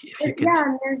life. Like if you could,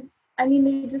 Yeah, and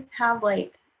they just have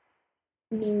like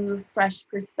new, fresh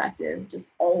perspective,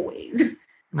 just always,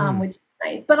 which is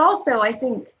nice. But also,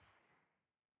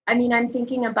 I'm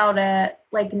thinking about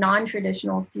like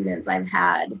non-traditional students I've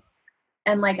had,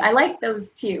 and like I like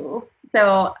those too.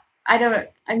 So I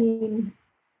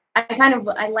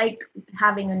like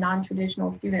having a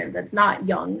non-traditional student that's not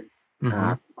young.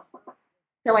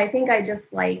 So I think I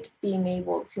just like being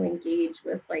able to engage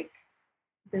with like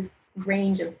this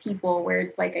range of people where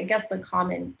it's like, I guess the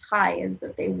common tie is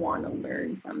that they want to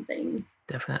learn something.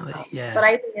 Definitely. Yeah. But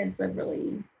I think it's a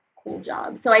really cool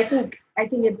job. So I think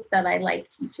it's that I like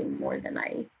teaching more than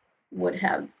I would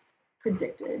have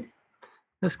predicted.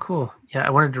 That's cool. Yeah.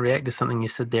 I wanted to react to something you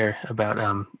said there about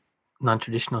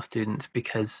non-traditional students,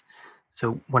 because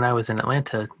so when I was in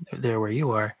Atlanta, there where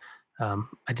you are,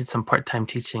 I did some part-time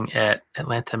teaching at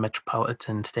Atlanta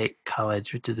Metropolitan State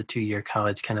College, which is a 2-year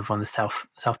college kind of on the south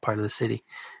part of the city.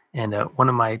 And one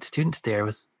of my students there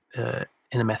was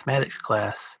in a mathematics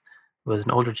class, was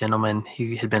an older gentleman.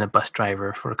 He had been a bus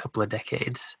driver for a couple of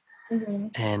decades.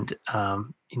 And,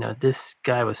 this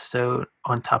guy was so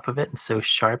on top of it and so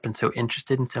sharp and so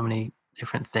interested in so many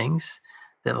different things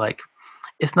that like,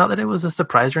 it's not that it was a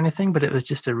surprise or anything, but it was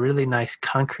just a really nice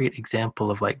concrete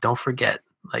example of like, don't forget,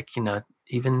 like,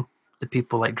 even the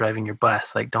people like driving your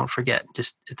bus, like, don't forget,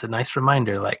 just, it's a nice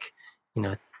reminder, like,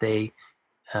 they're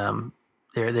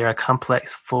a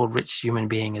complex, full, rich human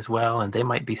being as well, and they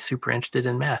might be super interested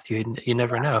in math. You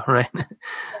never know, right?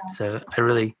 So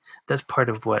that's part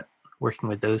of what working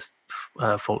with those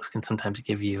folks can sometimes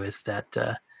give you, is that,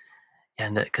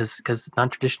 and that because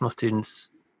non-traditional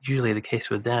students, usually the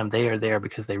case with them, they are there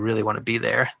because they really want to be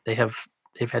there.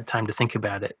 They've had time to think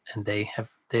about it, and they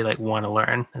like want to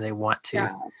learn and they want to.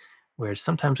 Yeah. Whereas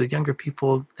sometimes with younger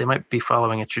people, they might be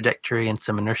following a trajectory and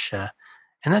some inertia,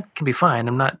 and that can be fine.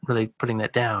 I'm not really putting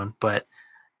that down, but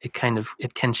it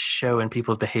can show in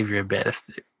people's behavior a bit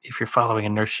if you're following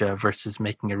inertia versus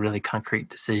making a really concrete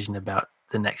decision about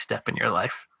the next step in your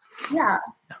life. Yeah.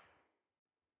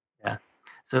 Yeah.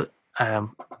 So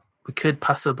we could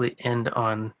possibly end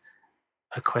on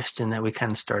a question that we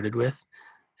kind of started with.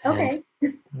 Okay.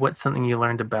 And what's something you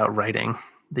learned about writing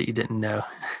that you didn't know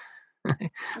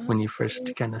when you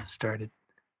first kind of started?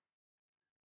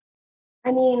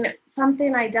 I mean,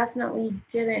 something I definitely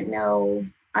didn't know,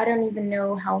 I don't even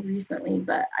know how recently,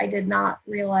 but I did not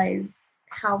realize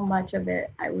how much of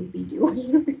it I would be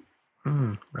doing.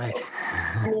 Right.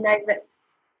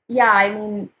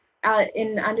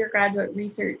 In undergraduate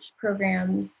research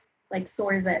programs like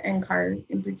SOARS at NCAR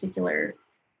in particular,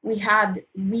 we had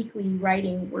weekly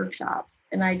writing workshops,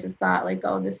 and I just thought like,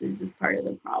 oh, this is just part of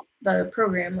the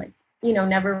program. Like,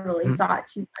 never really thought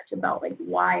too much about like,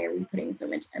 why are we putting so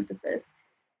much emphasis?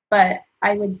 But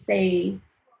I would say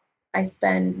I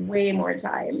spend way more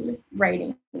time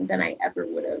writing than I ever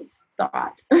would have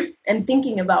thought, and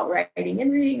thinking about writing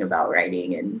and reading about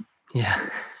writing. And yeah.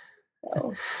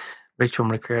 So. Rachel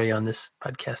McCrary on this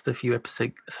podcast a few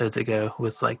episodes ago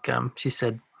was like, she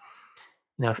said,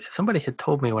 if somebody had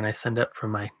told me when I signed up for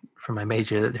my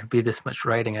major that there'd be this much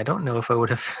writing, I don't know if I would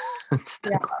have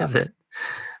stuck with it.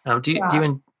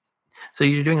 So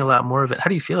you're doing a lot more of it. How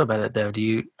do you feel about it though?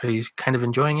 Are you kind of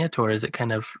enjoying it, or is it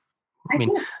kind of,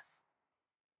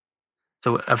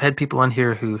 so I've had people on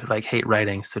here who like hate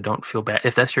writing, so don't feel bad.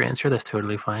 If that's your answer, that's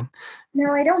totally fine.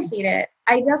 No, I don't hate it.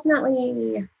 I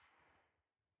definitely,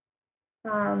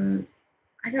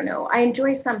 I don't know. I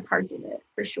enjoy some parts of it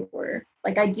for sure.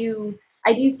 Like I do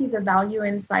see the value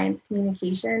in science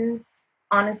communication,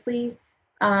 honestly.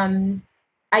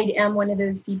 I am one of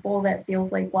those people that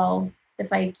feels like, well,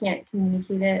 if I can't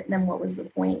communicate it, then what was the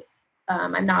point?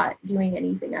 I'm not doing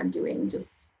anything I'm doing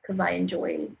just because I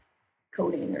enjoy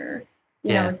coding or,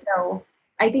 so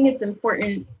I think it's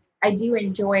important. I do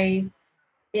enjoy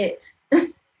it.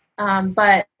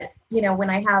 But, when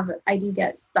I do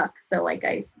get stuck. So like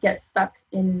I get stuck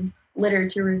in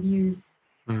literature reviews.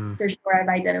 For sure. I've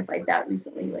identified that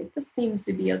recently. Like this seems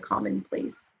to be a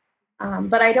commonplace.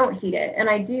 But I don't hate it. And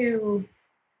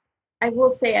I will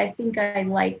say, I think I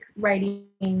like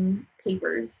writing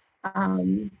papers.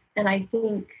 And I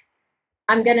think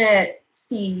I'm going to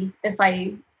see if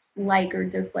I like or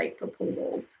dislike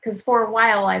proposals. Because for a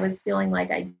while I was feeling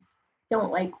like I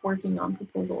don't like working on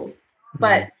proposals.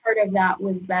 But part of that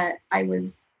was that I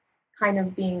was kind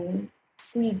of being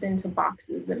squeezed into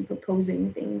boxes and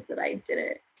proposing things that I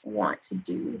didn't want to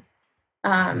do.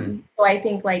 So I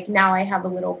think like now I have a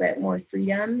little bit more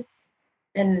freedom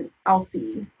and I'll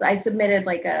see. So I submitted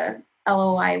like a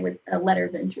LOI with a letter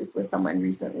of interest with someone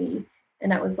recently.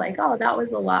 And it was like, oh, that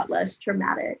was a lot less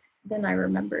traumatic than I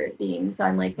remember it being. So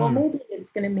I'm like, well, maybe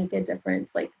it's going to make a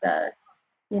difference. Like the,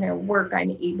 work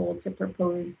I'm able to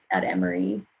propose at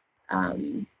Emory.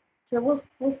 So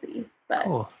we'll see. But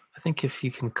cool. I think if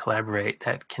you can collaborate,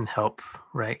 that can help,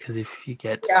 right? Because if you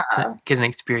get an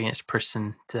experienced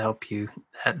person to help you,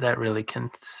 that really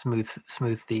can smooth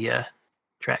the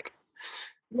track.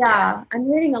 Yeah, I'm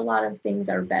learning a lot of things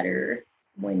are better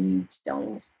when you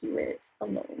don't do it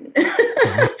alone.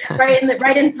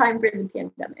 right in time for the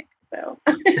pandemic. So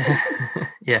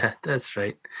yeah, that's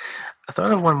right. I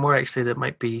thought of one more actually that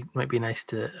might be nice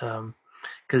to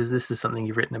because this is something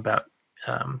you've written about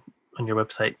on your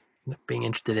website, being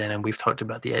interested in, and we've talked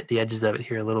about the edges of it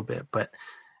here a little bit. But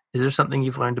is there something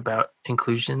you've learned about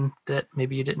inclusion that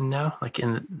maybe you didn't know, like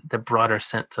in the broader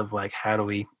sense of like how do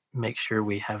we make sure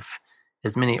we have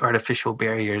as many artificial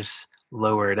barriers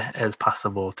lowered as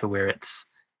possible to where it's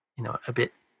a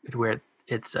bit where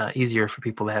it's easier for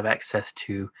people to have access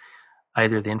to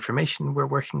either the information we're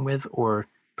working with or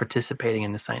participating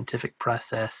in the scientific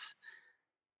process?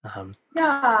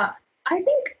 Yeah, I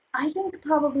think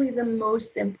probably the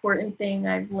most important thing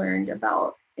I've learned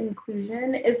about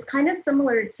inclusion is kind of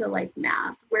similar to like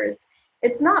math, where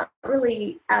it's not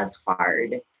really as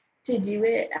hard to do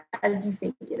it as you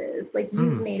think it is. Like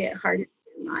you've made it harder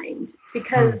in your mind,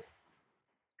 because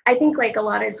I think like a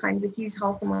lot of times if you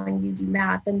tell someone you do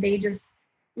math and they just,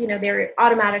 they're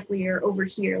automatically or over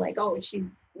here like, oh, she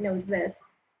knows this.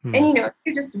 And, if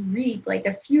you just read like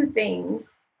a few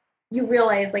things, you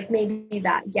realize like maybe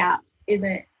that gap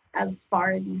isn't as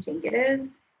far as you think it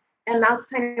is. And that's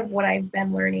kind of what I've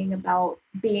been learning about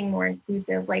being more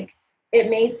inclusive. Like it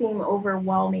may seem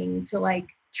overwhelming to like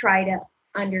try to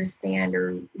understand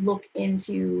or look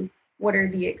into what are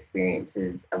the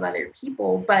experiences of other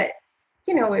people, but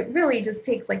it really just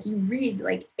takes like you read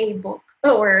like a book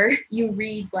or you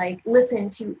read like listen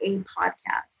to a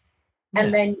podcast,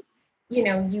 and then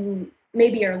you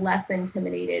maybe are less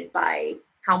intimidated by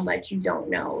how much you don't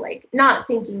know, like not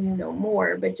thinking you know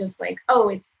more, but just like, oh,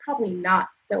 it's probably not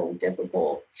so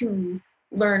difficult to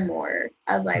learn more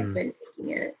as I've been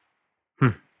taking it.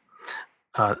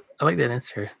 I like that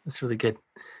answer. That's really good.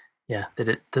 Yeah, that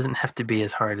it doesn't have to be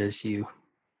as hard as you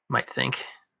might think.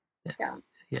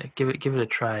 Yeah, give it a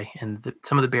try, and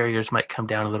some of the barriers might come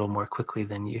down a little more quickly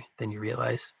than you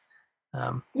realize.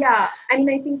 Yeah, I mean,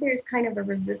 I think there's kind of a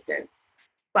resistance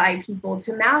by people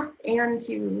to math and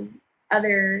to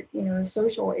other,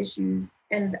 social issues,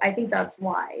 and I think that's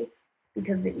why,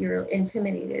 because you're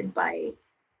intimidated by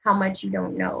how much you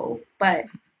don't know, but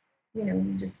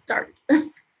you just start.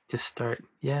 Just start,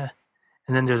 yeah,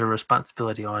 and then there's a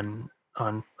responsibility on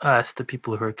us, the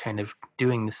people who are kind of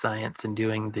doing the science and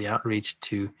doing the outreach,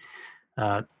 to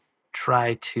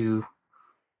try to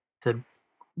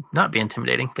not be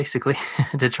intimidating, basically,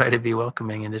 to try to be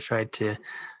welcoming and to try to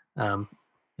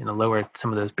lower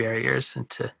some of those barriers and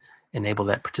to enable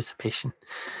that participation.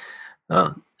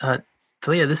 Well,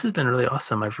 Talia, this has been really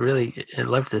awesome. I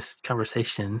loved this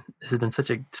conversation. This has been such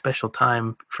a special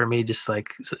time for me. Just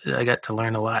like I got to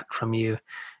learn a lot from you,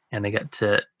 and I got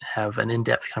to have an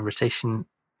in-depth conversation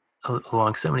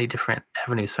along so many different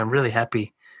avenues. So I'm really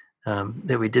happy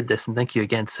that we did this, and thank you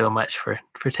again so much for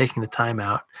taking the time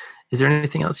out. Is there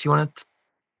anything else you want to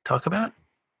talk about?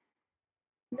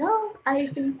 No, I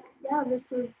think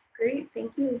this was great.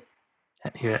 Thank you.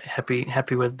 You're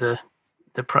happy with the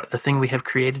thing we have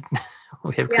created.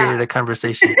 We have created a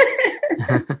conversation.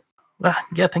 Well,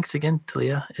 yeah, thanks again,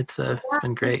 Talia. It's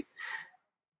been great,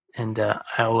 and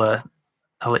I'll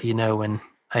let you know when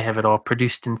I have it all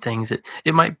produced and things.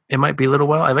 It might be a little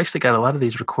while. I've actually got a lot of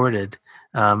these recorded,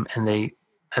 and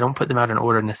don't put them out in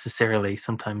order necessarily.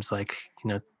 Sometimes, like,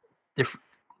 different.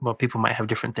 Well, people might have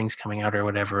different things coming out or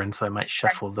whatever, and so I might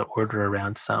shuffle the order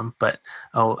around some. But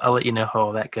I'll let you know how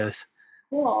all that goes.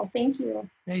 Cool. Thank you.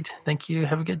 Great. Thank you.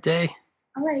 Have a good day.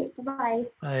 All right. Bye-bye.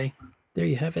 Bye. There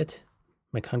you have it.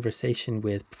 My conversation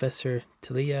with Professor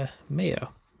Talia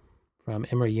Mayo from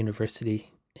Emory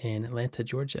University in Atlanta,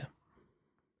 Georgia.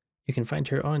 You can find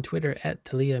her on Twitter at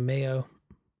Talia Mayo,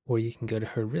 or you can go to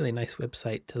her really nice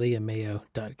website,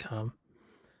 taliamayo.com.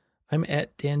 I'm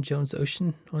at Dan Jones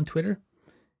Ocean on Twitter.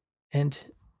 And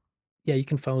yeah, you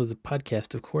can follow the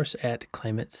podcast, of course, at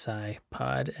Climate Sci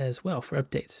Pod as well for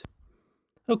updates.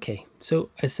 Okay, so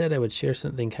I said I would share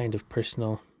something kind of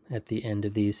personal at the end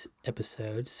of these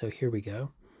episodes, so here we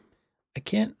go. I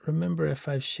can't remember if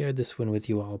I've shared this one with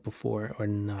you all before or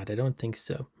not. I don't think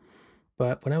so.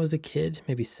 But when I was a kid,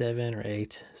 maybe 7 or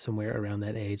 8, somewhere around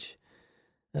that age,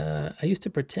 I used to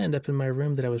pretend up in my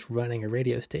room that I was running a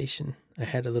radio station. I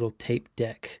had a little tape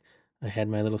deck. I had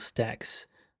my little stacks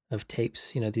of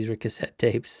tapes. These were cassette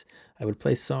tapes. I would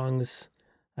play songs.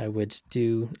 I would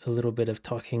do a little bit of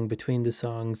talking between the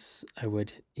songs. I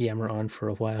would yammer on for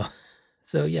a while.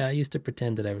 So yeah, I used to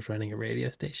pretend that I was running a radio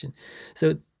station.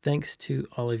 So thanks to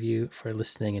all of you for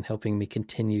listening and helping me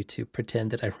continue to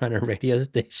pretend that I run a radio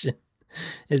station.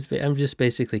 I'm just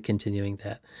basically continuing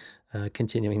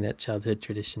that childhood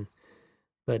tradition.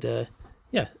 But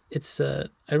yeah, it's I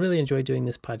really enjoy doing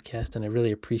this podcast, and I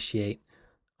really appreciate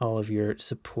all of your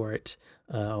support,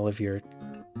 all of your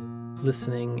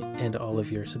listening, and all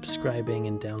of your subscribing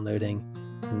and downloading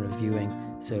and reviewing.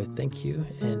 So thank you,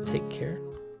 and take care.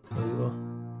 We will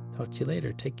talk to you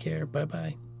later. Take care.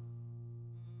 Bye-bye.